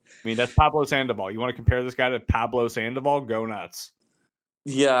 I mean, that's Pablo Sandoval. You want to compare this guy to Pablo Sandoval? Go nuts.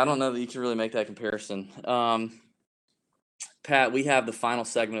 Yeah, I don't know that you can really make that comparison. Pat, we have the final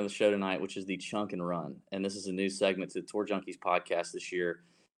segment of the show tonight, which is the Chunk and Run. And this is a new segment to the Tour Junkies podcast this year.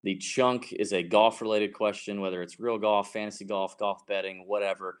 The Chunk is a golf-related question, whether it's real golf, fantasy golf, golf betting,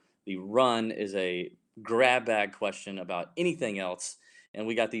 whatever. The Run is a grab bag question about anything else. And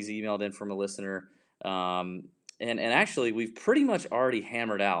we got these emailed in from a listener. And actually, we've pretty much already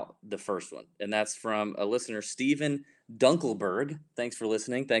hammered out the first one. And that's from a listener, Steven Dunkelberg. Thanks for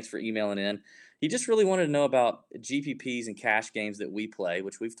listening. Thanks for emailing in. He just really wanted to know about GPPs and cash games that we play,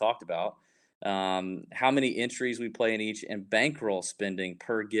 which we've talked about. How many entries we play in each, and bankroll spending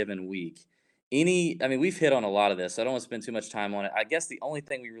per given week. We've hit on a lot of this, so I don't want to spend too much time on it. I guess the only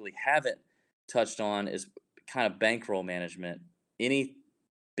thing we really haven't touched on is kind of bankroll management. Any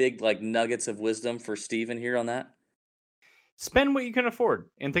big like nuggets of wisdom for Steven here on that? spend what you can afford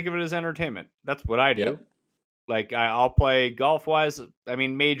and think of it as entertainment. That's what I do. Yep. Like I'll play golf wise. I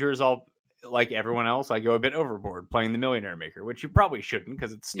mean, majors, I'll like everyone else, I go a bit overboard playing the Millionaire Maker, which you probably shouldn't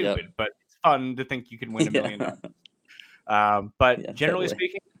because it's stupid, Yep. but it's fun to think you can win $1 million. Yeah. But generally Totally.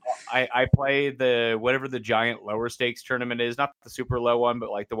 speaking, I play the whatever the giant lower stakes tournament is, not the super low one,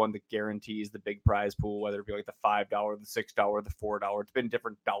 but like the one that guarantees the big prize pool, whether it be like the $5, the $6, the $4. It's been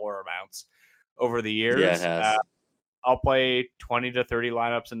different dollar amounts over the Yeah, it years. has. I'll play 20 to 30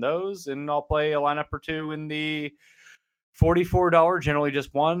 lineups in those, and I'll play a lineup or two in the $44, generally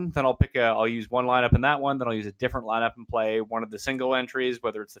just one. Then I'll use one lineup in that one. Then I'll use a different lineup and play one of the single entries,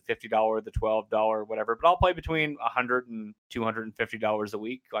 whether it's the $50, the $12, whatever. But I'll play between $100 and $250 a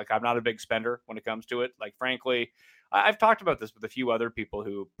week. Like, I'm not a big spender when it comes to it. Like, frankly, I've talked about this with a few other people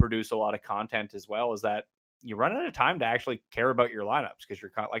who produce a lot of content as well, is that you run out of time to actually care about your lineups because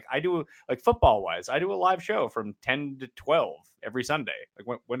you're like, I do, like, football wise, I do a live show from 10 to 12 every Sunday.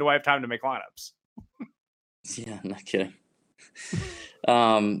 Like, when do I have time to make lineups? Yeah, I'm not kidding.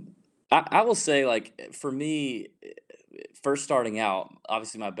 I will say, like, for me, first starting out,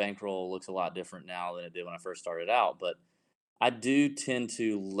 obviously my bankroll looks a lot different now than it did when I first started out, but I do tend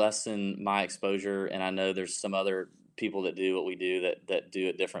to lessen my exposure, and I know there's some other people that do what we do that do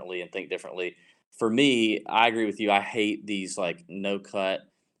it differently and think differently. For me, I agree with you. I hate these like no cut,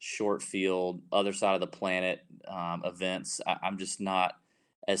 short field, other side of the planet events. I'm just not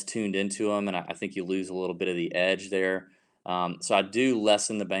as tuned into them, and I think you lose a little bit of the edge there. So I do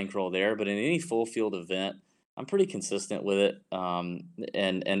lessen the bankroll there, but in any full field event, I'm pretty consistent with it.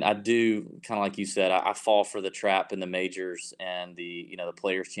 And I do kind of like you said, I fall for the trap in the majors and the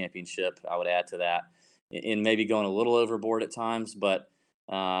Players Championship. I would add to that, in maybe going a little overboard at times, but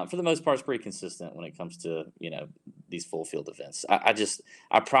for the most part, it's pretty consistent when it comes to these full field events.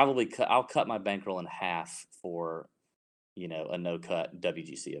 I'll cut my bankroll in half for a no cut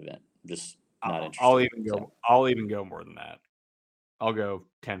WGC event. Just not interested. I'll even go more than that. I'll go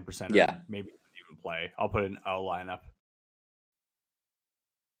 10% Yeah. or maybe even play. I'll put an O lineup.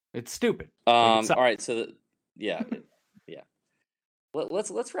 It's stupid. All right. So yeah.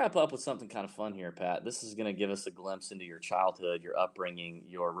 Let's wrap up with something kind of fun here, Pat. This is going to give us a glimpse into your childhood, your upbringing,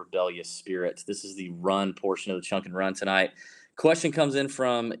 your rebellious spirit. This is the run portion of the Chunk and Run tonight. Question comes in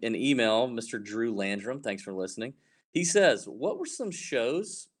from an email, Mr. Drew Landrum. Thanks for listening. He says, "What were some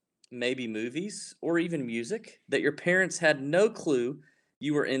shows, maybe movies, or even music that your parents had no clue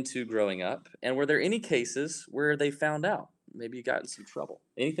you were into growing up? And were there any cases where they found out? Maybe you got in some trouble.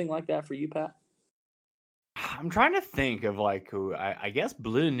 Anything like that for you, Pat?" I'm trying to think of like who I guess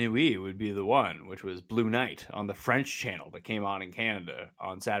Bleu Nuit would be the one, which was Blue Night on the French channel that came on in Canada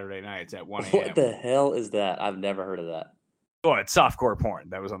on Saturday nights at 1 What a.m. the hell is that? I've never heard of that. Oh, it's softcore porn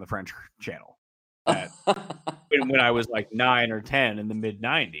that was on the French channel. When I was like 9 or 10 in the mid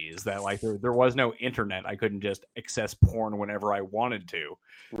 90s, that like there was no internet. I couldn't just access porn whenever I wanted to.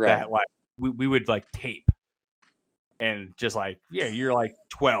 Right. That like we would like tape. And just like, yeah, you're like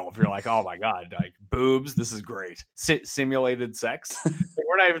 12. You're like, oh my God, like boobs. This is great. Simulated sex. Like,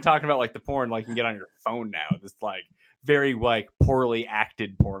 we're not even talking about like the porn like you can get on your phone now. This like very like poorly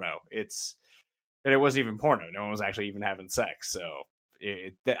acted porno. And it wasn't even porno. No one was actually even having sex. So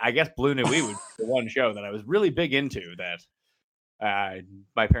I guess Blue Nuit would be the one show that I was really big into that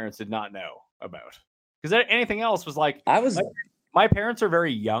my parents did not know about. Because anything else was like, my parents are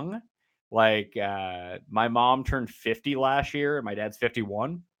very young. Like my mom turned 50 last year, and my dad's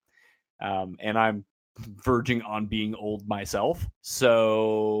 51, and I'm verging on being old myself.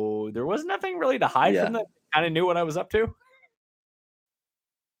 So there was nothing really to hide from them. I kind of knew what I was up to.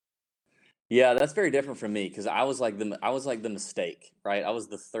 Yeah, that's very different from me because I was like the mistake, right? I was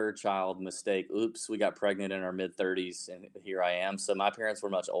the third child mistake. Oops, we got pregnant in our mid 30s, and here I am. So my parents were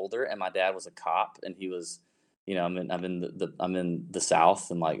much older, and my dad was a cop, and he was, I'm in the South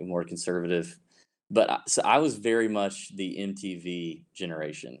and like more conservative. But so I was very much the MTV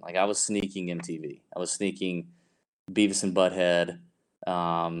generation. Like I was sneaking MTV. I was sneaking Beavis and Butthead,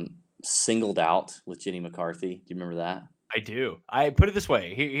 Singled Out with Jenny McCarthy. Do you remember that? I do. I put it this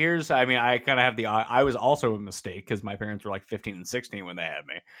way. I kind of have I was also a mistake because my parents were like 15 and 16 when they had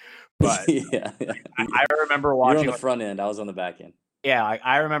me. But yeah. I remember watching. You're on the front end. I was on the back end. Yeah,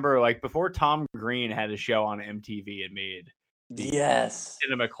 I remember like before Tom Green had a show on MTV and made the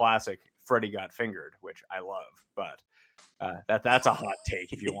cinema classic Freddie Got Fingered, which I love, but that's a hot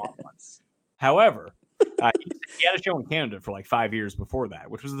take if you want one. However, he had a show in Canada for like 5 years before that,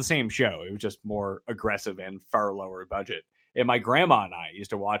 which was the same show. It was just more aggressive and far lower budget. And my grandma and I used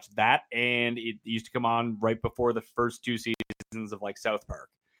to watch that, and it used to come on right before the first 2 seasons of like South Park.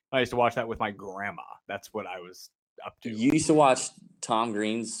 I used to watch that with my grandma. That's what I was up to. You used to watch Tom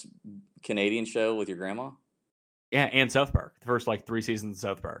Green's Canadian show with your grandma? Yeah, and South Park. The first 3 seasons of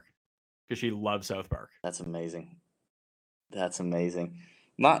South Park. Because she loves South Park. That's amazing. That's amazing.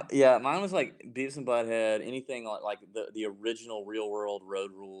 Mine was like Beavis and Butthead, anything like the original Real World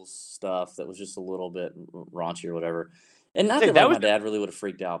Road Rules stuff that was just a little bit raunchy or whatever. And not that my dad really would have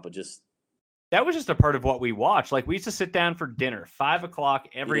freaked out, but just that was just a part of what we watched. We used to sit down for dinner, 5:00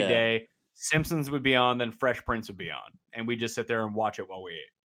 every day. Simpsons would be on, then Fresh Prince would be on, and we'd just sit there and watch it while we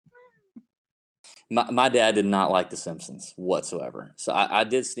ate. My dad did not like The Simpsons whatsoever. So I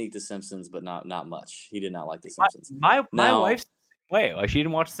did sneak The Simpsons, but not much. He did not like The Simpsons. My wife's the same way. She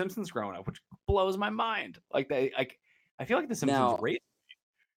didn't watch The Simpsons growing up, which blows my mind. I feel like The Simpsons raised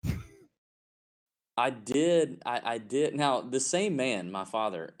me. I did. Now, the same man, my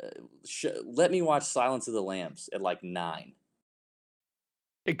father, let me watch Silence of the Lambs at 9.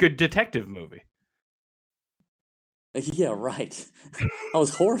 A good detective movie. Yeah, right. I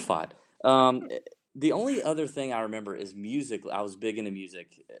was horrified. The only other thing I remember is music. I was big into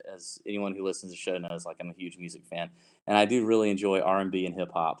music, as anyone who listens to the show knows. I'm a huge music fan, and I do really enjoy R&B and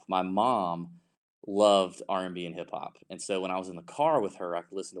hip hop. My mom loved R&B and hip hop, and so when I was in the car with her, I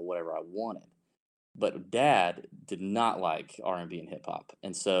could listen to whatever I wanted. But Dad did not like R&B and hip hop,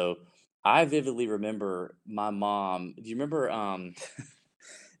 and so I vividly remember my mom. Do you remember?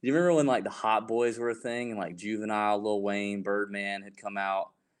 Do you remember when the Hot Boys were a thing and Juvenile, Lil Wayne, Birdman had come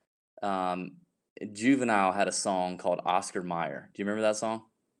out? Juvenile had a song called Oscar Mayer. Do you remember that song?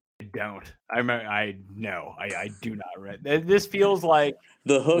 I don't. I do not. This feels like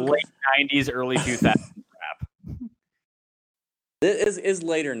the hook late 90s, early 2000s rap. It is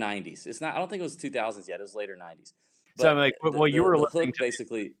later 90s. It's not. I don't think it was 2000s yet. It was later 90s. But so I'm like, well, you were listening to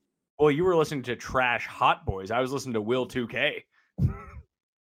basically. Well, you were listening to trash Hot Boys. I was listening to Will 2K.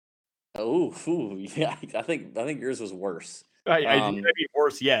 Oh, yeah. I think yours was worse. I think it'd be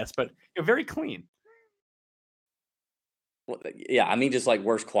worse, yes, but very clean. Well, yeah, I mean just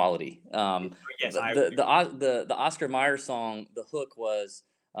worse quality. Yes, the Oscar Mayer song. The hook was,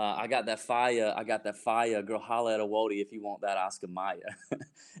 "I got that fire, girl, holla at a woody if you want that Oscar Mayer."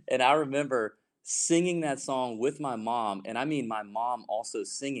 And I remember singing that song with my mom, and I mean my mom also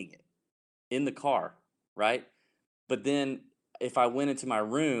singing it in the car, right? But then if I went into my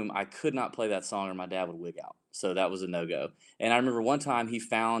room, I could not play that song or my dad would wig out. So that was a no-go. And I remember one time he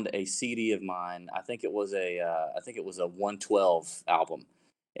found a CD of mine. I think it was a 112 album,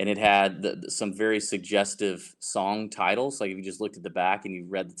 and it had some very suggestive song titles. If you just looked at the back and you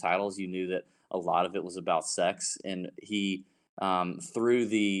read the titles, you knew that a lot of it was about sex. And he threw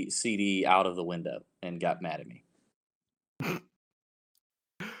the CD out of the window and got mad at me.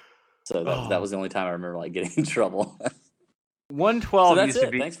 So that was the only time I remember getting in trouble. 112 so that's used it.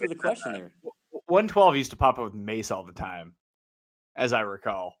 to be. Thanks for the question there. 112 used to pop up with Mace all the time, as I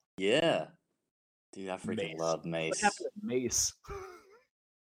recall. Yeah. Dude, I freaking love Mace. What happened to Mace?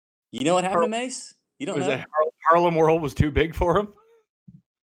 You know what happened to Mace? You don't know? That Harlem World was too big for him?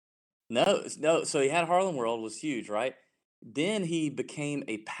 No. So he had Harlem World, was huge, right? Then he became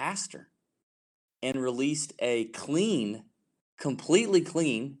a pastor and released a completely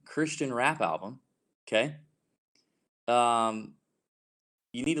clean Christian rap album. Okay.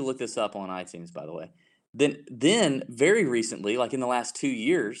 You need to look this up on iTunes, by the way. Then very recently, in the last 2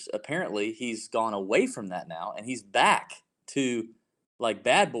 years, apparently he's gone away from that now, and he's back to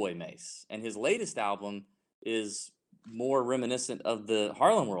Bad Boy Mace. And his latest album is more reminiscent of the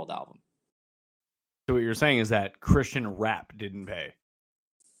Harlem World album. So what you're saying is that Christian rap didn't pay?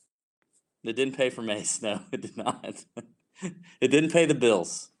 It didn't pay for Mace. No, it did not. It didn't pay the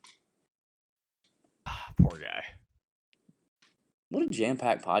bills. Poor guy. What a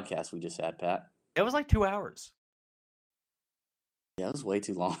jam-packed podcast we just had, Pat. It was 2 hours. Yeah, it was way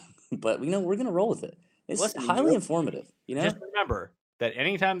too long. But, we're going to roll with it. It's highly informative. Just remember that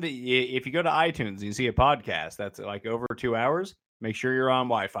anytime if you go to iTunes and you see a podcast that's over 2 hours, make sure you're on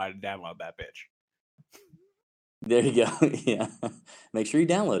Wi-Fi to download that bitch. There you go. Yeah. Make sure you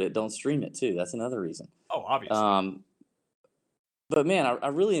download it. Don't stream it, too. That's another reason. Oh, obviously. But, man, I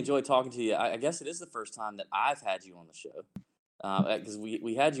really enjoyed talking to you. I guess it is the first time that I've had you on the show. Because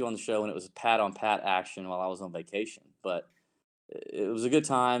we had you on the show and it was pat-on-pat action while I was on vacation. But it was a good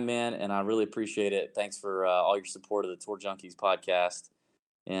time, man, and I really appreciate it. Thanks for all your support of the Tour Junkies podcast.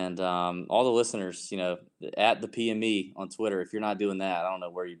 And all the listeners, at the PME on Twitter. If you're not doing that, I don't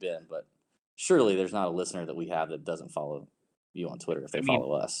know where you've been. But surely there's not a listener that we have that doesn't follow you on Twitter if they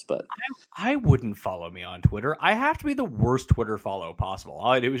follow us. But I wouldn't follow me on Twitter. I have to be the worst Twitter follow possible.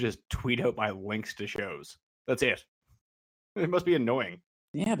 All I do is just tweet out my links to shows. That's it. It must be annoying.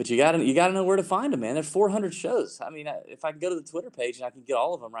 Yeah, but you gotta know where to find them, man. There's 400 shows. I mean, if I can go to the Twitter page and I can get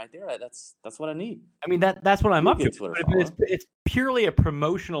all of them right there, that's what I need. I mean, that's what I'm You're a up to. good Twitter But follower. it's purely a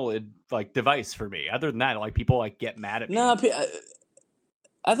promotional like device for me. Other than that, like people like get mad at me. No,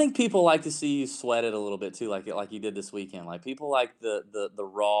 I think people like to see you sweat it a little bit too, like you did this weekend. Like people like the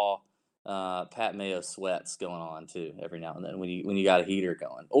raw Pat Mayo sweats going on too every now and then when you got a heater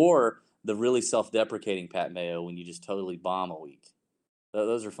going, or the really self-deprecating Pat Mayo when you just totally bomb a week.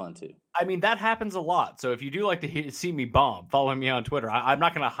 Those are fun too. I mean, that happens a lot. So if you do like to see me bomb, follow me on Twitter. I'm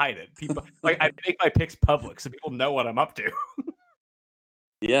not going to hide it. People like I make my picks public so people know what I'm up to.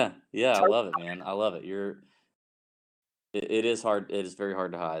 Yeah, yeah, I love it, man. I love it. It is hard. It is very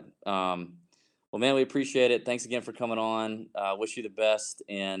hard to hide. Well, man, we appreciate it. Thanks again for coming on. Wish you the best,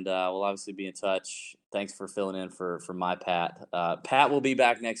 and we'll obviously be in touch. Thanks for filling in for my Pat. Pat will be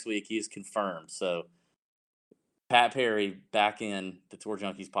back next week. He is confirmed. So Pat Perry back in the Tour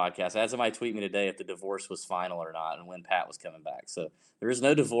Junkies podcast. As somebody tweet me today if the divorce was final or not, and when Pat was coming back. So there is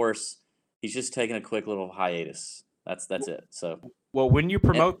no divorce. He's just taking a quick little hiatus. That's it. So. Well, when you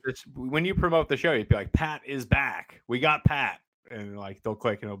promote the show, you'd be like, Pat is back. We got Pat. And like they'll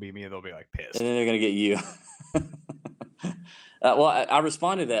click and it'll be me and they'll be like pissed. And then they're gonna get you. Well, I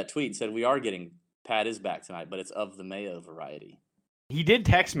responded to that tweet and said we are getting Pat is back tonight, but it's of the Mayo variety. He did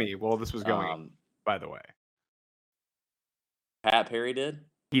text me while this was going on, by the way. Pat Perry did?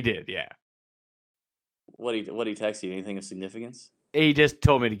 He did, yeah. What he text you? Anything of significance? He just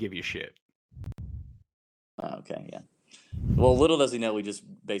told me to give you shit. Oh, okay, yeah. Well, little does he know we just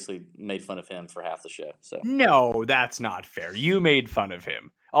basically made fun of him for half the show. So no, that's not fair. You made fun of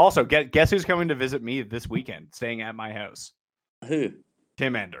him. Also, guess who's coming to visit me this weekend, staying at my house? Who?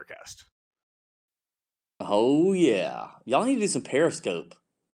 Tim Endergast. Oh yeah, y'all need to do some Periscope.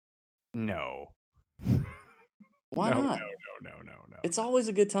 No. Why not? No. It's always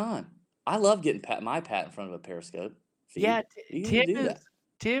a good time. I love getting my Pat in front of a Periscope feed. Yeah,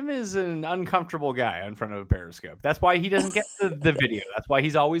 Tim is an uncomfortable guy in front of a Periscope. That's why he doesn't get the video. That's why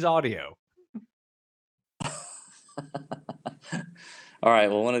he's always audio. All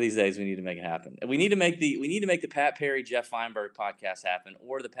right. Well, one of these days we need to make it happen. We need to make the Pat Perry Jeff Feinberg podcast happen,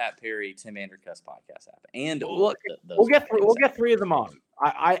 or the Pat Perry Tim Andercuss podcast happen. And we'll get three of them on.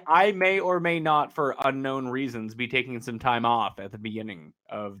 I may or may not, for unknown reasons, be taking some time off at the beginning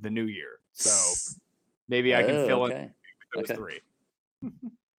of the new year. So maybe I can fill in with those three.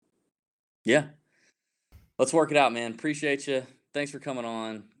 Yeah. Let's work it out, man. Appreciate you. Thanks for coming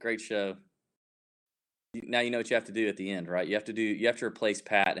on. Great show. Now you know what you have to do at the end, right? You have to replace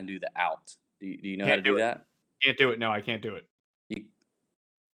Pat and do the out. Do you know how to do that? Can't do it. No, I can't do it.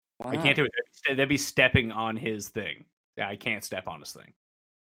 Why not? I can't do it. That'd be stepping on his thing. Yeah, I can't step on his thing.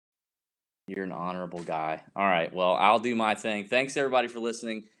 You're an honorable guy. All right. Well, I'll do my thing. Thanks everybody for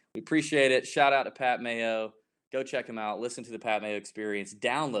listening. We appreciate it. Shout out to Pat Mayo. Go check him out. Listen to the Pat Mayo Experience.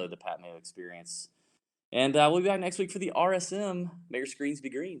 Download the Pat Mayo Experience. And we'll be back next week for the RSM. May your screens be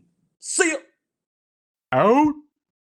green. See ya! Out!